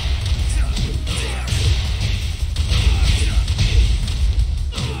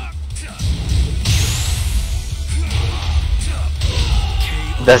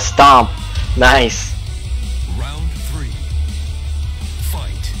 The stomp. Nice. Round 3.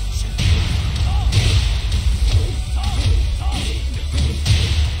 Fight.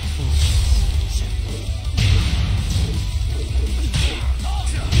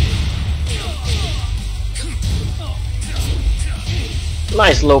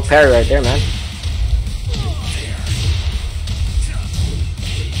 Nice low parry right there, man.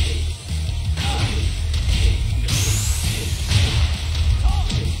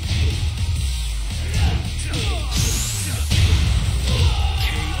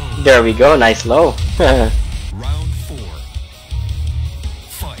 There we go, nice low. Round 4.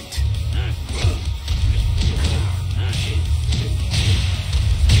 Fight.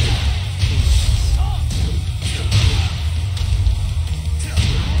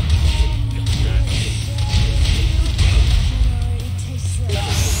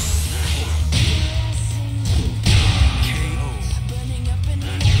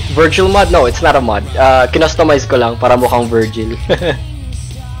 Virgil mod? No, it's not a mod. Kinustomize ko lang para mukhang Virgil.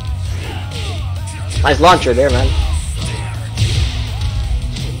 Nice launcher there, man.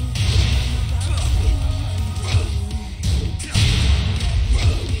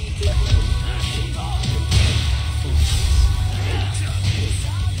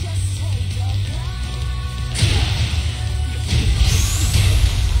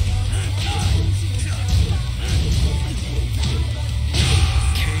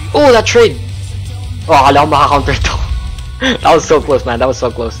 Oh, that trade! Oh, akala ko makakounter to. That was so close, man. That was so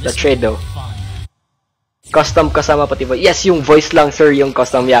close. That trade, though. Custom kasama pati voice. Yes, yung voice lang, sir, yung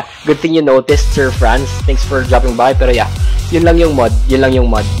custom. Yeah, good thing you noticed, Sir Franz. Thanks for dropping by. Pero yeah, yun lang yung mod. Yun lang yung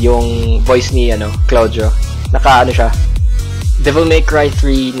mod. Yung voice ni, Claudio. Naka, siya. Devil May Cry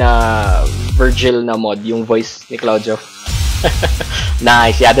 3 na Virgil na mod. Yung voice ni Claudio.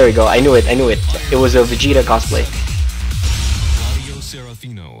 Nice. Yeah, there we go. I knew it. It was a Vegeta cosplay.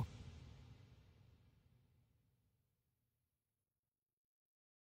 Serafino.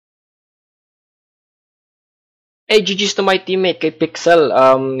 Hey, GG's to my teammate, kay Pixel.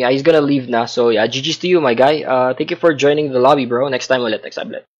 Yeah, he's gonna leave na. So yeah, GG's to you, my guy. Thank you for joining the lobby, bro. Next time ulit.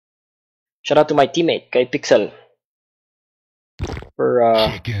 Shout out to my teammate, kay Pixel, for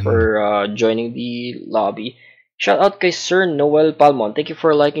joining the lobby. Shout out kay Sir Noel Palmon. Thank you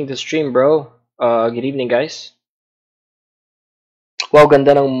for liking the stream, bro. Good evening, guys. Wow,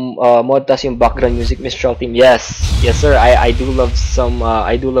 ganda ng mod, tas yung background music, Mistral Team. Yes, sir. I do love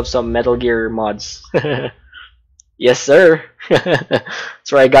some Metal Gear mods. Yes, sir.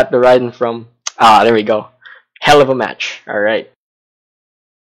 That's where I got the riding from. Ah, there we go. Hell of a match. All right.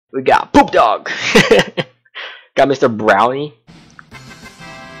 We got Poop Dog. Got Mr. Brownie.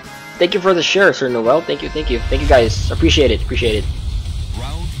 Thank you for the share, Sir Noel. Thank you, guys. Appreciate it.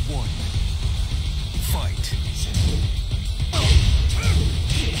 Round 1. Fight.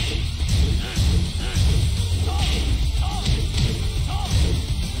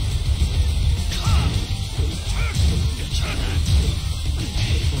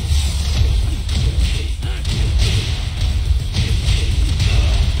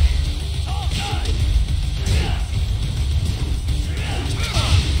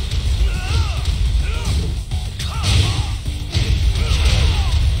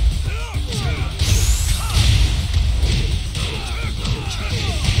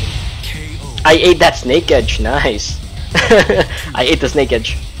 I ate that snake edge. Nice. I ate the snake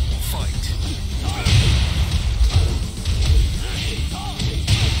edge.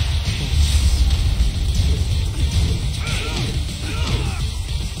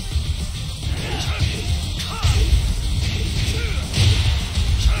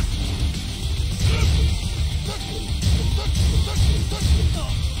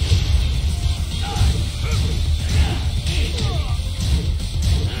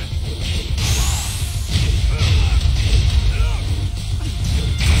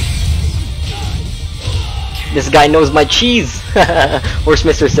 This guy knows my cheese! Where's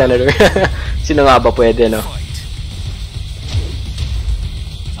Mr. Senator? Sino nga ba pwede, no?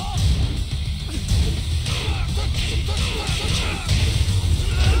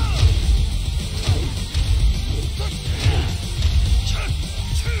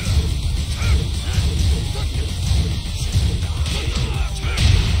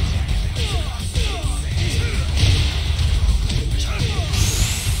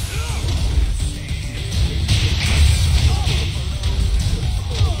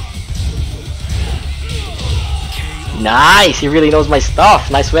 Nice! He really knows my stuff.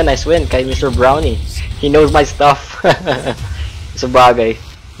 Nice win, kay Mr. Brownie. He knows my stuff. Sa bagay.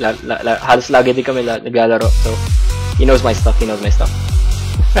 Halos lagi din kami naglalaro. So, he knows my stuff.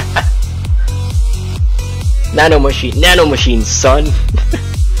 Nano machine, son.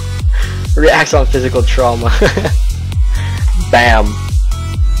 Reacts on physical trauma. Bam.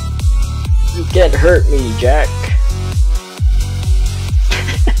 You can't hurt me, Jack.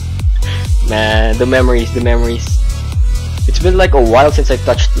 Man, the memories. It's been like a while since I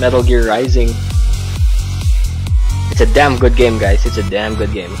touched Metal Gear Rising. It's a damn good game, guys. It's a damn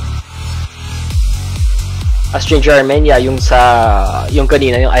good game. A Stranger Armenia, yung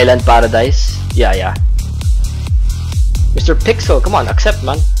kanina, yung Island Paradise. Yeah. Mr. Pixel, come on, accept,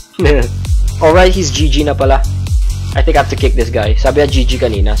 man. Alright, he's GG na pala. I think I have to kick this guy. Sabi niya GG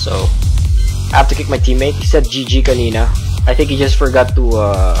kanina, so I have to kick my teammate. He said GG kanina. I think he just forgot to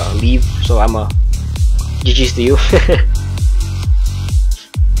leave, so I'm a GG's to you.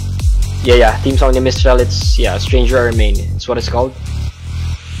 Yeah. Team song ni Mistral, it's Stranger Our Main. It's what it's called.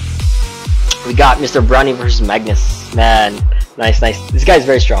 We got Mr. Brownie versus Magnus. Man, nice. This guy's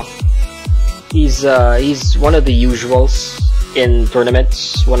very strong. He's one of the usuals in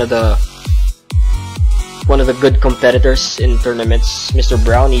tournaments. One of the good competitors in tournaments. Mr.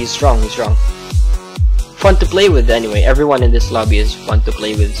 Brownie, he's strong. fun to play with anyway. Everyone in this lobby is fun to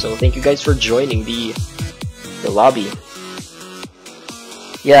play with. So thank you guys for joining the lobby.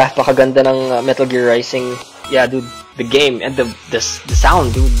 Yeah, pakaganda ng Metal Gear Rising. Yeah, dude, the game and the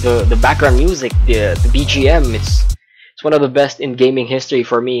sound, dude, the background music, the BGM. It's one of the best in gaming history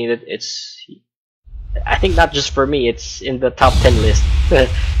for me. I think not just for me. It's in the top 10 list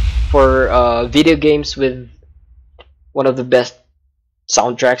for video games with one of the best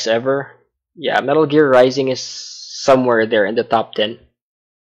soundtracks ever. Yeah, Metal Gear Rising is somewhere there in the top 10,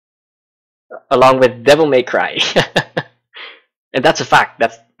 along with Devil May Cry. And that's a fact.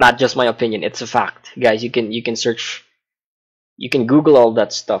 That's not just my opinion. It's a fact, guys. You can search, you can Google all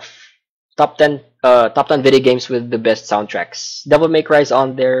that stuff. Top 10 video games with the best soundtracks. Devil May Cry is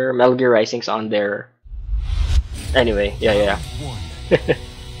on there. Metal Gear Rising's on there. Anyway, yeah.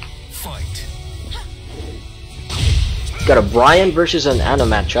 Fight. Got a Brian versus an Anna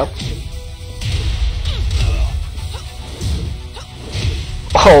matchup.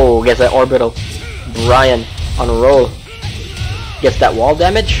 Oh, gets that orbital. Brian on a roll. Gets that wall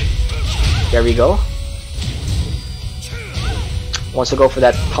damage. There we go. Wants to go for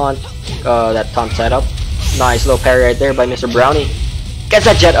that taunt setup. Nice little parry right there by Mr. Brownie. Gets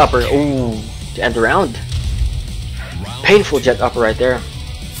that jet upper. Ooh, to end the round. Painful jet upper right there.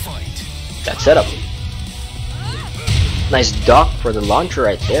 That setup. Nice duck for the launcher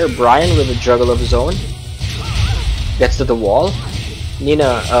right there. Brian with a juggle of his own. Gets to the wall.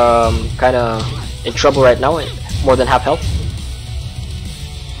 Nina kinda in trouble right now, more than half health.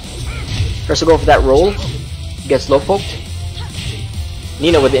 Tries to go for that roll. Gets low poked.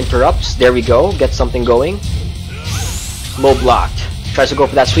 Nina with the interrupts. There we go. Gets something going. Low blocked. Tries to go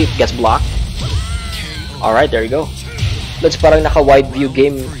for that sweep. Gets blocked. Alright, there you go. Looks parang naka wide view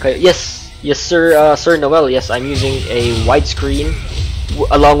game. Yes, sir, Sir Noel. Yes, I'm using a widescreen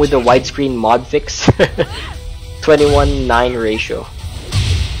along with the widescreen mod fix. 21:9 ratio.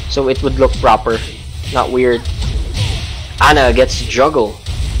 So it would look proper, not weird. Anna gets juggle.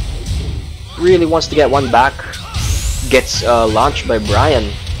 Really wants to get one back. Gets launched by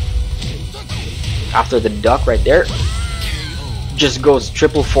Brian. After the duck right there. Just goes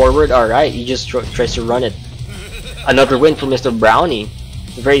triple forward. Alright, he just tries to run it. Another win for Mr. Brownie.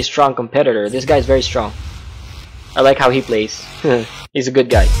 Very strong competitor. This guy's very strong. I like how he plays. He's a good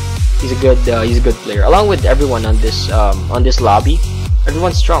guy. He's a good player. Along with everyone on this lobby.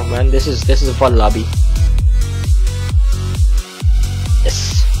 Everyone's strong, man. This is a fun lobby.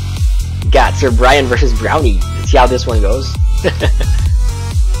 Yes. Got Sir Brian versus Brownie. Let's see how this one goes.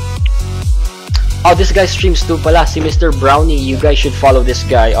 Oh, this guy streams too pala, si Mr. Brownie. You guys should follow this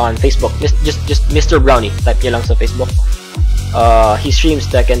guy on Facebook. Just Mr. Brownie. Type niyo lang sa Facebook. He streams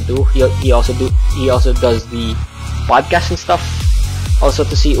Tekken too. He also does the podcast and stuff. Also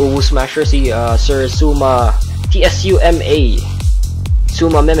to see Uwu Smasher, see Sir Suma TSUMA.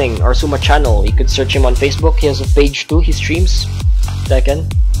 Suma Meming or Suma Channel. You could search him on Facebook. He has a page too. He streams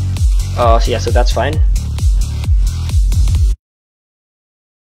Tekken. So yeah, so that's fine.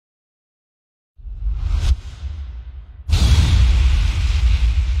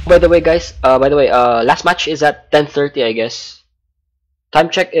 By the way, guys. Last match is at 10:30, I guess. Time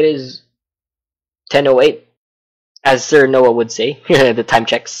check. It is 10:08, as Sir Noah would say. The time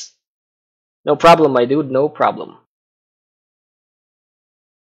checks. No problem, my dude. No problem.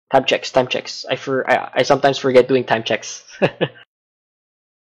 Time checks. I sometimes forget doing time checks.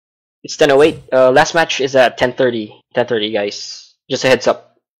 It's 10:08. Last match is at 10:30. 10:30, guys. Just a heads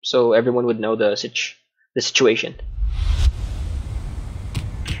up, so everyone would know the situation.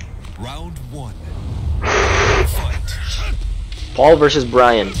 Round 1. Fight. Paul versus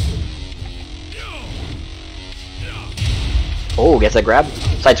Brian. Oh, gets a grab.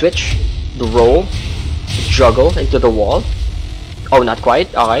 Side switch. The roll. Juggle into the wall. Oh, not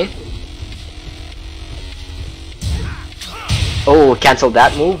quite. Okay. Oh, cancel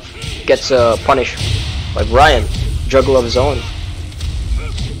that move. Gets punished by Brian. Juggle of his own.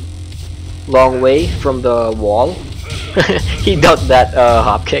 Long way from the wall. He ducked that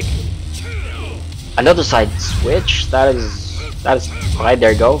hop kick. Another side switch. That is alright.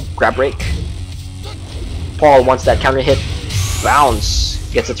 There you go. Grab break. Paul wants that counter hit. Bounce.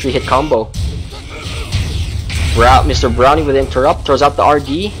 Gets a 3-hit combo. Mr. Brownie with interrupt. Throws out the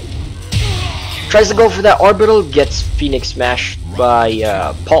RD. Tries to go for that orbital. Gets Phoenix smashed by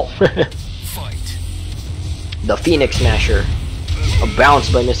Paul. The Phoenix Smasher. A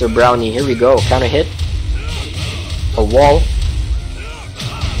bounce by Mr. Brownie. Here we go. Counter hit. A wall.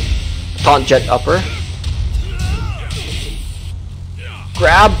 Taunt jet upper.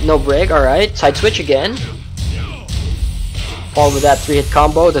 Grab, no break, alright. Side switch again. Paul with that 3-hit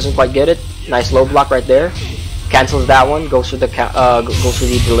combo, doesn't quite get it. Nice low block right there. Cancels that one. Goes for the goes for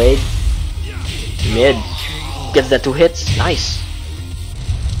the delayed. Mid. Gets that 2 hits. Nice.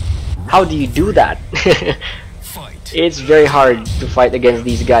 How do you do that? It's very hard to fight against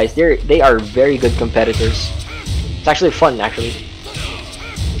these guys. They are very good competitors. It's actually fun, actually.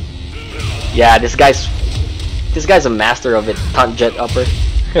 Yeah, this guy's a master of it. Taunt jet upper.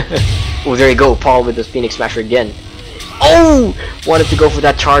 Oh, there you go. Paul with the Phoenix Smasher again. Oh! Wanted to go for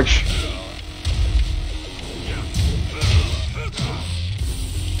that charge.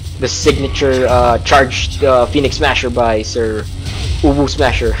 The signature charged Phoenix Smasher by Sir Ubu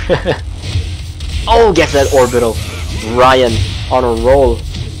Smasher. Oh, gets that orbital. Ryan on a roll.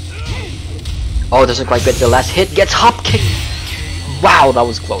 Oh, doesn't quite get the last hit. Gets hop kick. Wow, that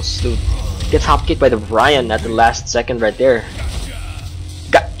was close, dude. Gets hop kicked by the Ryan at the last second right there.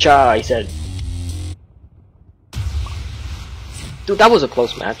 Gotcha, I said. Dude, that was a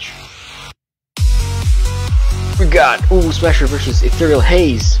close match. We got Ubu Smasher versus Ethereal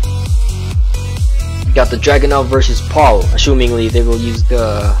Haze. We got the Dragunov versus Paul. Assumingly they will use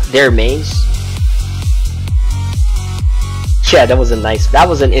their mains. Yeah, that was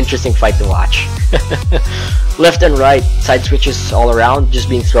an interesting fight to watch. Left and right, side switches all around, just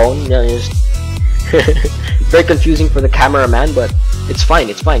being thrown. You know, just very confusing for the cameraman, but it's fine.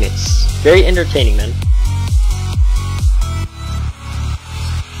 It's very entertaining, man.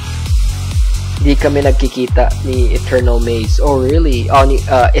 Di kami nagkikita ni Eternal Maze. Oh, really? Oh, ni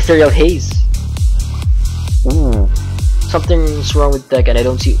Ethereal Haze. Ooh. Something's wrong with Tekken. I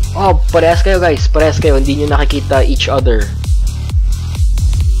don't see. Oh, parehas kayo, guys. Parehas kayo. Hindi nyo nakikita each other.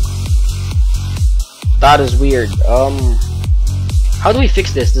 That is weird. How do we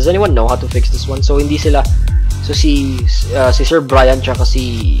fix this? Does anyone know how to fix this one? So hindi sila. So si Sir Brian tsaka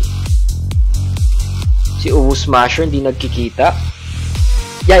si Ubu Smasher hindi nagkikita.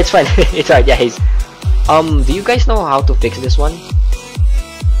 Yeah, it's fine. It's alright. Yeah, Haze. Do you guys know how to fix this one?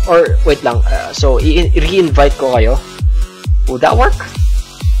 Or wait lang. So re-invite ko kayo. Would that work?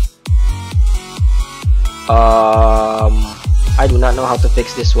 I do not know how to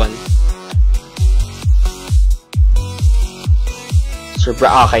fix this one.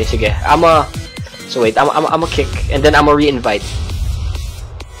 Okay, sige. So wait, I'm a kick and then I'm a re-invite.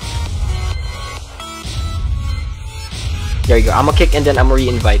 There you go. I'm a kick and then I'm a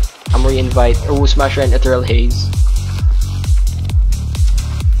re-invite. I'm a re-invite Ubu Smasher and Ethereal Haze.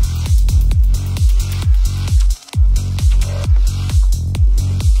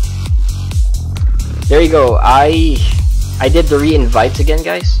 There you go. I did the re-invites again,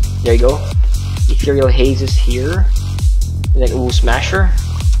 guys. There you go. Ethereal Haze is here. And then Ubu Smasher.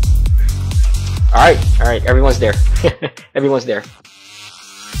 Alright, everyone's there. Everyone's there.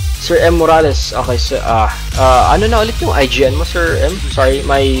 Sir M. Morales. Okay, so, ano na ulit yung IGN mo, Sir M? Sorry,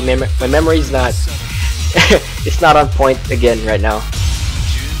 my memory is not, it's not on point again right now.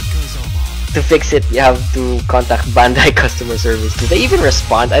 To fix it, you have to contact Bandai customer service. Do they even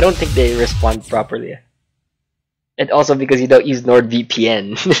respond? I don't think they respond properly. And also because you don't use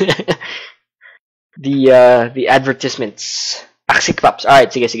NordVPN. The advertisements. Axic Pops.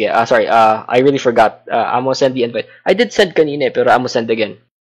 Alright, sige. Sorry, I really forgot. I'm gonna send the invite. I did send kanina, pero I'm gonna send again.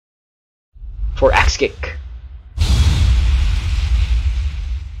 For Axe Kick.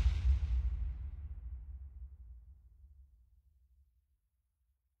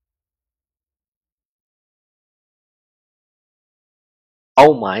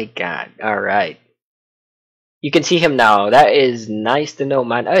 Oh my god. Alright. You can see him now. That is nice to know,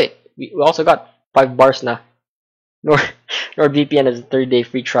 man. Hey, we also got 5 bars na. NordVPN is a 3-day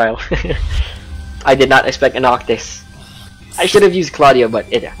free trial. I did not expect an Octis. I should have used Claudio, but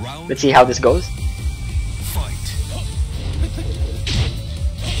let's see how this goes.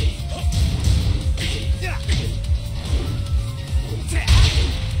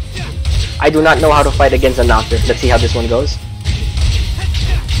 I do not know how to fight against a Noctis. Let's see how this one goes.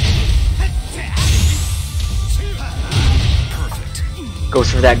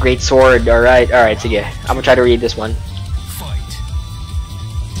 Goes for that great sword. Alright, sige. I'm gonna try to read this one.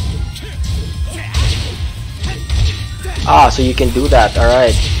 Ah, so you can do that.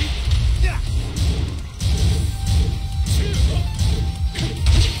 Alright.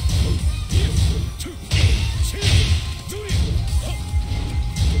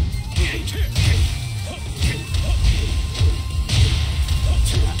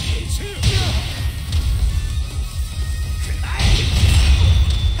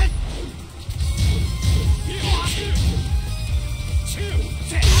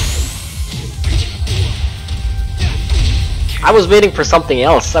 I was waiting for something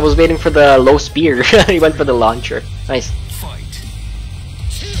else. I was waiting for the low spear. He went for the launcher. Nice.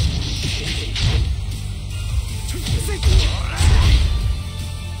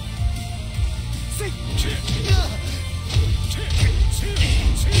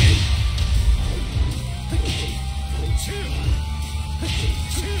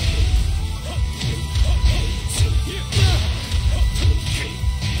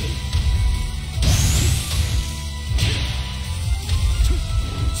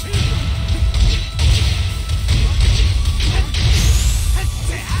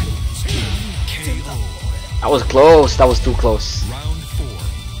 was close. That was too close. Round 4.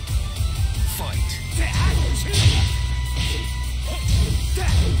 Fight.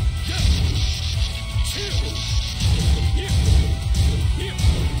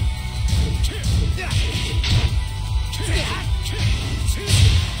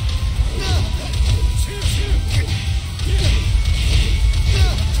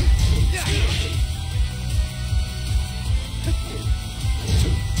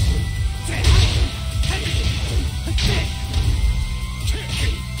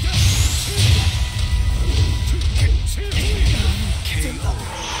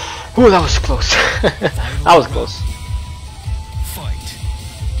 Ooh, that was close. That was close. Fight.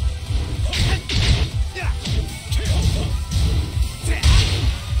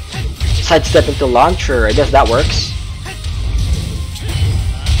 Sidestep into launcher. I guess that works.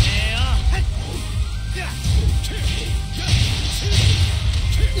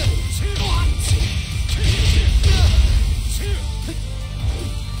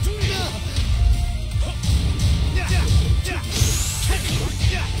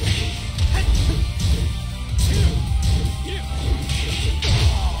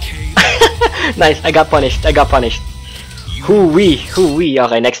 Nice, I got punished. I got punished. Hoo-wee.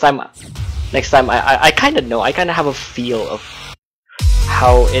 Okay, next time I kind of know. I kind of have a feel of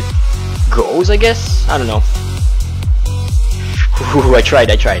how it goes, I guess. I don't know. Ooh, I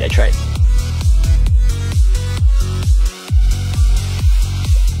tried.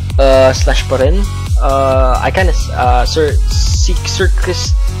 Slash pa rin. I kind of Sir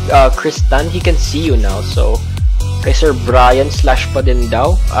Kristan, he can see you now, so kay Sir Brian slash pa din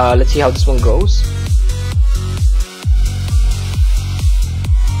daw. Let's see how this one goes.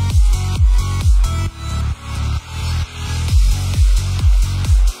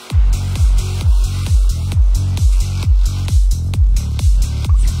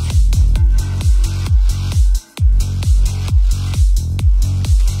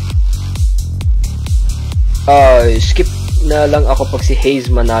 Skip na lang ako pag si Hayes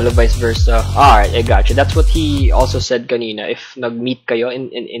manalo, vice versa. Alright, I gotcha. That's what he also said kanina. If nag-meet kayo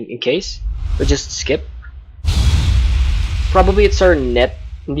in case, we just skip. Probably it's our net.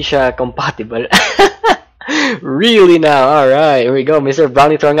 Hindi siya compatible. Really now? Alright, here we go. Mr.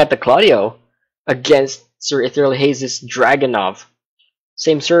 Brownie throwing out the Claudio against Sir Ethereal Hayes' Dragonov.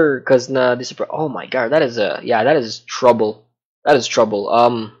 Same sir, cause na this. Oh my god, that is that is trouble. That is trouble.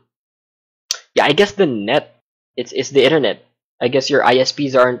 Yeah, I guess the net. It's the internet. I guess your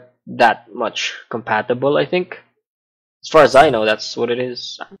ISPs aren't that much compatible, I think. As far as I know, that's what it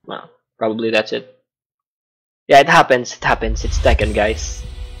is. Well, probably that's it. Yeah, it happens. It's Tekken, guys.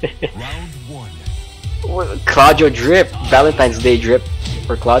 Round 1. Claudio drip. Valentine's Day drip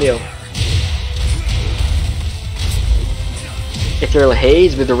for Claudio. Ethereal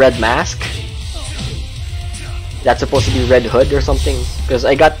Haze with the red mask. That's supposed to be Red Hood or something. Because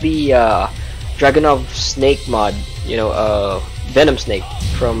I got the Dragonov Snake mod, you know, Venom Snake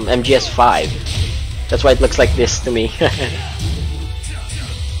from MGS5. That's why it looks like this to me.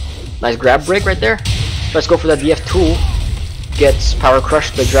 Nice grab break right there. Let's go for that DF2. Gets power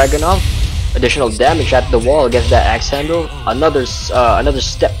crushed by Dragonov. Additional damage at the wall against that axe handle. Another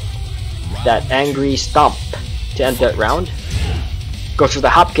step. That angry stomp to end that round. Goes for the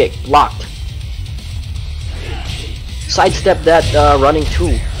hop kick, blocked. Sidestep that running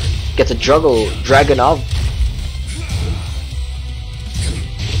 2. Gets a juggle, Dragonov.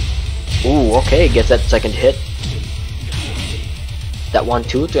 Ooh, okay, gets that second hit. That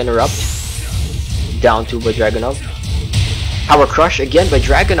 1-2 to interrupt. Down 2 by Dragonov. Power crush again by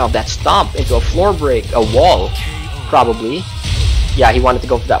Dragonov. That stomp into a floor break, a wall, probably. Yeah, he wanted to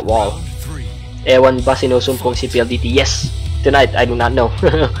go for that wall. Ewan ba sinusumpong si PLDT? Yes, tonight. I do not know.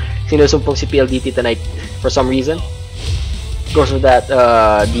 Sinusumpong si PLDT tonight for some reason. Goes for that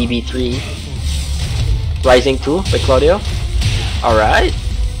DB3. Rising 2 by Claudio. Alright.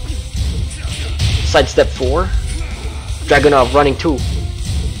 Sidestep 4. Dragonov running 2.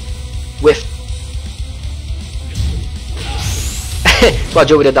 Whiff.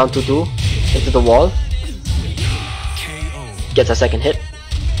 Claudio with a down 2-2 into the wall. Gets a second hit.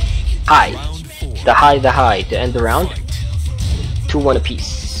 High. The high to end the round. 2-1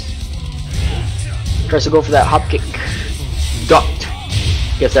 apiece. Tries to go for that hop kick. Ducked.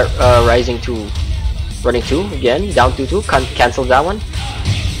 Gets that rising 2. Running 2 again. Down 2-2. Cancels that one.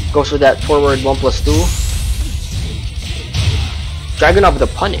 Goes for that forward 1+2. Dragonov with a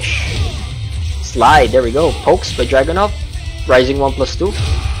punish. Slide. There we go. Pokes by Dragonov. Rising 1+2.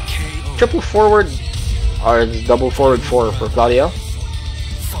 Triple forward. Or double forward 4 for Claudio.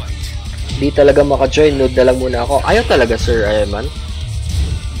 Di talaga maka-join. Load na lang muna ako. Ayaw talaga, Sir Eman.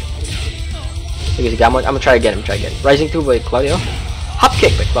 Sige, sige, I'm gonna try again. I'm gonna try again. Rising 2 by Claudio. Hop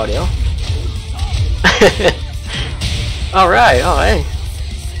kick by Claudio. Alright, alright.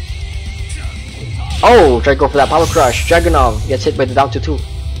 Oh, try to go for that power crush. Dragunov gets hit by the down to 2.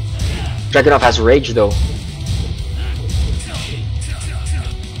 Dragunov has rage though.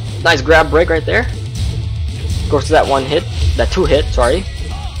 Nice grab break right there. Goes to that one hit. That 2 hit, sorry.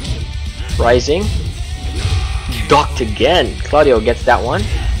 Rising. Ducked again. Claudio gets that one.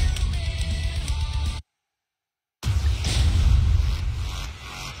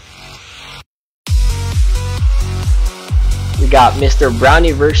 We got Mr.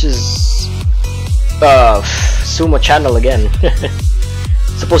 Brownie versus Sumo Channel again.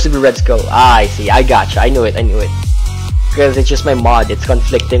 Supposed to be Red Skull. Ah, I see. I gotcha. I knew it. I knew it. Because it's just my mod. It's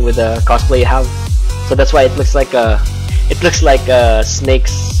conflicting with the cosplay I have. So that's why it looks like a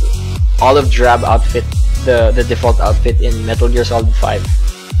Snake's olive drab outfit, the default outfit in Metal Gear Solid 5.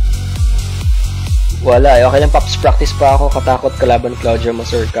 Wala eh. Okay lang, Pops. Practice pa ako. Katakot kalaban Claudio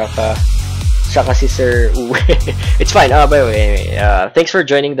Mazurka ka. Siya kasi Sir It's fine. By the way, thanks for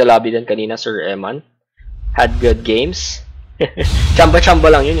joining the lobby din kanina, Sir Eman. Had good games. Chamba-chamba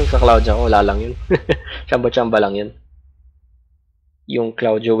lang yun yung sa Claudio ko. Wala lang yun. Chamba-chamba lang yun. Yung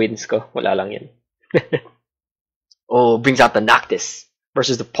Claudio wins ko. Wala lang yun. Oh, brings out the Noctis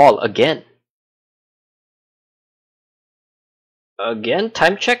versus the Paul again. Again,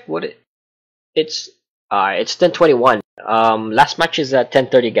 time check. It's 10:21. Last match is at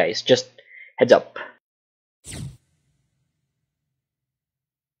 10:30, guys. Just heads up.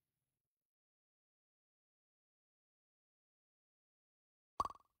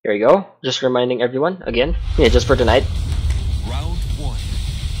 Here we go. Just reminding everyone again. Yeah, just for tonight. Round 1.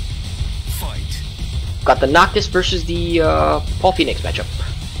 Fight. Got the Noctis versus the Paul Phoenix matchup.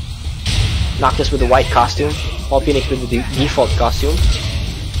 Noctis with the white costume, Paul Phoenix with the default costume.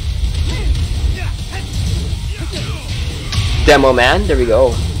 Demo man, there we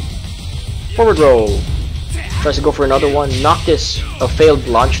go. Forward roll. Tries to go for another one. Noctis, a failed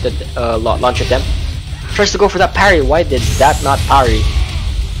launch attempt. Tries to go for that parry. Why did that not parry?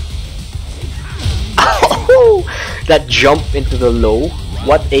 Oh, that jump into the low.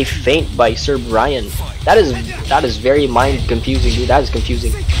 What a feint by Sir Brian. That is very mind confusing, dude. That is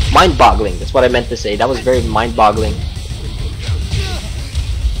confusing. Mind boggling. That's what I meant to say. That was very mind boggling.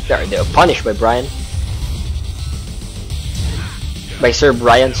 They're punished by Brian. By Sir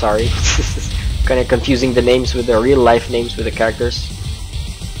Brian, sorry. Kind of confusing the names with the real life names with the characters.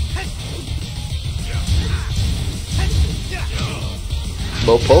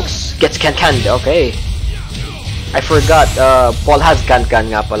 Bow pokes. Gets can-canned. Okay. I forgot. Paul has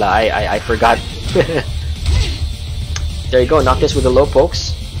can-can nga pala. I forgot. There you go. Noctis with the low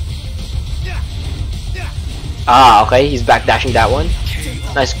pokes. Ah, okay. He's backdashing that one.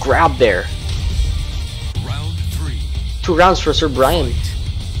 Nice grab there. Round 3. 2 rounds for Sir Brian.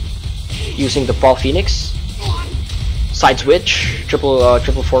 Using the Paul Phoenix. Side switch. Triple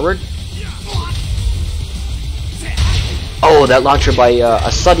forward. Oh, that launcher by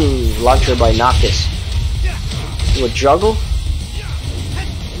a sudden launcher by Noctis. Do a juggle.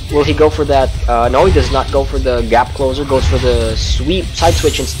 Will he go for that? No, he does not go for the gap closer. Goes for the sweep side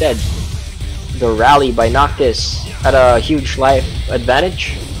switch instead. The rally by Noctis at a huge life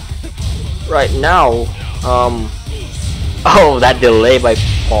advantage. Right now, oh, that delay by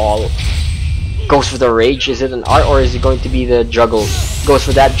Paul. Goes for the rage. Is it an art or is it going to be the juggle? Goes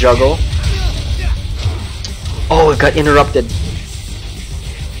for that juggle. Oh, it got interrupted.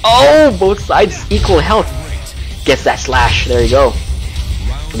 Oh, both sides equal health. Gets that slash. There you go.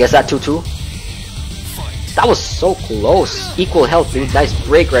 Gets that 2-2. That was so close. Equal health, dude. Nice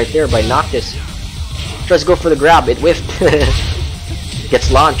break right there by Noctis. Tries to go for the grab. It whiffed.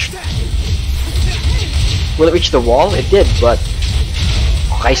 Gets launched. Will it reach the wall? It did, but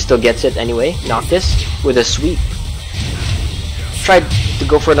I still gets it anyway. Noctis with a sweep. Tried to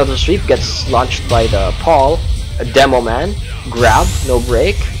go for another sweep. Gets launched by the Paul. A demo man. Grab. No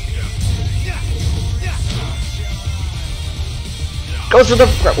break. Goes for the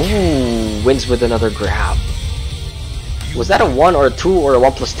grab. Ooh, wins with another grab. Was that a 1 or a 2 or a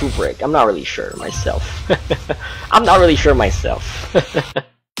 1+2 break? I'm not really sure myself. I'm not really sure myself.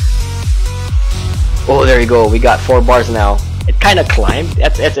 Oh, there you go. We got 4 bars now. It kind of climbed.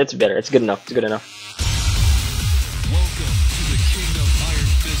 It's better. It's good enough. It's good enough. Welcome to the King of Iron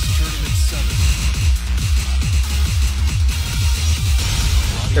Fist Tournament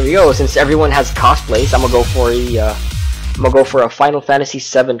 7. There we go. Since everyone has cosplays, I'm gonna go for a Final Fantasy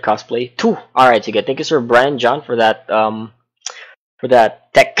 7 cosplay. 2. Alright, sige. Thank you, Sir Brian John, for that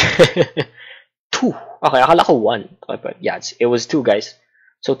tech. 2. Okay, akala ko 1. Okay, but yeah, it was 2, guys.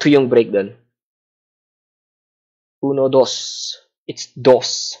 So 2 yung break dun. Uno, dos. It's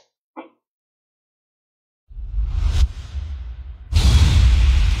dos.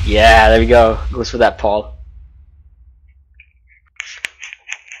 Yeah, there we go. Goes for that, Paul.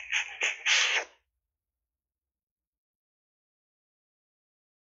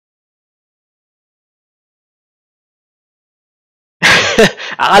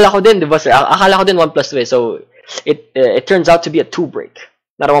 Akala ko din, di ba, sir? Akala ko din 1 plus 2 eh. So, it turns out to be a 2 break.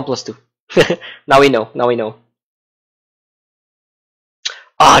 Not a 1 plus 2. Now we know. Now we know.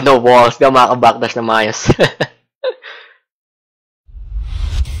 Ah, no balls. Di ako makaka-backdash na maayos.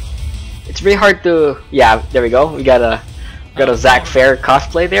 It's very hard to... Yeah, there we go. We got a Zack Fair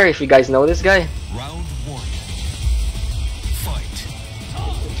cosplay there, if you guys know this guy. Round one. Fight.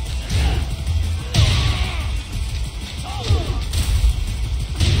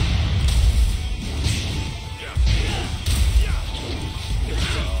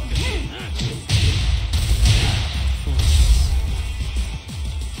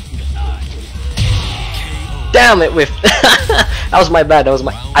 Damn, it whiffed. That was my bad. That was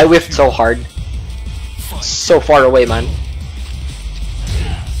my... I whiffed so hard. So far away, man.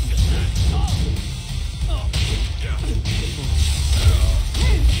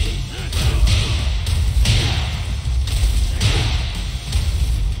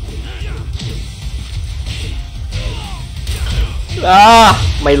 Ah,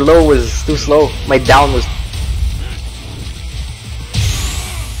 my low was too slow. My down was...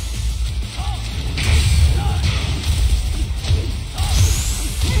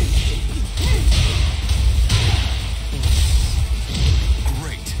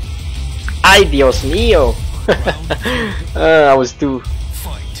 Great. Ay, Dios mío. I was too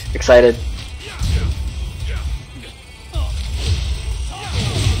Fight. excited.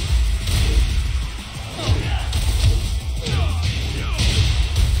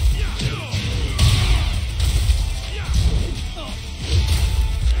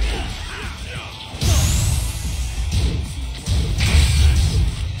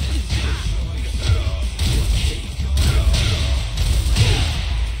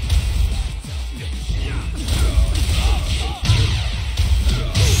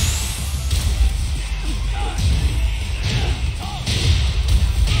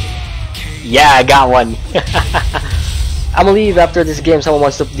 Yeah, I got one. I'm gonna leave after this game. Someone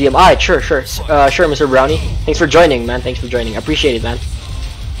wants to DM. Alright, sure, Mr. Brownie. Thanks for joining, man. Thanks for joining. Appreciate it, man.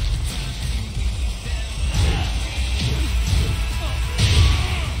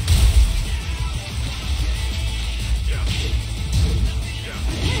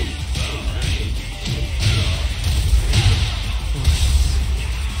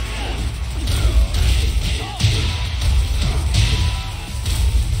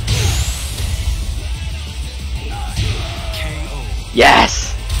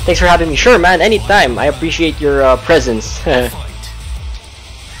 Yes! Thanks for having me. Sure, man. Anytime. I appreciate your presence. Fight.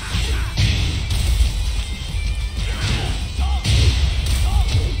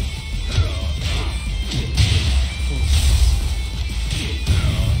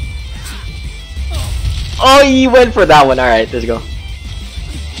 Oh, you went for that one. Alright, let's go.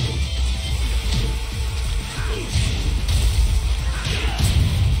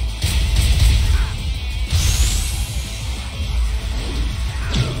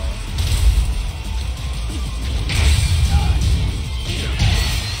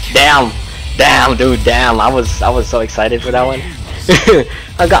 Damn, dude, damn. I was so excited for that one.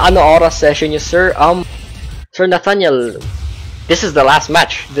 Hanggang ano oras session niyo, sir? Sir Nathaniel, this is the last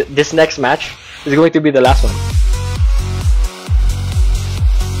match. This next match is going to be the last one.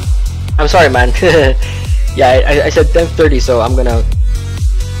 I'm sorry, man. Yeah, I said 10:30, so I'm gonna...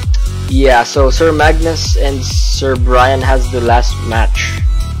 Yeah, so Sir Magnus and Sir Brian has the last match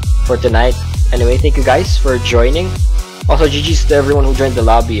for tonight. Anyway, thank you guys for joining. Also, GG's to everyone who joined the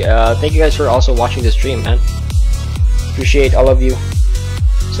lobby. Thank you guys for also watching the stream, man. Appreciate all of you.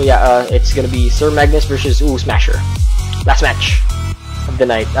 So yeah, it's gonna be Sir Magnus versus Smasher. Last match of the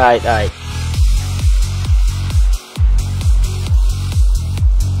night. Alright.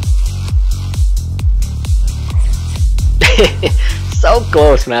 So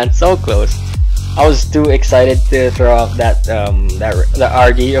close, man. So close. I was too excited to throw out that the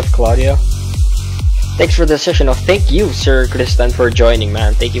RD of Claudio. Thanks for the session. Oh, thank you, Sir Kristan, for joining,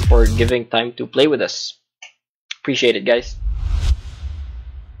 man. Thank you for giving time to play with us. Appreciate it, guys.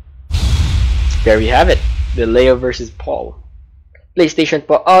 There we have it. The Leo versus Paul. PlayStation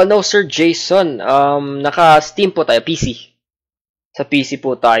po. Oh, no, Sir Jason. Naka-Steam po tayo. PC. Sa PC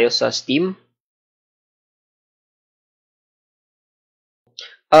po tayo sa Steam.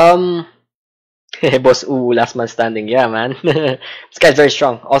 Boss, last man standing. Yeah, man. This guy's very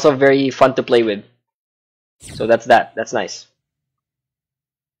strong. Also very fun to play with. So that's that. That's nice.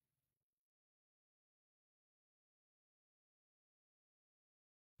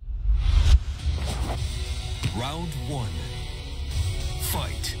 Round 1.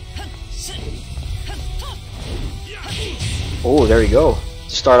 Fight. Oh, there you go.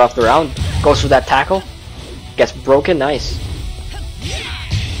 To start off the round, goes for that tackle. Gets broken. Nice.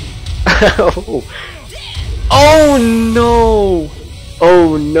 Oh. Oh no!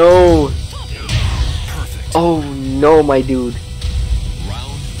 Oh no! Perfect. Oh no, my dude.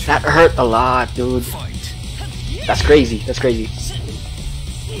 Round 2. That hurt a lot, dude. Fight. That's crazy. That's crazy.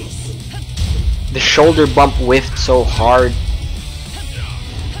 The shoulder bump whiffed so hard.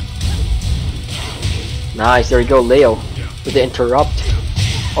 Nice, there we go, Leo with the interrupt.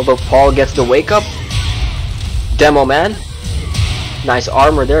 Although Paul gets the wake up. Demo man. Nice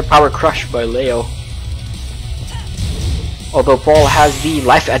armor there, power crush by Leo. Although Paul has the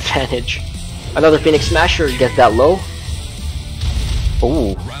life advantage. Another Phoenix Smasher gets that low.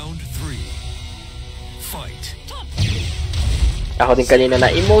 Ooh. Round 3. Fight. Ako din kanina na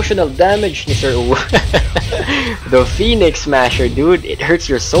emotional damage ni Sir U. The Phoenix Smasher, dude, it hurts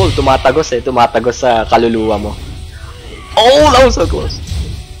your soul. Tumatagos tumatagos sa kaluluwa mo. Oh, that was so close.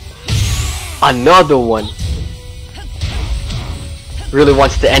 Another one. Really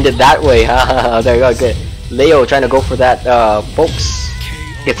wants to end it that way, huh? There you go, good. Leo trying to go for that pokes.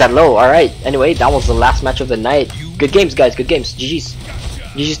 Gets that low, alright. Anyway, that was the last match of the night. Good games, guys, good games. GG's.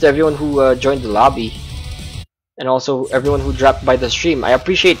 GG's to everyone who joined the lobby. And also everyone who dropped by the stream. I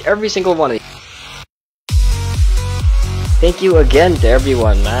appreciate every single one of you. Thank you again to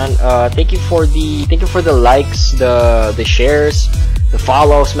everyone, man. Thank you for the likes, the shares, the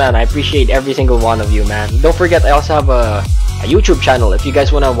follows, man. I appreciate every single one of you, man. Don't forget, I also have a YouTube channel if you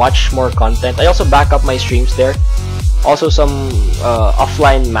guys want to watch more content. I also back up my streams there. Also some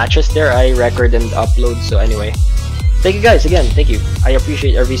offline matches there I record and upload. So anyway, thank you guys again. Thank you. I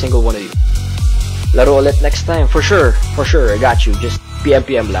appreciate every single one of you. Laro ulit next time for sure. For sure, I got you. Just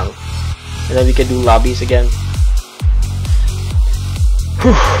PM lang, and then we can do lobbies again.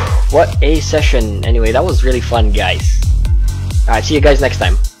 Whew, what a session. Anyway, that was really fun, guys. Alright, see you guys next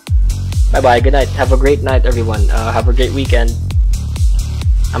time. Bye bye, good night. Have a great night, everyone. Have a great weekend.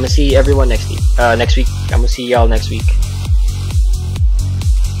 I'm gonna see everyone next week. I'm gonna see y'all next week.